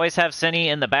says, I always have Cinny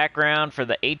in the background for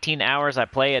the 18 hours I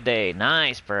play a day.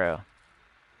 Nice, bro.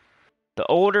 The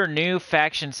older, new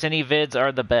faction Cinny vids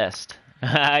are the best.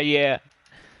 Yeah.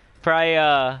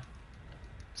 Probably,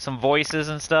 some voices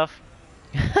and stuff.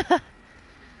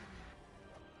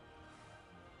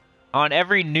 On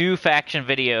every new faction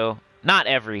video, not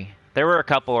every, there were a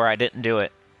couple where I didn't do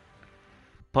it.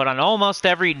 But on almost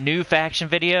every new faction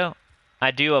video, I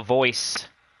do a voice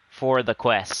for the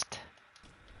quest.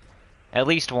 At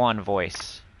least one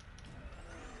voice.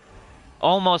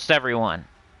 Almost every one.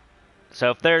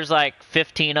 So if there's like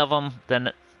 15 of them,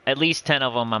 then at least 10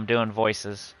 of them I'm doing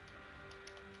voices.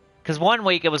 Because one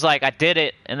week it was like I did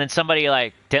it, and then somebody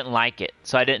like didn't like it,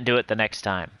 so I didn't do it the next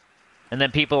time. And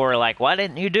then people were like, why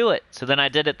didn't you do it? So then I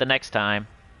did it the next time.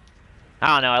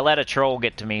 I don't know, I let a troll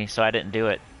get to me, so I didn't do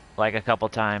it like a couple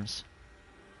times.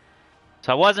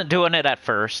 So I wasn't doing it at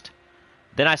first.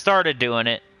 Then I started doing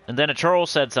it, and then a troll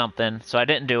said something, so I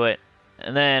didn't do it.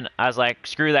 And then I was like,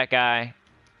 screw that guy,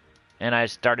 and I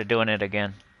started doing it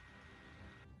again.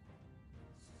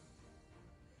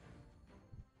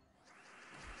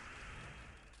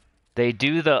 They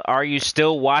do the are you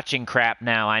still watching crap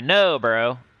now. I know,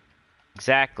 bro.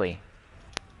 Exactly.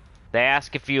 They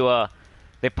ask if you,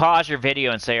 they pause your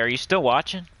video and say, are you still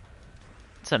watching?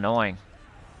 It's annoying.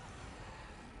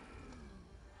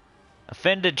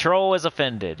 Offended troll is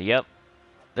offended. Yep.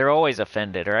 They're always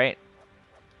offended, right?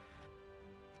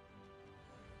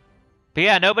 But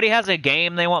yeah, nobody has a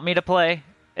game they want me to play.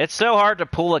 It's so hard to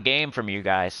pull a game from you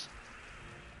guys.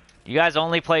 You guys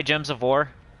only play Gems of War?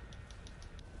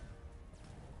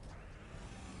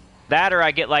 That or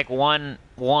I get like one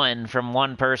from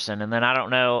one person, and then I don't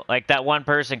know, like that one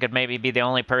person could maybe be the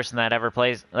only person that ever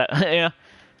plays. You know,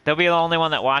 they'll be the only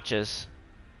one that watches.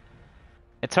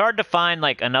 It's hard to find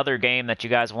like another game that you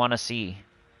guys want to see.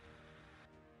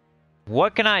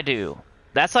 What can I do?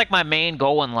 That's like my main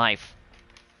goal in life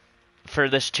for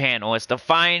this channel, is to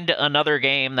find another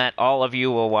game that all of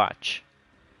you will watch.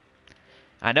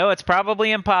 I know it's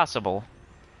probably impossible,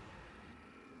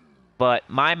 but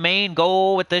my main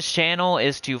goal with this channel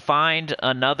is to find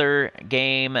another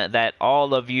game that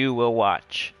all of you will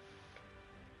watch.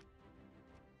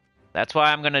 That's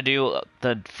why I'm going to do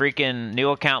the freaking new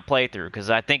account playthrough, because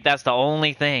I think that's the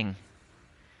only thing.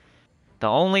 The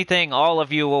only thing all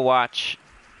of you will watch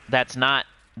that's not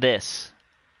this.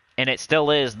 And it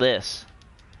still is this.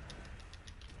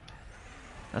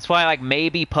 That's why, like,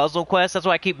 maybe Puzzle Quest. That's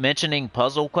why I keep mentioning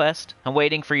Puzzle Quest. I'm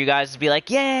waiting for you guys to be like,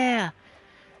 yeah!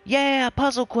 Yeah,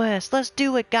 Puzzle Quest, let's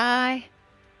do it, guy!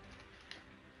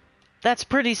 That's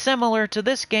pretty similar to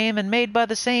this game and made by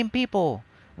the same people.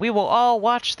 We will all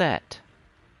watch that.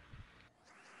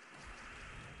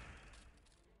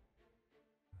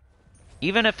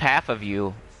 Even if half of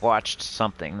you watched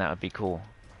something, that would be cool.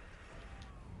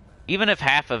 Even if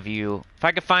half of you... If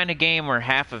I could find a game where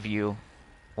half of you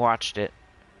watched it,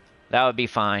 that would be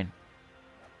fine.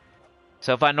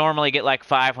 So if I normally get like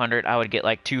 500, I would get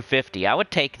like 250. I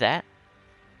would take that.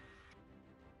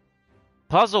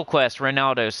 Puzzle Quest,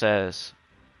 Ronaldo says.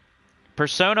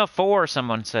 Persona 4,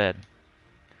 someone said.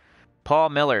 Paul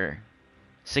Miller.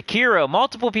 Sekiro.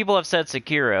 Multiple people have said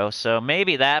Sekiro, so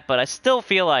maybe that, but I still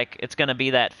feel like it's going to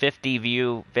be that 50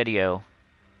 view video.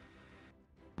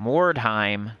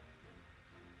 Mordheim.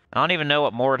 I don't even know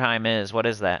what Mordheim is. What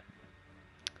is that?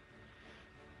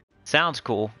 Sounds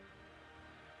cool.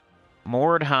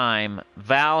 Mordheim.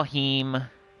 Valheim.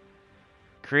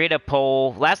 Create a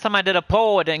poll. Last time I did a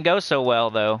poll, it didn't go so well,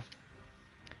 though.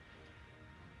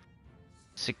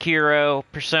 Sekiro.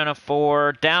 Persona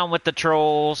 4. Down with the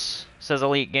trolls, says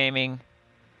Elite Gaming.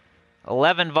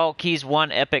 11 vault keys,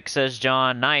 1 epic, says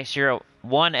John. Nice, you're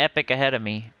 1 epic ahead of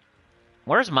me.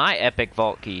 Where's my epic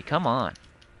vault key? Come on.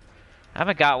 I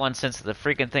haven't got one since the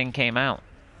freaking thing came out.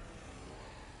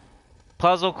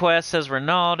 Puzzle Quest, says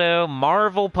Ronaldo.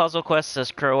 Marvel Puzzle Quest,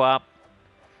 says Croop.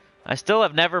 I still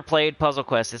have never played Puzzle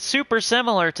Quest. It's super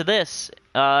similar to this,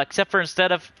 except for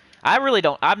instead of...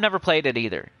 I've never played it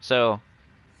either, so...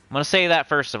 I'm going to say that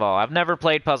first of all. I've never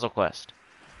played Puzzle Quest.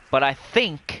 But I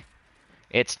think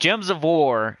it's Gems of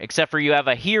War, except for you have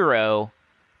a hero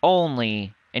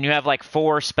only, and you have like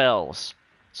 4 spells.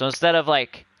 So instead of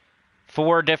like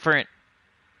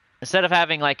instead of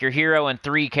having like your hero and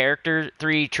three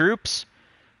troops,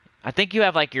 I think you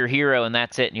have like your hero and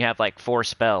that's it, and you have like 4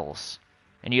 spells.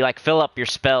 And you like fill up your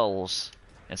spells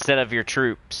instead of your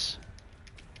troops.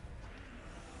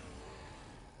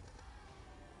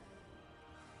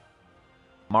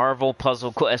 Marvel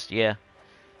Puzzle Quest, yeah.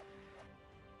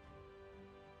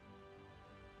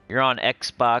 You're on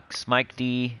Xbox, Mike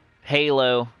D,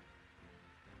 Halo,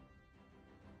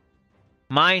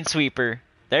 Minesweeper.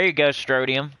 There you go,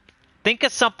 Strodium. Think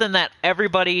of something that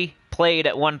everybody played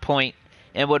at one point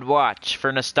and would watch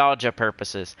for nostalgia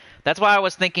purposes. That's why I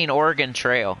was thinking Oregon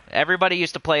Trail. Everybody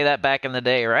used to play that back in the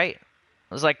day, right?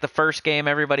 It was like the first game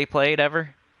everybody played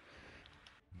ever.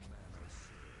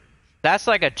 That's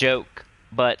like a joke,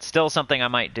 but still something I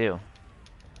might do.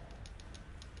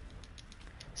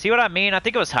 See what I mean? I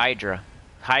think it was Hydra.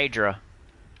 Hydra.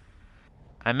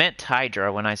 I meant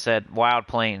Hydra when I said Wild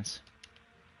Plains.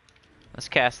 Let's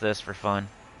cast this for fun.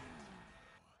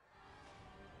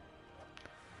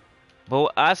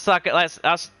 But I suck at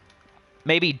us.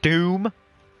 Maybe Doom.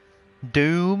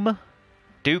 Doom.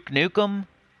 Duke Nukem.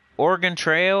 Oregon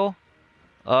Trail.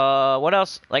 What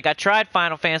else? Like, I tried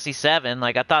Final Fantasy VII.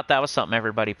 Like, I thought that was something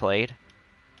everybody played.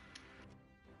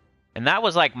 And that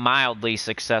was, like, mildly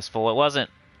successful. It wasn't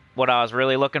what I was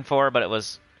really looking for, but it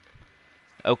was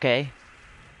okay.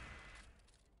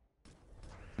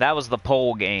 That was the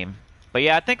poll game. But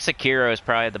yeah, I think Sekiro is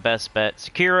probably the best bet.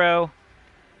 Sekiro,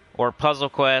 or Puzzle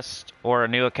Quest, or a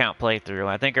new account playthrough,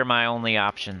 I think are my only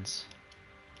options.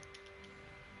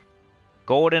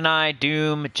 GoldenEye,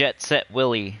 Doom, Jet Set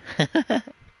Willy.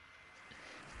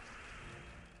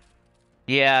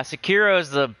 Yeah, Sekiro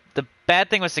is the bad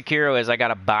thing with Sekiro is I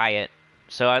gotta buy it.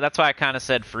 So that's why I kind of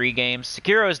said free games.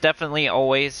 Sekiro is definitely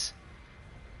always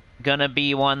gonna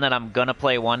be one that I'm gonna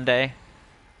play one day,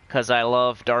 because I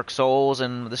love Dark Souls,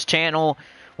 and this channel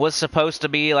was supposed to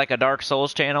be like a Dark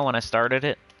Souls channel when I started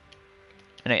it.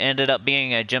 And it ended up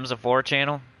being a Gems of War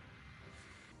channel.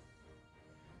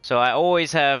 So I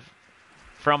always have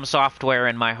From Software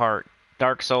in my heart.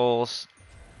 Dark Souls,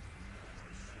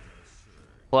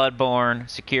 Bloodborne,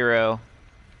 Sekiro.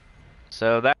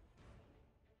 So that...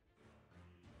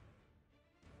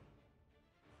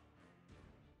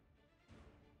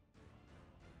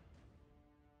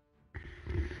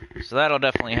 So that'll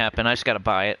definitely happen. I just gotta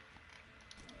buy it.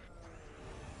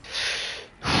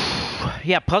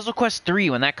 Yeah, Puzzle Quest 3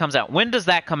 when that comes out. When does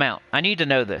that come out? I need to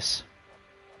know this.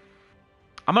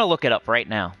 I'm gonna look it up right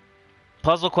now.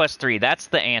 Puzzle Quest 3, that's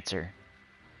the answer.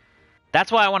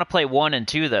 That's why I want to play 1 and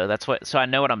 2 though. So I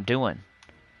know what I'm doing.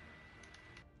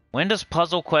 When does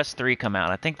Puzzle Quest 3 come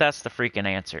out? I think that's the freaking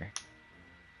answer.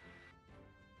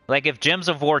 Like if Gems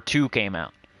of War 2 came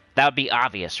out, that would be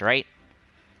obvious, right?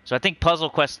 So I think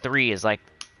Puzzle Quest 3 is like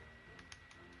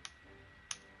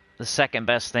the second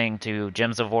best thing to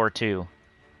Gems of War 2.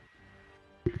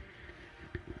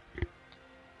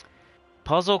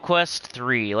 Puzzle Quest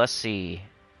 3, let's see.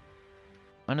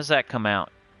 When does that come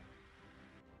out?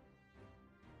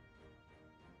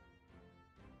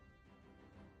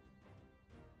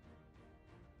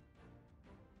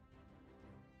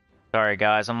 Sorry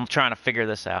guys, I'm trying to figure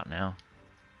this out now.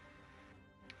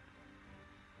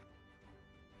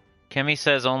 Kimmy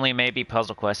says only maybe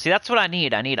Puzzle Quest. See, that's what I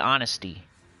need. I need honesty.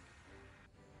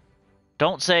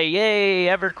 Don't say, yay,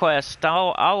 EverQuest,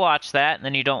 I'll watch that, and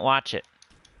then you don't watch it.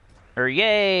 Or,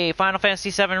 yay, Final Fantasy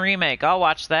VII Remake, I'll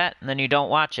watch that, and then you don't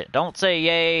watch it. Don't say,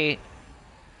 yay.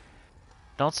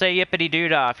 Don't say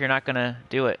yippity-doo-dah if you're not gonna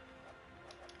do it.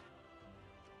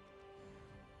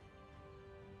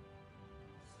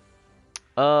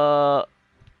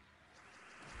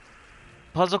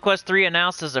 Puzzle Quest 3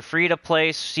 announced as a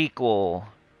free-to-play sequel.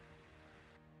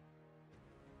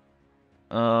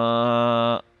 When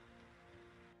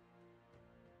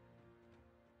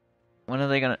are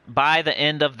they gonna... By the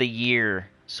end of the year.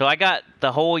 So I got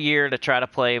the whole year to try to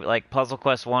play, like, Puzzle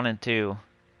Quest 1 and 2.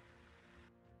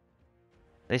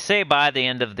 They say by the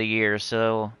end of the year,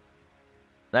 so...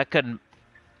 That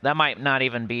might not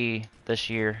even be this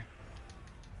year.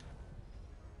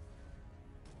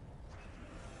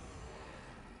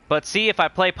 But see, if I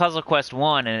play Puzzle Quest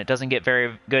 1 and it doesn't get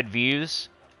very good views,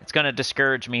 it's gonna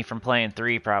discourage me from playing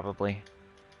 3, probably.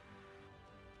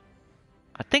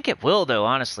 I think it will, though,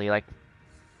 honestly. Like,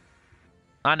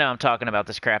 I know I'm talking about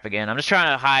this crap again. I'm just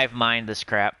trying to hive mind this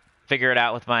crap. Figure it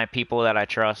out with my people that I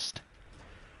trust.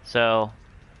 So,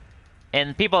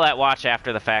 and people that watch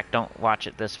after the fact don't watch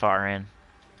it this far in.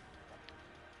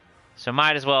 So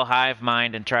might as well hive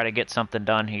mind and try to get something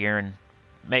done here and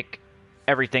make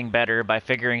everything better by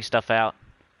figuring stuff out.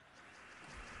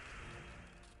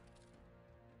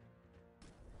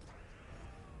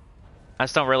 I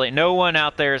just don't really... No one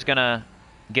out there is gonna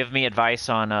give me advice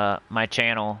on my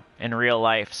channel in real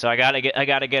life, so I gotta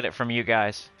get it from you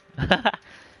guys.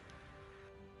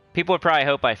 People would probably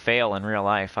hope I fail in real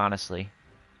life, honestly.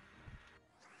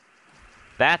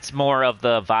 That's more of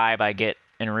the vibe I get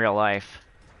in real life.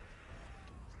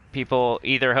 People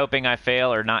either hoping I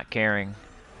fail or not caring.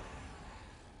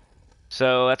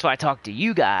 So that's why I talk to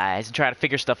you guys and try to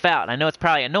figure stuff out. And I know it's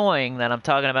probably annoying that I'm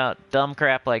talking about dumb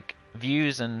crap like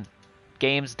views and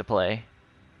games to play.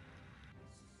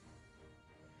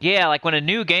 Yeah, like when a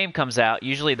new game comes out,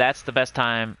 usually that's the best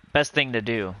thing to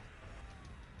do.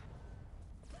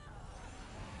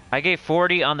 I gave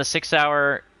 40 on the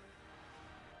 6-hour...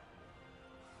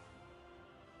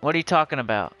 What are you talking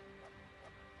about?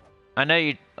 I know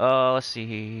you... let's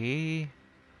see...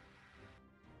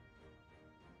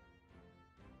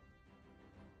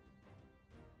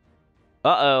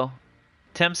 Uh-oh.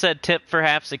 Tim said tip for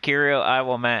half Sekiro, I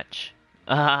will match.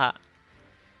 Yeah,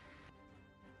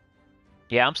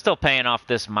 I'm still paying off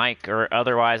this mic, or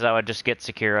otherwise I would just get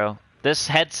Sekiro. This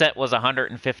headset was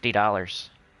 $150.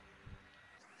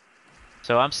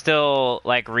 So I'm still,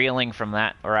 like, reeling from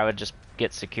that, or I would just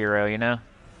get Sekiro, you know?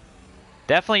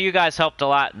 Definitely you guys helped a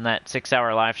lot in that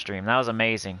 6-hour live stream. That was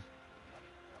amazing.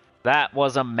 That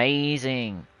was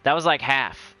amazing. That was like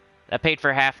half. That paid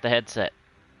for half the headset.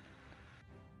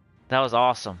 That was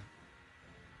awesome.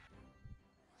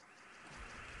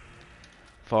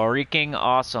 Freaking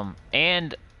awesome.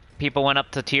 And people went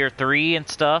up to tier 3 and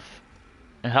stuff.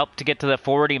 And helped to get to the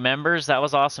 40 members. That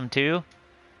was awesome too.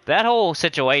 That whole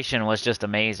situation was just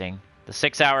amazing. The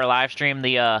 6-hour live stream,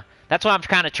 that's why I'm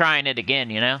kind of trying it again,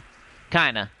 you know?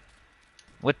 Kinda.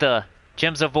 With the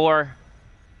Gems of War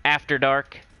After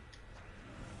Dark.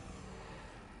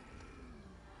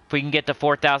 If we can get to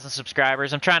 4,000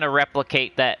 subscribers. I'm trying to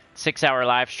replicate that 6-hour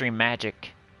live stream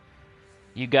magic.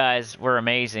 You guys were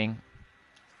amazing.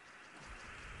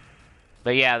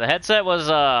 But yeah, the headset was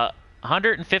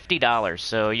 $150,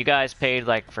 so you guys paid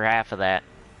like for half of that.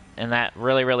 And that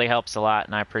really, really helps a lot,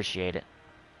 and I appreciate it.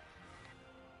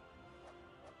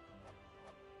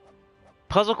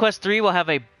 Puzzle Quest 3 will have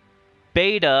a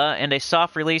beta and a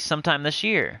soft release sometime this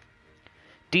year.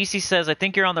 DC says, I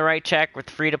think you're on the right track with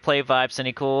free-to-play vibes,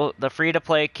 Sinnycool. The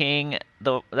free-to-play king,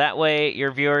 that way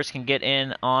your viewers can get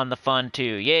in on the fun too.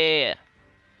 Yeah!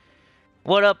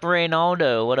 What up,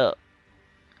 Reynaldo? What up?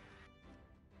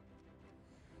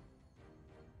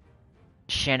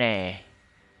 Shenny.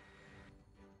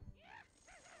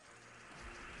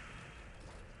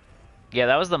 Yeah,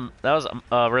 that was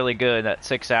really good, that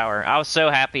 6-hour. I was so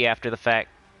happy after the fact.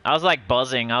 I was like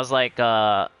buzzing. I was like,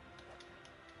 I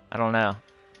don't know.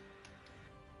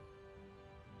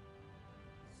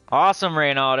 Awesome,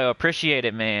 Reynaldo. Appreciate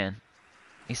it, man.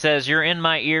 He says, you're in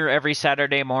my ear every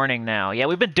Saturday morning now. Yeah,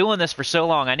 we've been doing this for so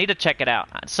long. I need to check it out.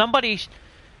 Somebody,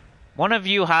 one of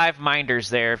you hive minders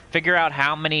there, figure out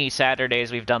how many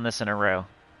Saturdays we've done this in a row.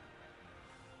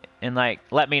 And, like,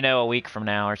 let me know a week from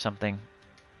now or something.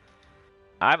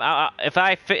 If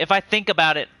I think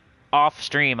about it off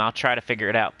stream, I'll try to figure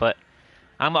it out. But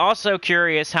I'm also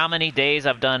curious how many days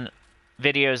I've done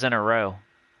videos in a row.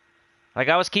 Like,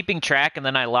 I was keeping track and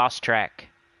then I lost track.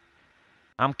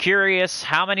 I'm curious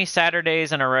how many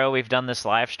Saturdays in a row we've done this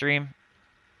live stream.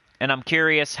 And I'm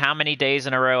curious how many days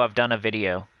in a row I've done a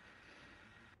video.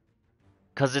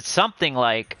 Because it's something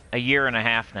like a year and a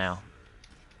half now.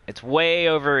 It's way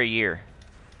over a year.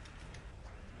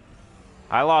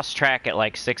 I lost track at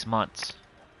like 6 months.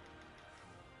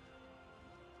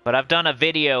 But I've done a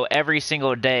video every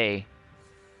single day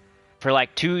for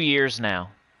like 2 years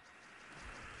now.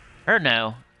 Or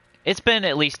no, it's been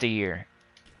at least a year.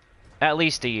 At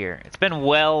least a year. It's been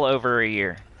well over a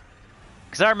year.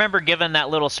 Because I remember giving that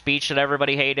little speech that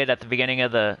everybody hated at the beginning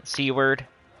of the C word.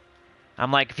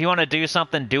 I'm like, if you want to do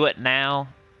something, do it now.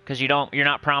 Because you're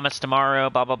not promised tomorrow,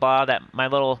 blah, blah, blah. That my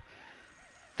little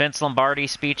Vince Lombardi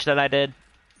speech that I did.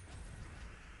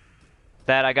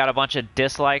 That I got a bunch of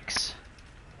dislikes.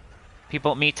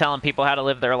 Me telling people how to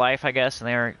live their life, I guess, and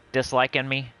they were disliking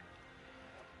me.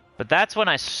 But that's when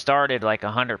I started like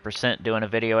 100% doing a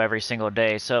video every single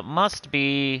day. So it must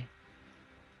be...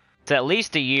 It's at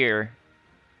least a year.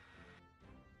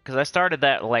 Because I started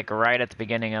that like right at the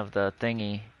beginning of the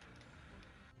thingy.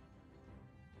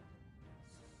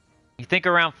 You think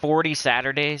around 40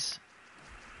 Saturdays?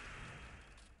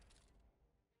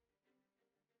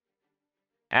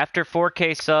 After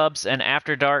 4K subs and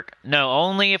After Dark. No,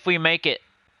 only if we make it.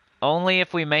 Only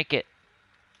if we make it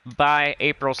by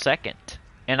April 2nd.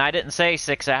 And I didn't say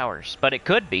 6 hours, but it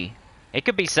could be. It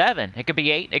could be 7. It could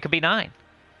be 8. It could be 9.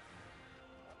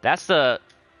 That's the...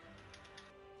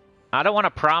 I don't want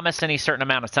to promise any certain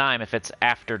amount of time if it's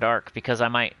after dark, because I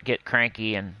might get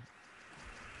cranky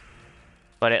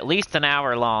but at least an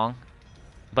hour long.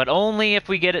 But only if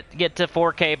we get to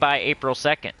 4K by April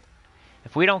 2nd.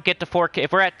 If we don't get to 4K,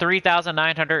 if we're at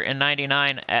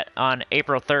 3,999 on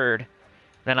April 3rd,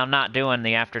 then I'm not doing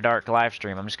the After Dark live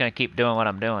stream. I'm just going to keep doing what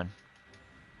I'm doing.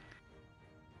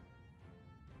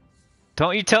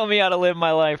 Don't you tell me how to live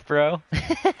my life, bro.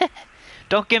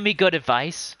 Don't give me good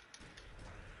advice.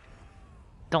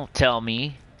 Don't tell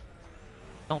me.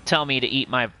 Don't tell me to eat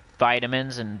my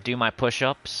vitamins and do my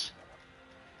push-ups.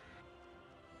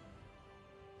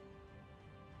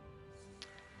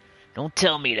 Don't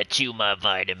tell me to chew my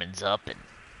vitamins up and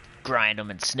grind them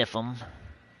and sniff them.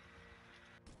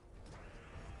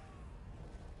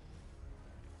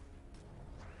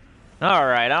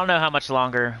 Alright, I don't know how much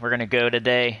longer we're going to go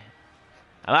today.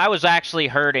 I was actually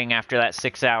hurting after that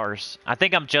 6 hours. I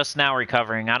think I'm just now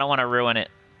recovering. I don't want to ruin it.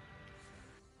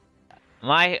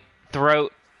 My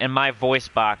throat and my voice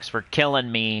box were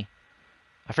killing me.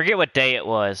 I forget what day it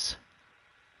was.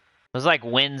 It was like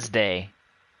Wednesday.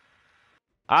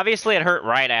 Obviously, it hurt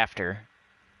right after.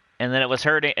 And then it was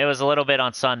hurting. It was a little bit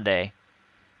on Sunday.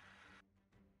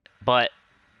 But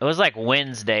it was like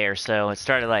Wednesday or so. It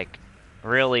started like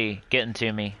really getting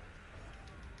to me.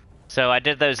 So I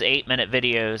did those 8-minute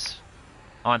videos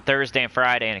on Thursday and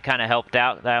Friday, and it kind of helped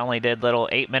out that I only did little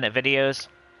 8-minute videos.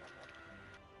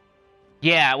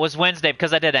 Yeah, it was Wednesday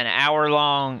because I did an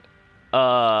hour-long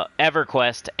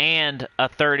EverQuest and a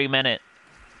 30-minute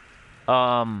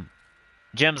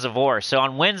Gems of War. So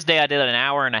on Wednesday I did an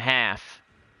hour and a half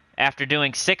after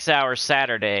doing 6 hours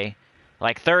Saturday,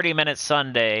 like 30 minutes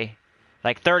Sunday,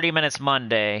 like 30 minutes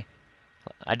Monday.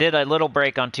 I did a little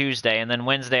break on Tuesday, and then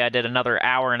Wednesday I did another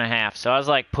hour and a half. So I was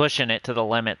like pushing it to the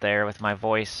limit there with my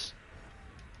voice.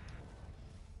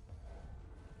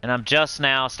 And I'm just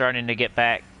now starting to get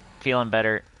back feeling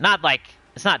better. Not like,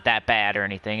 it's not that bad or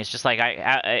anything. It's just like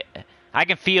I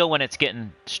can feel when it's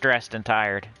getting stressed and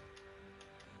tired.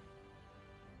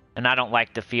 And I don't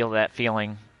like to feel that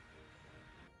feeling.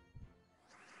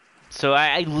 So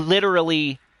I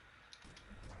literally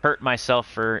hurt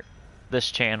myself for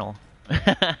this channel.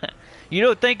 You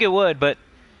don't think it would, but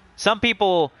some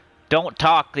people don't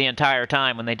talk the entire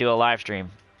time when they do a live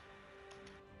stream.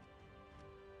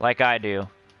 Like I do.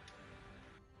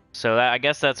 So I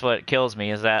guess that's what kills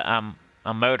me, is that I'm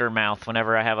a motor mouth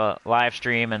whenever I have a live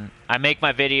stream, and I make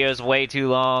my videos way too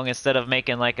long instead of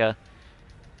making like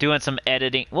doing some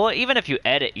editing. Well, even if you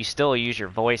edit, you still use your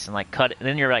voice and like cut it,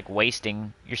 then you're like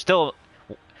wasting. You're still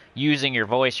using your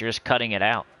voice, you're just cutting it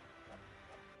out.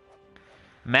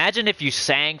 Imagine if you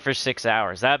sang for 6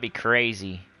 hours. That'd be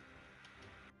crazy.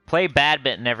 Play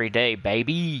badminton every day,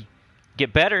 baby.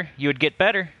 Get better. You would get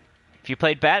better. If you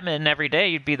played badminton every day,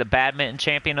 you'd be the badminton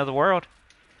champion of the world.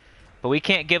 But we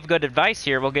can't give good advice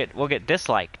here. We'll get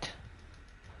disliked.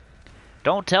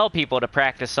 Don't tell people to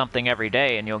practice something every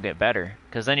day and you'll get better,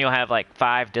 because then you'll have like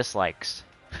 5 dislikes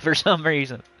for some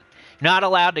reason. You're not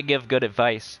allowed to give good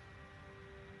advice.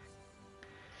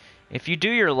 If you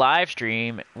do your live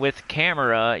stream with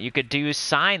camera, you could do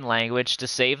sign language to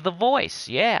save the voice.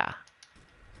 Yeah.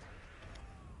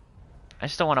 I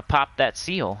just don't want to pop that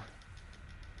seal.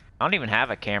 I don't even have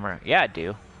a camera. Yeah, I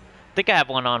do. I think I have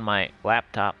one on my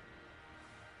laptop.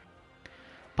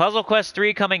 Puzzle Quest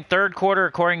 3 coming third quarter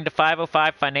according to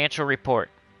 505 financial report.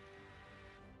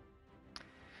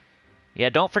 Yeah,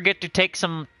 don't forget to take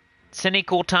some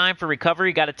Sinnycool time for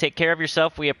recovery. Got to take care of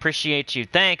yourself. We appreciate you.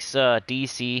 Thanks,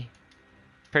 DC.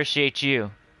 Appreciate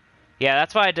you. Yeah,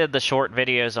 that's why I did the short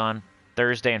videos on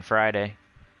Thursday and Friday.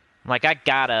 Like, I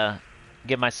gotta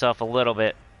give myself a little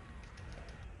bit.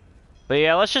 But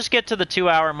yeah, let's just get to the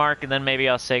 2-hour mark and then maybe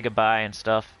I'll say goodbye and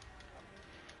stuff.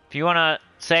 If you want to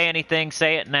say anything,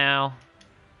 say it now.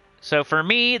 So for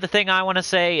me, the thing I want to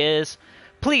say is,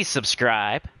 please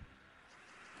subscribe.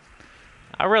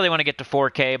 I really want to get to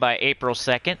 4K by April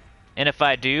 2nd. And if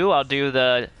I do, I'll do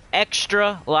the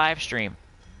extra live stream.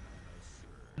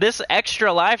 This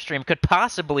extra live stream could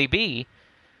possibly be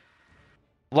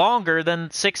longer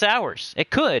than 6 hours. It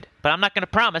could, but I'm not going to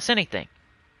promise anything.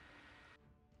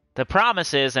 The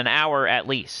promise is an hour at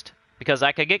least, because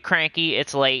I could get cranky.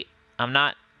 It's late. I'm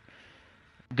not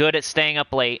good at staying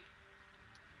up late.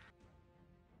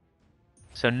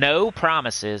 So no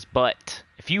promises, but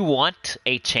if you want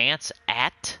a chance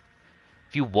at,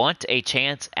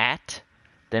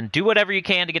 then do whatever you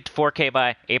can to get to 4K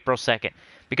by April 2nd.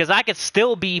 Because I could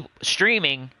still be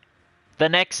streaming the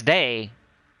next day,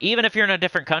 even if you're in a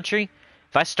different country.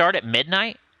 If I start at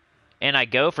midnight and I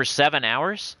go for 7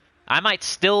 hours, I might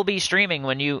still be streaming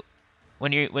when you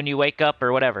wake up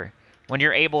or whatever. when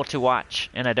you're able to watch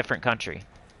in a different country.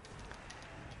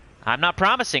 I'm not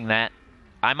promising that.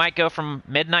 I might go from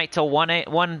midnight till 1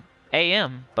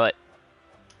 a.m., but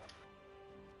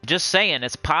just saying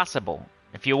it's possible.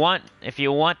 If you want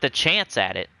the chance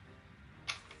at it,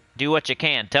 do what you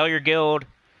can. Tell your guild,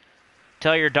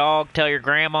 tell your dog, tell your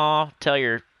grandma, tell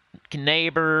your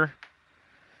neighbor,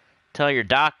 tell your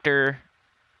doctor,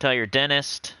 tell your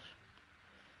dentist.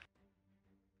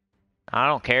 I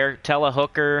don't care. Tell a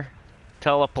hooker,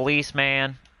 tell a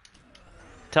policeman,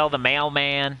 tell the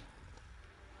mailman.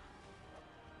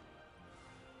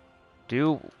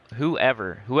 Do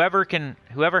whoever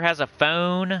has a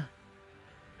phone,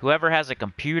 whoever has a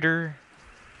computer,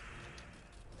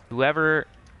 whoever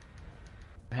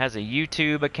has a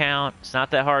YouTube account. It's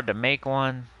not that hard to make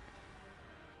one.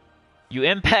 You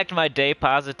impact my day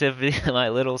positively, my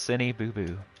little Sinny boo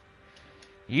boo.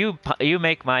 You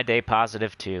make my day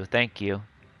positive too. Thank you.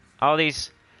 All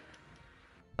these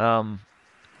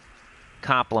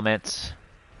compliments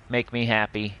make me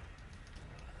happy.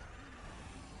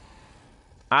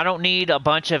 I don't need a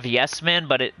bunch of yes men,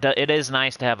 but it is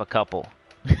nice to have a couple.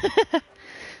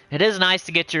 It is nice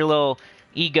to get your little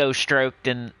ego stroked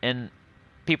and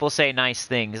people say nice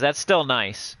things. That's still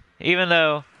nice, even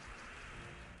though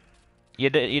you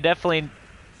definitely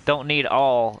don't need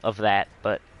all of that,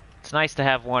 but it's nice to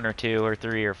have 1 or 2 or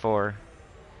 3 or 4.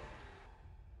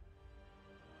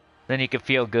 Then you can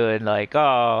feel good, like,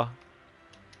 oh,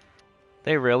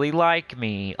 they really like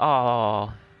me.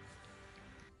 Oh,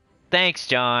 thanks,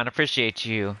 John. Appreciate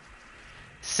you.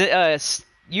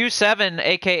 U7,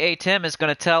 aka Tim, is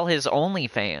going to tell his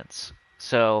OnlyFans,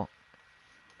 so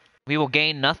we will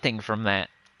gain nothing from that.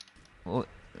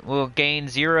 We'll gain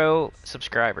 0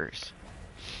 subscribers.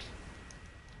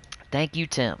 Thank you,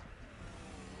 Tim.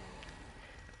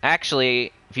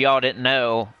 Actually, if y'all didn't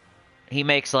know, he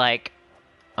makes like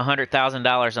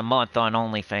 $100,000 a month on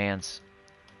OnlyFans.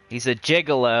 He's a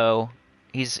gigolo.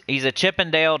 He's a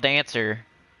Chippendale dancer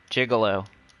gigolo.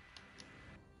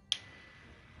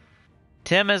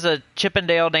 Tim is a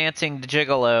Chippendale dancing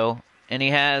gigolo, and he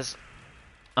has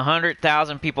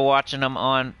 100,000 people watching him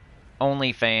on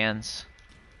OnlyFans.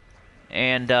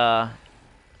 And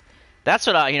that's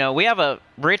what we have a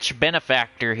rich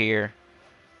benefactor here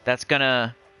that's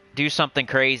gonna do something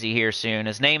crazy here soon.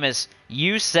 His name is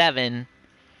U7.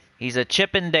 He's a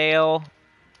Chippendale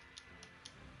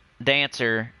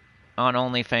dancer on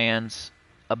OnlyFans.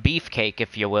 A beefcake,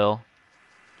 if you will.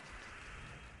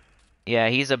 Yeah,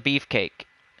 he's a beefcake.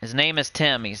 His name is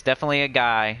Tim. He's definitely a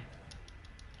guy.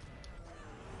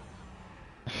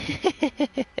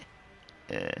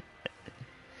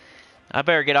 I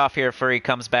better get off here before he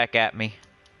comes back at me.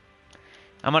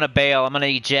 I'm gonna bail. I'm gonna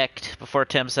eject before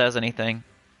Tim says anything.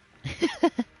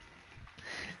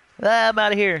 I'm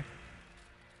out of here.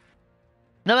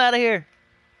 I'm out of here.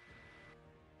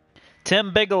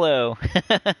 Tim Bigelow.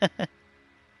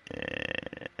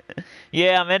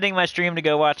 Yeah, I'm ending my stream to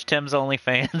go watch Tim's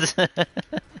OnlyFans.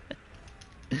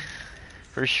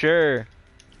 For sure.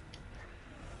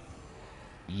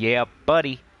 Yeah,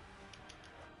 buddy.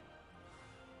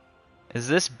 Is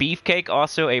this beefcake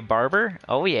also a barber?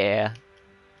 Oh yeah.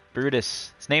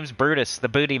 Brutus. His name's Brutus, the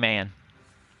booty man.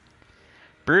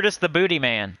 Brutus the booty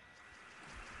man.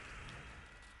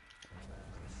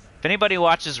 If anybody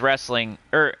watches wrestling,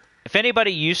 or if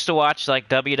anybody used to watch like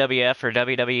WWF or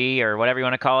WWE or whatever you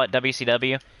want to call it,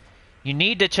 WCW, you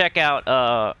need to check out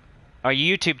a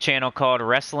YouTube channel called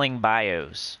Wrestling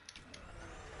Bios.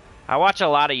 I watch a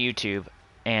lot of YouTube,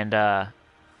 and I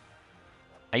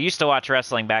used to watch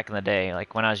wrestling back in the day,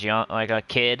 like when I was young, like a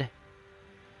kid.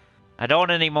 I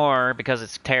don't anymore because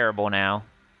it's terrible now,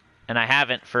 and I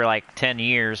haven't for like 10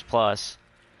 years plus.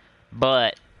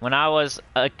 But when I was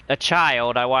a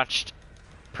child, I watched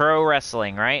pro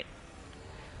wrestling, right?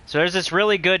 So there's this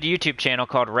really good YouTube channel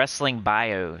called Wrestling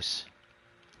Bios.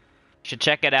 You should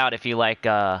check it out if you like,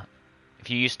 if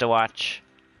you used to watch.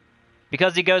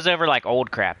 Because he goes over like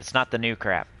old crap. It's not the new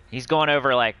crap. He's going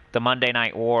over like the Monday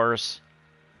Night Wars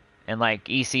and like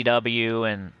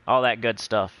ECW and all that good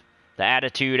stuff. The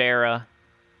Attitude Era.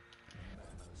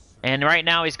 And right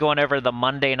now he's going over the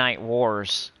Monday Night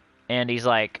Wars. And he's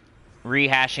like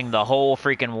rehashing the whole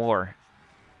freaking war.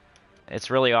 It's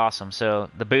really awesome. So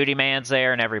the Booty Man's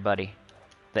there and everybody.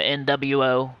 The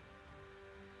NWO.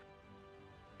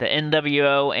 The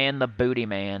NWO and the Booty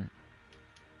Man.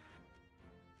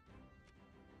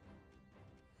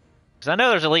 Because I know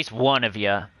there's at least one of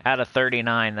you out of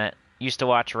 39 that used to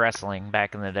watch wrestling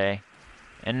back in the day.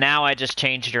 And now I just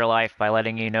changed your life by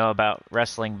letting you know about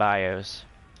Wrestling Bios.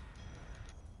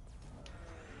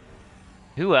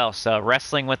 Who else?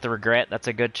 Wrestling with the Regret. That's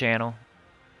a good channel.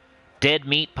 Dead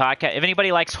Meat podcast. If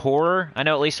anybody likes horror, I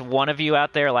know at least one of you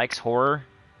out there likes horror.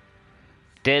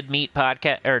 Dead Meat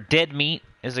podcast, or Dead Meat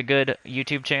is a good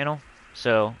YouTube channel.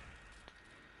 So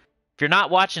if you're not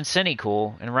watching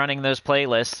Sinnycool and running those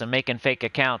playlists and making fake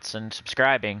accounts and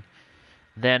subscribing,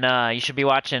 then you should be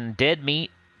watching Dead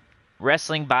Meat,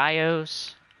 Wrestling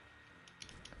Bios.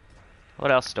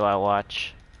 What else do I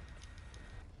watch?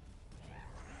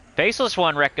 Faceless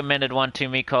One recommended one to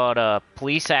me called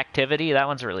Police Activity. That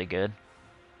one's really good.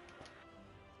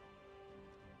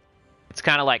 It's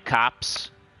kind of like Cops,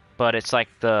 but it's like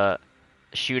the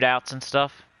shootouts and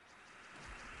stuff.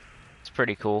 It's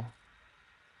pretty cool.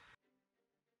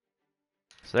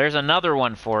 So there's another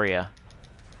one for you.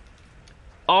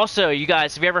 Also, you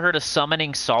guys, have you ever heard of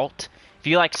Summoning Salt? If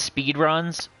you like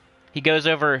speedruns, he goes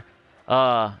over,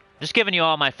 just giving you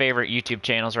all my favorite YouTube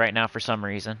channels right now for some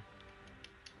reason.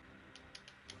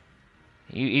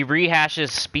 He rehashes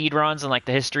speedruns and like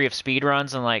the history of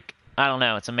speedruns and like, I don't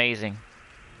know, it's amazing.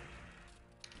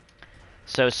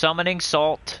 So Summoning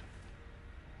Salt,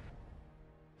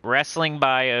 Wrestling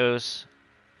Bios,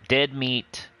 Dead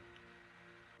Meat.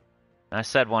 I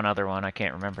said one other one, I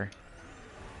can't remember.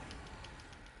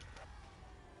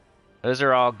 Those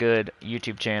are all good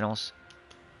YouTube channels.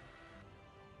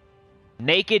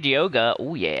 Naked Yoga,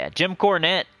 oh yeah. Jim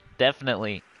Cornette,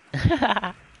 definitely.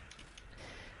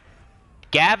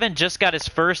 Gavin just got his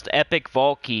first epic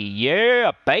vault key.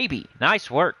 Yeah, baby.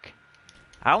 Nice work.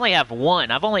 I only have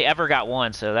one. I've only ever got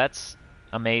one, so that's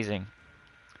amazing.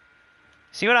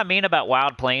 See what I mean about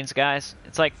Wild Plains, guys?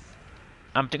 It's like,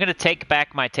 I'm going to take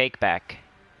back my take back.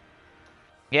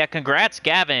 Yeah, congrats,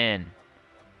 Gavin.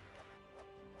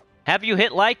 Have you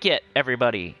hit like yet,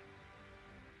 everybody?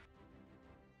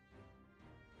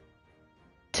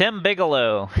 Tim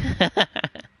Bigelow.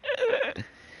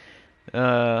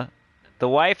 The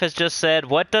wife has just said,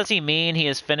 what does he mean he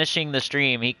is finishing the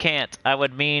stream? He can't. It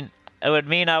would mean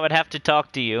I would have to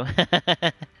talk to you.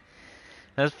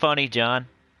 That's funny, John.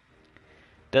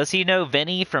 Does he know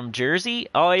Vinny from Jersey?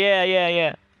 Oh,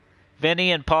 yeah.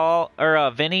 Vinny and Paul,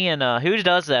 or Vinny and, who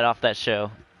does that off that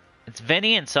show? It's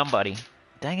Vinny and somebody.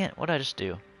 Dang it, what did I just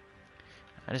do?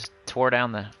 I just tore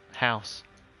down the house.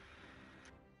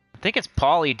 I think it's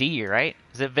Pauly D, right?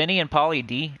 Is it Vinny and Pauly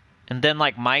D? And then,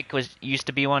 like, Mike used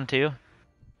to be one, too?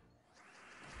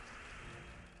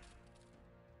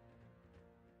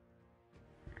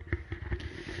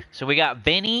 So we got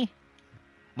Vinny,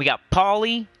 we got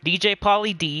Pauly, DJ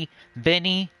Pauly D,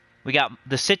 Vinny, we got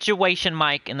The Situation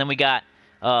Mike, and then we got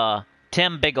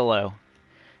Tim Bigelow.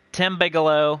 Tim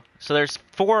Bigelow, so there's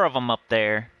 4 of them up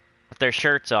there with their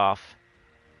shirts off,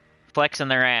 flexing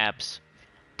their abs.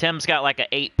 Tim's got like an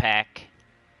 8-pack.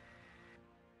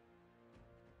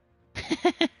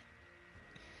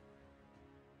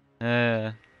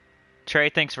 Trey,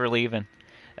 thanks for leaving.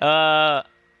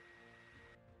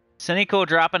 Sinnycool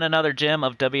dropping another gem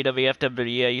of WWF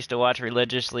WWE I used to watch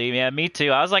religiously. Yeah, me too.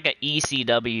 I was like an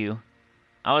ECW.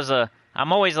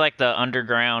 I'm always like the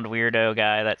underground weirdo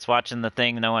guy that's watching the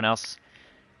thing no one else.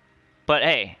 But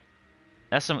hey,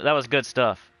 that was good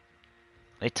stuff.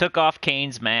 They took off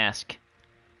Kane's mask.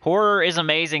 Horror is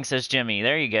amazing, says Jimmy.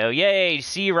 There you go. Yay,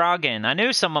 C. Rogan. I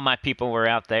knew some of my people were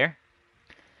out there.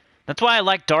 That's why I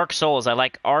like Dark Souls. I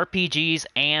like RPGs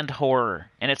and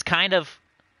horror. And it's kind of...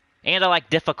 And I like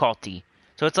difficulty.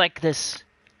 So it's like this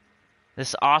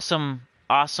awesome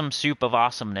soup of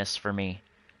awesomeness for me.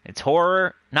 It's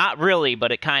horror. Not really,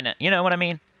 but it kind of... You know what I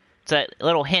mean? It's a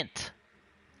little hint.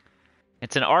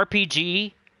 It's an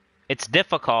RPG. It's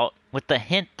difficult with the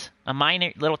hint. A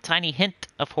minor, little tiny hint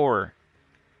of horror.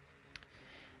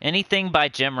 Anything by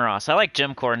Jim Ross. I like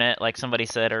Jim Cornette, like somebody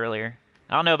said earlier.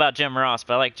 I don't know about Jim Ross,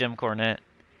 but I like Jim Cornette.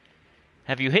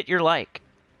 Have you hit your like?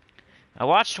 I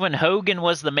watched when Hogan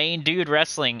was the main dude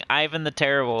wrestling. Ivan the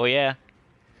Terrible, yeah.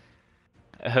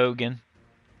 Hogan.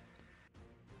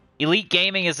 Elite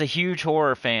Gaming is a huge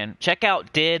horror fan. Check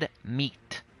out Dead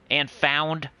Meat and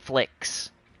Found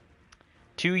Flicks.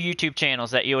 2 YouTube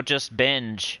channels that you'll just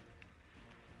binge.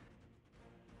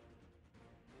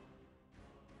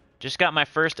 Just got my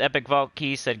first Epic Vault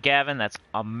key, said Gavin. That's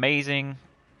amazing.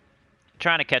 I'm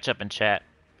trying to catch up in chat.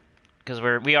 Because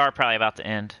we are probably about to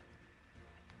end.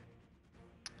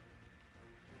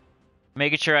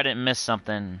 Making sure I didn't miss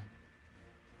something.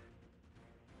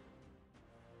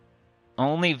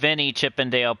 Only Vinny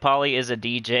Chippendale. Polly is a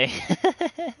DJ.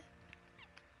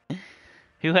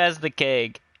 Who has the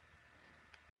keg?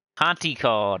 Honty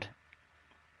called.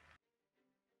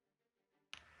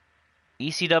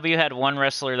 ECW had one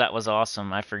wrestler that was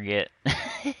awesome. I forget.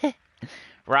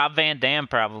 Rob Van Dam,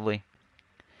 probably.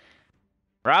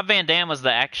 Rob Van Dam was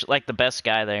the best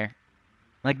guy there.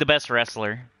 Like the best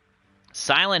wrestler.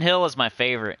 Silent Hill is my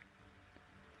favorite.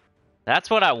 That's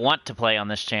what I want to play on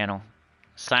this channel.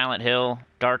 Silent Hill,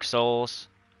 Dark Souls.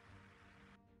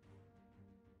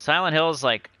 Silent Hill is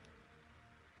like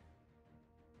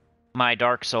my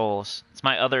Dark Souls. It's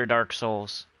my other Dark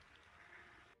Souls.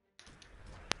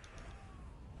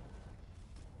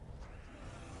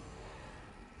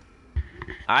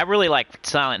 I really like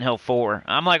Silent Hill 4.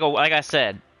 I'm like I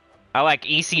said, I like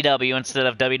ECW instead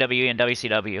of WWE and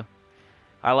WCW.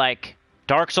 I like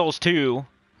Dark Souls 2.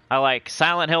 I like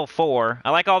Silent Hill 4. I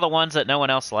like all the ones that no one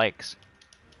else likes.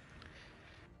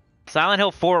 Silent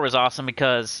Hill 4 was awesome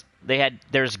because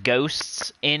there's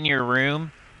ghosts in your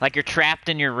room. Like you're trapped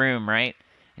in your room, right?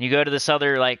 And you go to this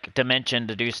other like dimension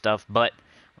to do stuff, but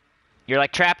you're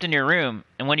like trapped in your room,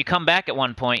 and when you come back at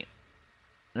one point,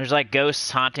 there's like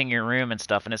ghosts haunting your room and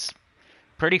stuff, and it's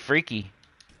pretty freaky.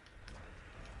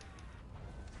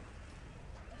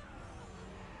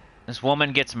 This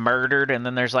woman gets murdered, and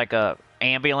then there's like a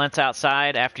ambulance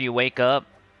outside after you wake up.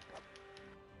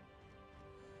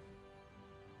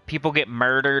 People get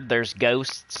murdered, there's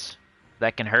ghosts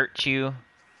that can hurt you.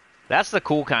 That's the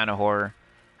cool kind of horror.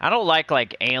 I don't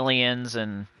like aliens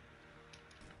and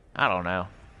I don't know.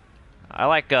 I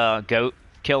like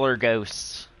killer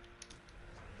ghosts.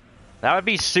 That would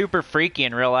be super freaky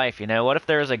in real life, you know? What if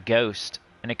there was a ghost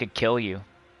and it could kill you?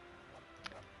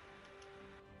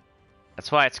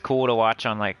 That's why it's cool to watch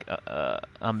on like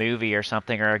a movie or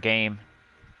something or a game.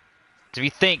 If you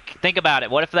think about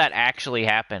it, what if that actually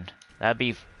happened? That'd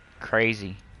be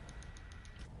crazy.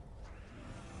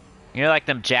 You know, like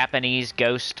them Japanese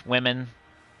ghost women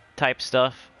type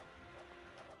stuff?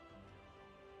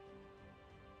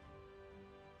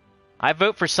 I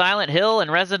vote for Silent Hill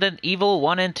and Resident Evil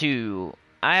 1 and 2.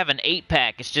 I have an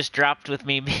 8-pack. It's just dropped with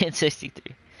me being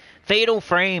 63. Fatal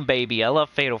Frame, baby. I love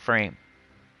Fatal Frame.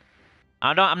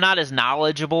 I'm not as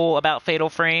knowledgeable about Fatal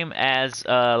Frame as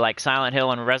like Silent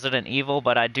Hill and Resident Evil,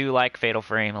 but I do like Fatal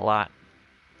Frame a lot.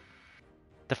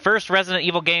 The first Resident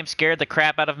Evil game scared the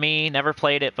crap out of me. Never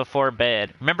played it before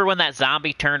bed. Remember when that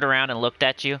zombie turned around and looked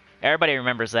at you? Everybody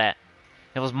remembers that.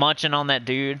 It was munching on that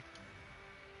dude.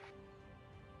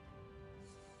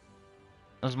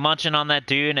 It was munching on that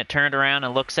dude and it turned around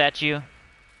and looks at you.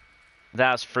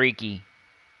 That was freaky.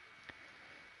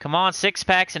 Come on,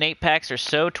 6-packs and 8-packs are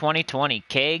so 2020.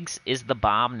 Kegs is the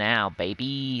bomb now,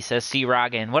 baby, says C.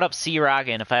 Rogan. What up, C.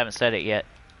 Rogan, if I haven't said it yet?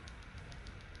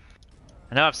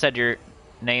 I know I've said your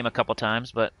name a couple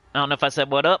times, but I don't know if I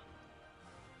said what up.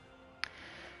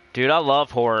 Dude, I love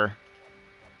horror.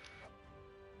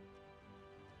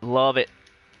 Love it.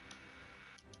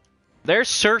 There's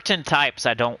certain types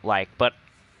I don't like, but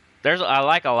I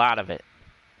like a lot of it.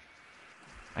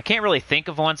 I can't really think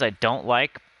of ones I don't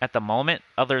like at the moment,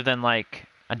 other than like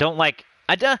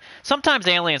sometimes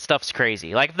alien stuff's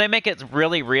crazy. Like if they make it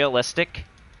really realistic,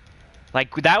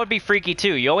 like that would be freaky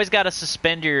too. You always got to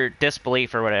suspend your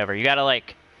disbelief or whatever. You got to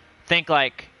like think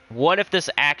like, what if this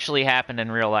actually happened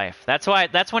in real life? That's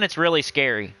when it's really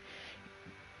scary.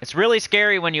 It's really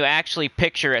scary when you actually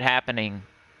picture it happening.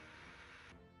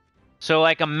 So,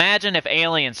 like, imagine if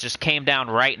aliens just came down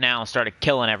right now and started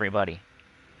killing everybody.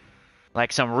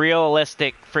 Like some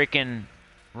realistic,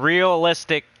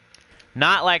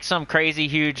 not like some crazy,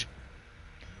 huge,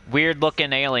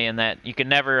 weird-looking alien that you could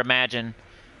never imagine.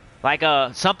 Like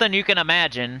something you can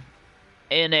imagine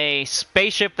in a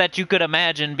spaceship that you could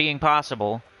imagine being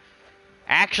possible.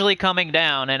 Actually coming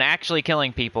down and actually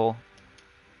killing people.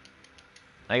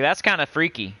 Like, that's kind of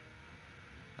freaky.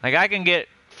 Like, I can get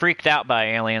freaked out by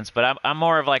aliens, but I'm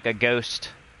more of like a ghost.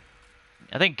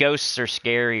 I think ghosts are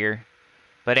scarier,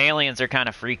 but aliens are kind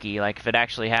of freaky, like if it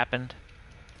actually happened.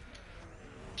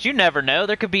 You never know,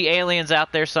 there could be aliens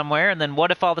out there somewhere, and then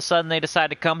what if all of a sudden they decide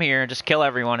to come here and just kill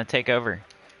everyone and take over?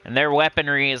 And their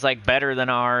weaponry is like better than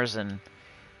ours, and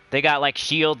they got like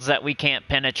shields that we can't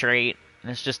penetrate, and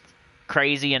it's just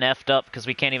crazy and effed up because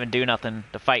we can't even do nothing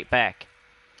to fight back.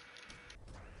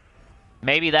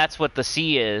 Maybe that's what the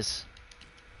sea is.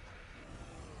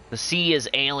 The sea is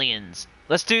aliens.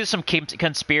 Let's do some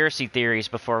conspiracy theories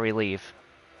before we leave.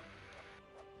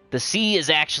 The sea is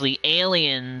actually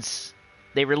aliens.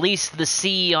 They released the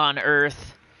sea on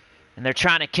Earth, and they're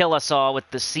trying to kill us all with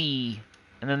the sea.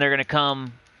 And then they're going to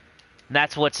come. And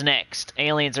that's what's next.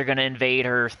 Aliens are going to invade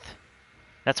Earth.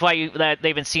 That's why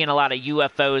they've been seeing a lot of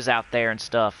UFOs out there and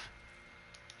stuff.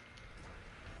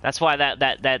 That's why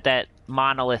that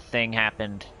monolith thing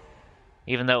happened.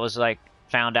 Even though it was like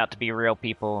found out to be real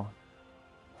people.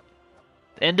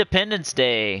 Independence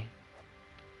Day.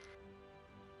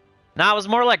 No, it was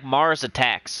more like Mars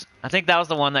Attacks. I think that was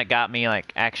the one that got me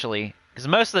like actually Because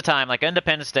most of the time, like,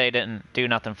 Independence Day didn't do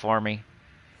nothing for me.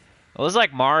 It was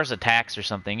like Mars Attacks or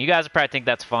something. You guys probably think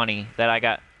that's funny that I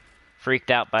got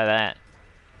freaked out by that.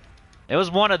 It was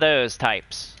one of those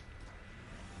types.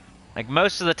 Like,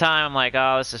 most of the time, I'm like,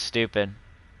 oh, this is stupid.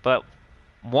 But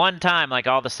one time, like,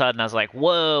 all of a sudden, I was like,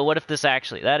 whoa, what if this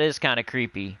actually... That is kind of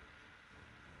creepy.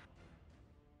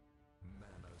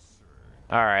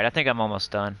 Alright, I think I'm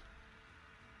almost done.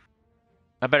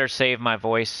 I better save my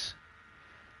voice.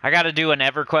 I gotta do an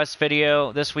EverQuest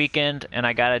video this weekend, and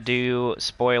I gotta do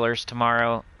spoilers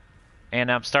tomorrow.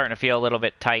 And I'm starting to feel a little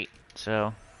bit tight,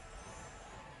 so...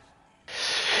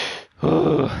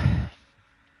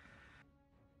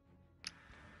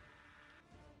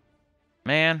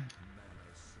 Man.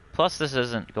 Plus, this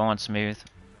isn't going smooth.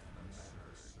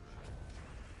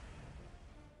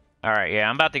 Alright, yeah,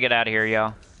 I'm about to get out of here,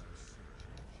 y'all.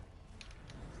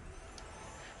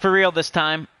 For real this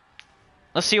time.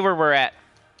 Let's see where we're at.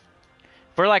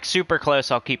 If we're like super close,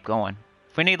 I'll keep going.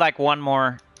 If we need like one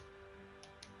more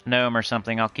gnome or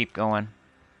something, I'll keep going.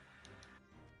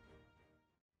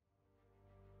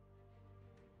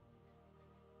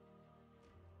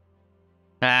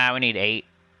 Ah, we need 8.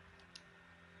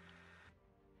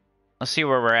 Let's see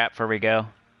where we're at before we go.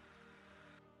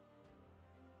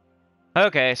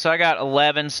 Okay, so I got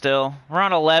 11 still. We're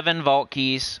on 11 vault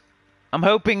keys. I'm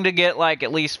hoping to get like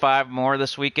at least 5 more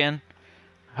this weekend.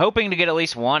 Hoping to get at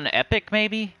least 1 epic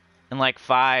maybe, and like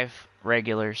 5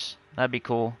 regulars. That'd be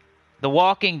cool. The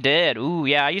Walking Dead. Ooh,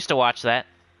 yeah, I used to watch that.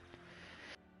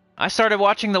 I started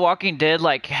watching The Walking Dead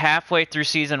like halfway through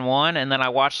season 1, and then I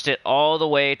watched it all the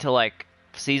way to like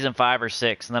season 5 or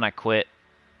 6, and then I quit.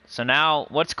 So now,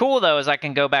 what's cool though is I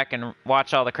can go back and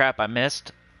watch all the crap I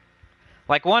missed.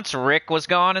 Like once Rick was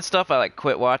gone and stuff, I like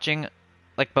quit watching.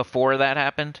 Like before that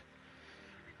happened.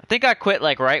 I think I quit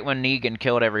like right when Negan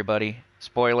killed everybody.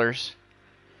 Spoilers.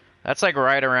 That's like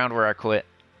right around where I quit.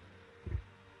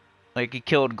 Like he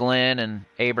killed Glenn and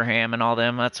Abraham and all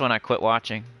them. That's when I quit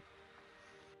watching.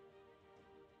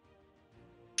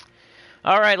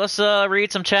 Alright, let's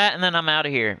read some chat and then I'm out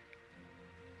of here.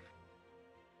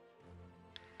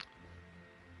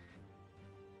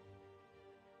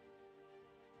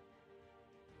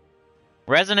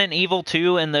 Resident Evil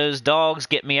 2 and those dogs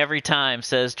get me every time,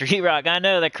 says Dreerock. I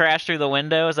know, they crashed through the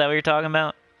window. Is that what you're talking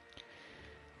about?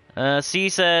 C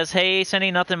says, hey,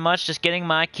 Cindy, nothing much, just getting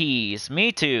my keys.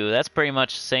 Me too. That's pretty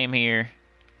much the same here.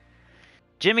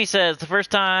 Jimmy says, the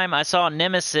first time I saw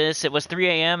Nemesis, it was 3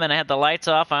 a.m. and I had the lights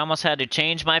off. I almost had to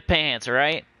change my pants,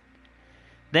 right?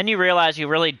 Then you realize you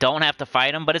really don't have to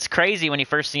fight him, but it's crazy when you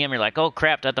first see him. You're like, oh,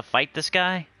 crap, do I have to fight this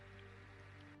guy?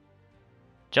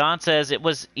 John says, it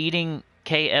was eating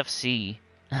KFC.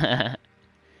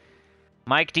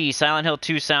 Mike D, Silent Hill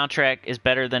 2 soundtrack is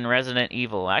better than Resident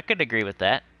Evil. I could agree with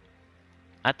that.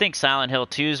 I think Silent Hill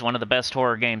 2 is one of the best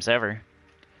horror games ever.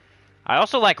 I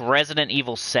also like Resident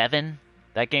Evil 7.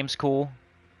 That game's cool.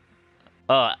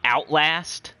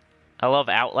 Outlast. I love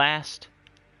Outlast.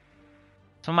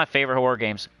 Some of my favorite horror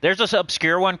games. There's this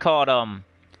obscure one called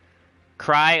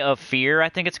Cry of Fear, I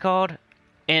think it's called.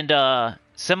 And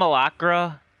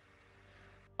Simulacra.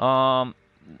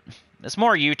 It's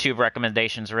more YouTube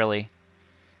recommendations, really.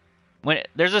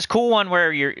 There's this cool one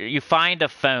where you find a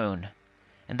phone,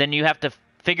 and then you have to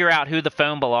figure out who the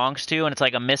phone belongs to, and it's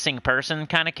like a missing person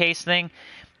kind of case thing.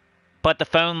 But the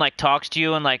phone like talks to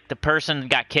you, and like the person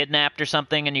got kidnapped or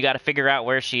something, and you got to figure out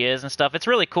where she is and stuff. It's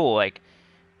really cool. Like,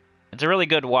 it's a really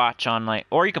good watch on like,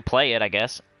 or you can play it, I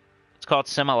guess. It's called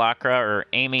Simulacra or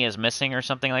Amy is Missing or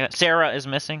something like that. Sarah is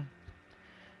Missing.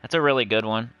 That's a really good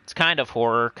one. It's kind of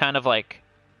horror, kind of like,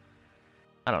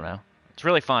 I don't know. It's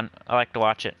really fun. I like to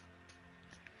watch it.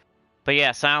 But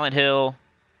yeah, Silent Hill,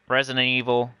 Resident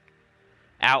Evil,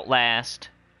 Outlast,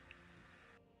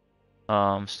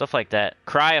 stuff like that.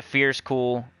 Cry of Fear's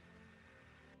cool.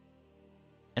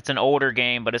 It's an older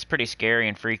game, but it's pretty scary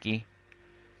and freaky.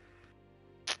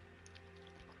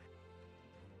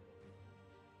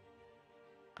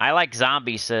 I like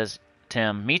zombies, says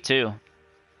Tim. Me too.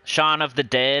 Shaun of the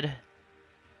Dead.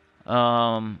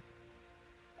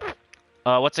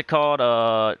 What's it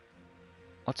called?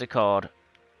 What's it called?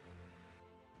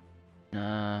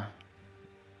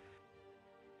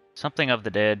 Something of the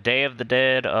Dead. Day of the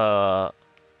Dead.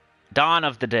 Dawn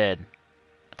of the Dead.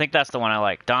 I think that's the one I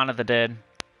like. Dawn of the Dead.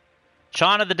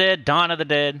 Shaun of the Dead. Dawn of the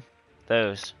Dead.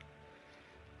 Those.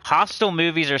 Hostile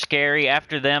movies are scary.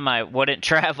 After them, I wouldn't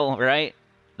travel, right?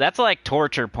 That's like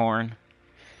torture porn.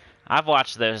 I've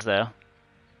watched those, though.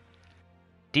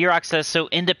 D-Rock says, so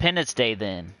Independence Day,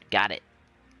 then. Got it.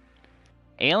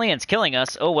 Aliens killing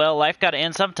us. Oh, well, life gotta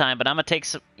end sometime, but I'm gonna take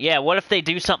some... Yeah, what if they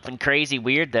do something crazy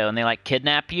weird, though, and they, like,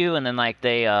 kidnap you, and then, like,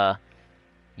 they,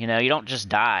 you know, you don't just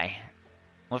die.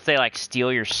 What if they, like,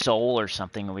 steal your soul or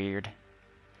something weird?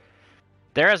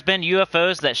 There has been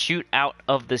UFOs that shoot out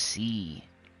of the sea.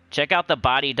 Check out the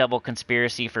body double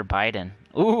conspiracy for Biden.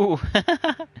 Ooh.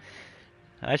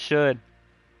 I should.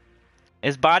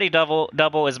 His body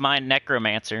double is my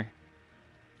necromancer.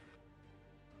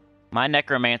 My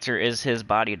necromancer is his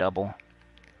body double.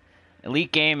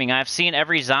 Elite Gaming. I've seen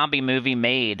every zombie movie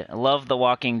made. Love The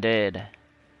Walking Dead.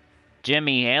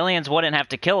 Jimmy. Aliens wouldn't have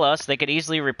to kill us. They could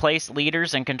easily replace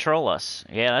leaders and control us.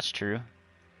 Yeah, that's true.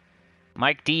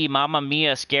 Mike D. Mamma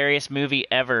Mia. Scariest movie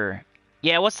ever.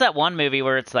 Yeah, what's that one movie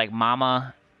where it's like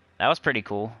Mama? That was pretty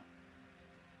cool.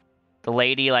 The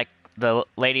lady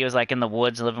was like in the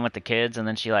woods living with the kids, and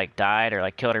then she like died or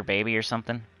like killed her baby or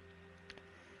something.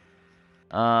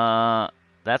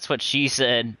 That's what she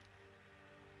said.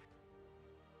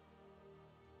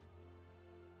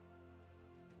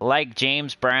 Like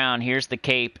James Brown, here's the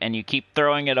cape, and you keep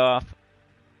throwing it off.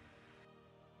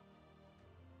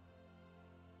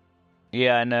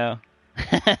 Yeah, I know.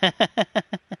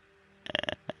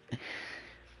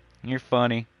 You're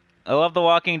funny. I love The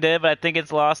Walking Dead, but I think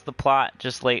it's lost the plot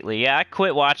just lately. Yeah, I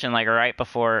quit watching like right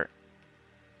before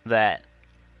that.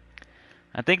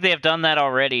 I think they have done that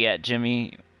already at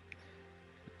Jimmy.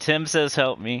 Tim says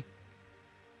help me.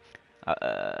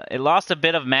 It lost a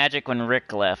bit of magic when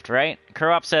Rick left, right?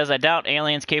 Kurop says, I doubt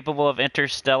aliens capable of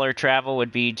interstellar travel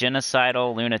would be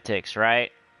genocidal lunatics,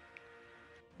 right?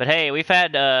 But hey, we've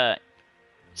had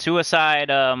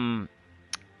suicide,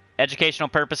 educational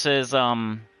purposes,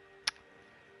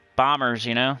 bombers,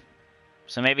 you know?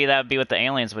 So maybe that would be what the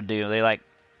aliens would do. They like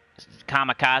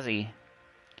kamikaze.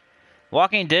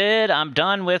 Walking Dead, I'm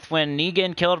done with when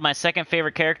Negan killed my second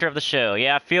favorite character of the show.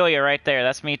 Yeah, I feel you right there.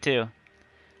 That's me too.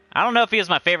 I don't know if he was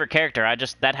my favorite character.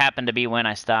 That happened to be when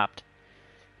I stopped.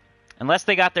 Unless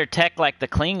they got their tech like the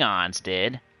Klingons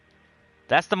did.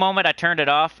 That's the moment I turned it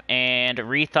off and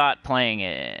rethought playing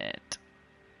it.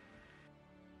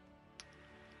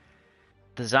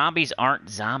 The zombies aren't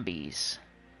zombies.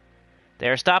 They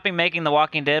are stopping making The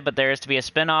Walking Dead, but there is to be a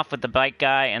spin-off with the bike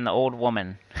guy and the old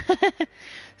woman.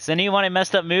 So anyone a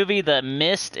messed up movie? The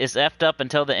Mist is effed up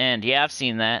until the end. Yeah, I've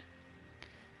seen that.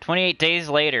 28 Days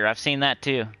Later. I've seen that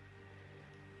too.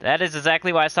 That is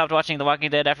exactly why I stopped watching The Walking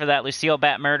Dead after that Lucille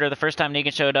Bat murder. The first time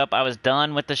Negan showed up, I was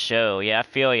done with the show. Yeah, I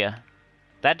feel ya.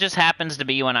 That just happens to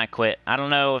be when I quit. I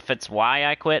don't know if it's why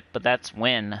I quit, but that's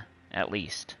when, at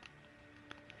least.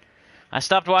 I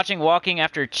stopped watching Walking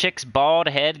after Chick's bald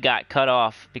head got cut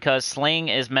off, because Sling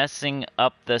is messing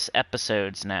up the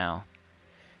episodes now.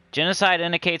 Genocide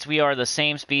indicates we are the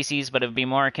same species, but it would be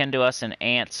more akin to us and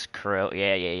ants, Crow.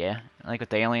 Yeah. Like with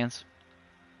the aliens.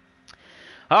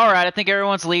 Alright, I think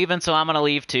everyone's leaving, so I'm going to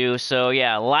leave too. So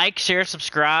yeah, like, share,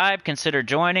 subscribe, consider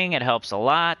joining. It helps a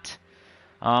lot.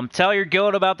 Tell your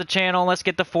guild about the channel. Let's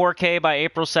get to 4K by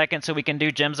April 2nd so we can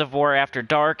do Gems of War After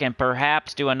Dark and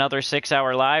perhaps do another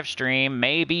 6-hour live stream.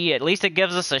 Maybe. At least it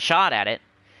gives us a shot at it.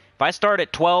 If I start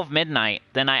at 12 midnight,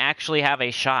 then I actually have a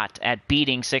shot at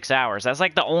beating 6 hours. That's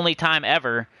like the only time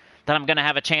ever that I'm going to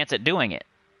have a chance at doing it.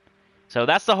 So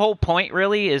that's the whole point,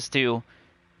 really, is to,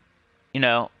 you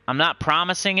know, I'm not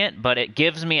promising it, but it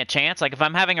gives me a chance. Like if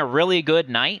I'm having a really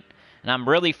good night, and I'm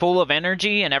really full of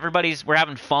energy, and we're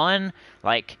having fun,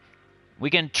 like,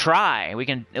 we can try. We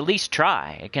can at least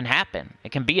try. It can happen.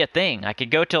 It can be a thing. I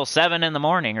could go till 7 in the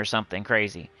morning or something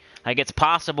crazy. Like, it's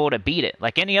possible to beat it.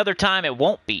 Like, any other time, it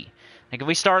won't be. Like, if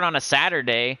we start on a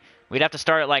Saturday, we'd have to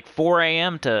start at, like, 4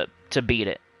 a.m. to beat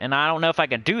it. And I don't know if I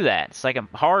can do that. It's, like,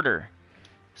 harder.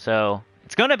 So,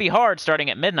 it's going to be hard starting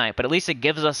at midnight, but at least it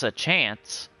gives us a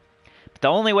chance. The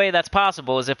only way that's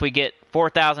possible is if we get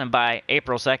 4,000 by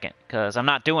April 2nd, because I'm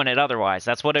not doing it otherwise.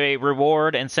 That's what a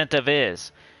reward incentive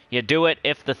is. You do it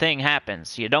if the thing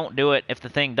happens. You don't do it if the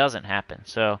thing doesn't happen.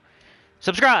 So,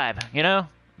 subscribe, you know?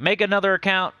 Make another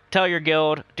account, tell your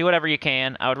guild, do whatever you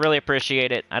can. I would really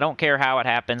appreciate it. I don't care how it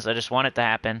happens. I just want it to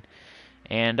happen.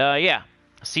 And, yeah.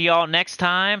 See y'all next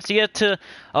time. See you to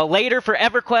later for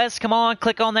EverQuest. Come on,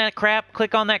 click on that crap.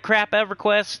 Click on that crap,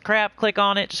 EverQuest. Crap, click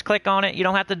on it. Just click on it. You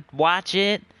don't have to watch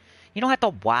it. You don't have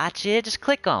to watch it. Just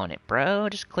click on it, bro.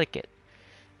 Just click it.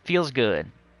 Feels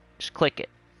good. Just click it.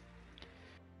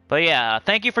 But yeah,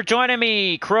 thank you for joining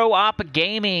me. Crow Op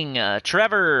Gaming,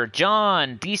 Trevor,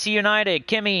 John, DC United,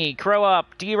 Kimmy, Crow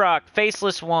Op, D-Rock,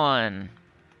 Faceless One,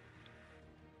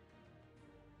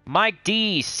 Mike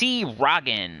D, C.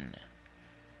 Rogan,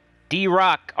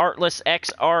 D-Rock, Artless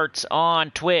X Arts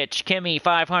on Twitch,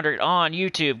 Kimmy500 on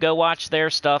YouTube. Go watch their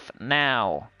stuff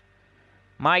now.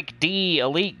 Mike D,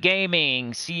 Elite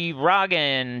Gaming, C.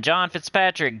 Rogan, John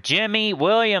Fitzpatrick, Jimmy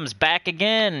Williams back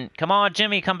again. Come on,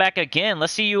 Jimmy, come back again.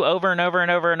 Let's see you over and over and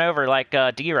over and over like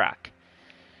D-Rock.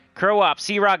 Crowop,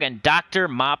 C. Rogan, Dr.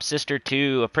 Mop Sister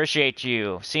 2. Appreciate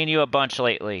you. Seen you a bunch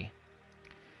lately.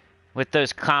 With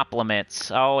those compliments.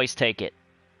 I always take it.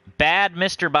 Bad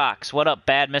Mr. Box. What up,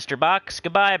 Bad Mr. Box?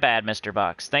 Goodbye, Bad Mr.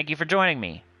 Box. Thank you for joining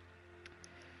me.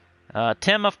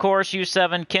 Tim, of course,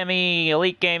 U7, Kimmy,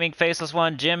 Elite Gaming, Faceless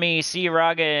One, Jimmy, C.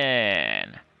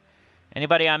 Rogan.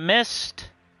 Anybody I missed?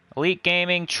 Elite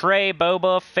Gaming, Trey,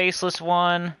 Boba, Faceless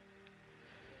One.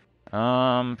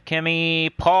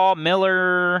 Kimmy, Paul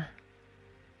Miller.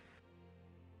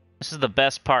 This is the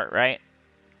best part, right?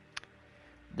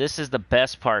 This is the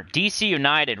best part. DC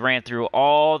United ran through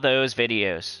all those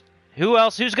videos. Who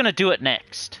else? Who's going to do it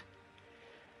next?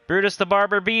 Brutus the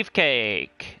Barber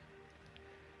Beefcake.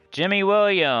 Jimmy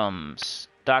Williams,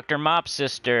 Dr. Mop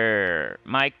Sister,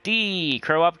 Mike D,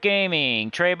 Crow Up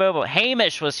Gaming, Trey Bobo,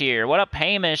 Hamish was here. What up,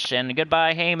 Hamish? And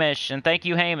goodbye, Hamish. And thank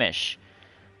you, Hamish.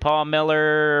 Paul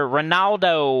Miller,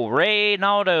 Reynaldo.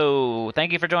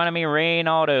 Thank you for joining me,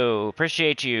 Reynaldo.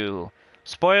 Appreciate you.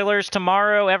 Spoilers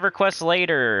tomorrow, EverQuest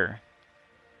later.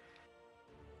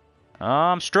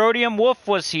 Strodium Wolf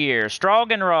was here.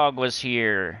 Stroganrog was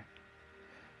here.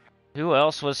 Who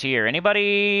else was here?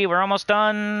 Anybody? We're almost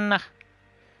done.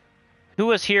 Who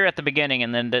was here at the beginning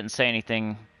and then didn't say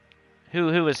anything? Who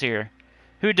was here?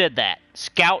 Who did that?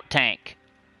 Scout Tank.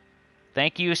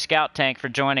 Thank you, Scout Tank, for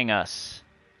joining us.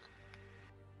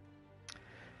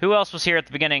 Who else was here at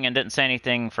the beginning and didn't say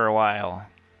anything for a while?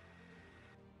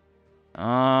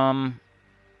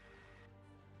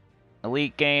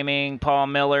 Elite Gaming, Paul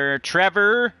Miller,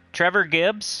 Trevor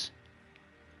Gibbs.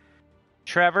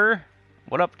 Trevor.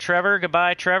 What up, Trevor?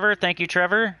 Goodbye, Trevor. Thank you,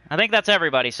 Trevor. I think that's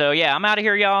everybody. So, yeah, I'm out of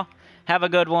here, y'all. Have a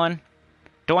good one.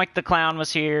 Doink the Clown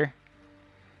was here.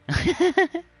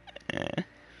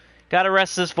 Gotta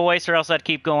rest this voice or else I'd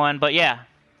keep going. But, yeah.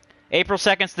 April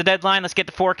 2nd's the deadline. Let's get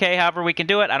to 4K however we can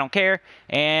do it. I don't care.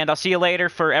 And I'll see you later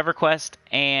for EverQuest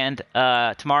and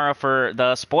tomorrow for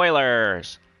the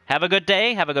spoilers. Have a good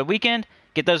day. Have a good weekend.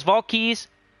 Get those vault keys.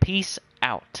 Peace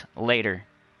out. Later.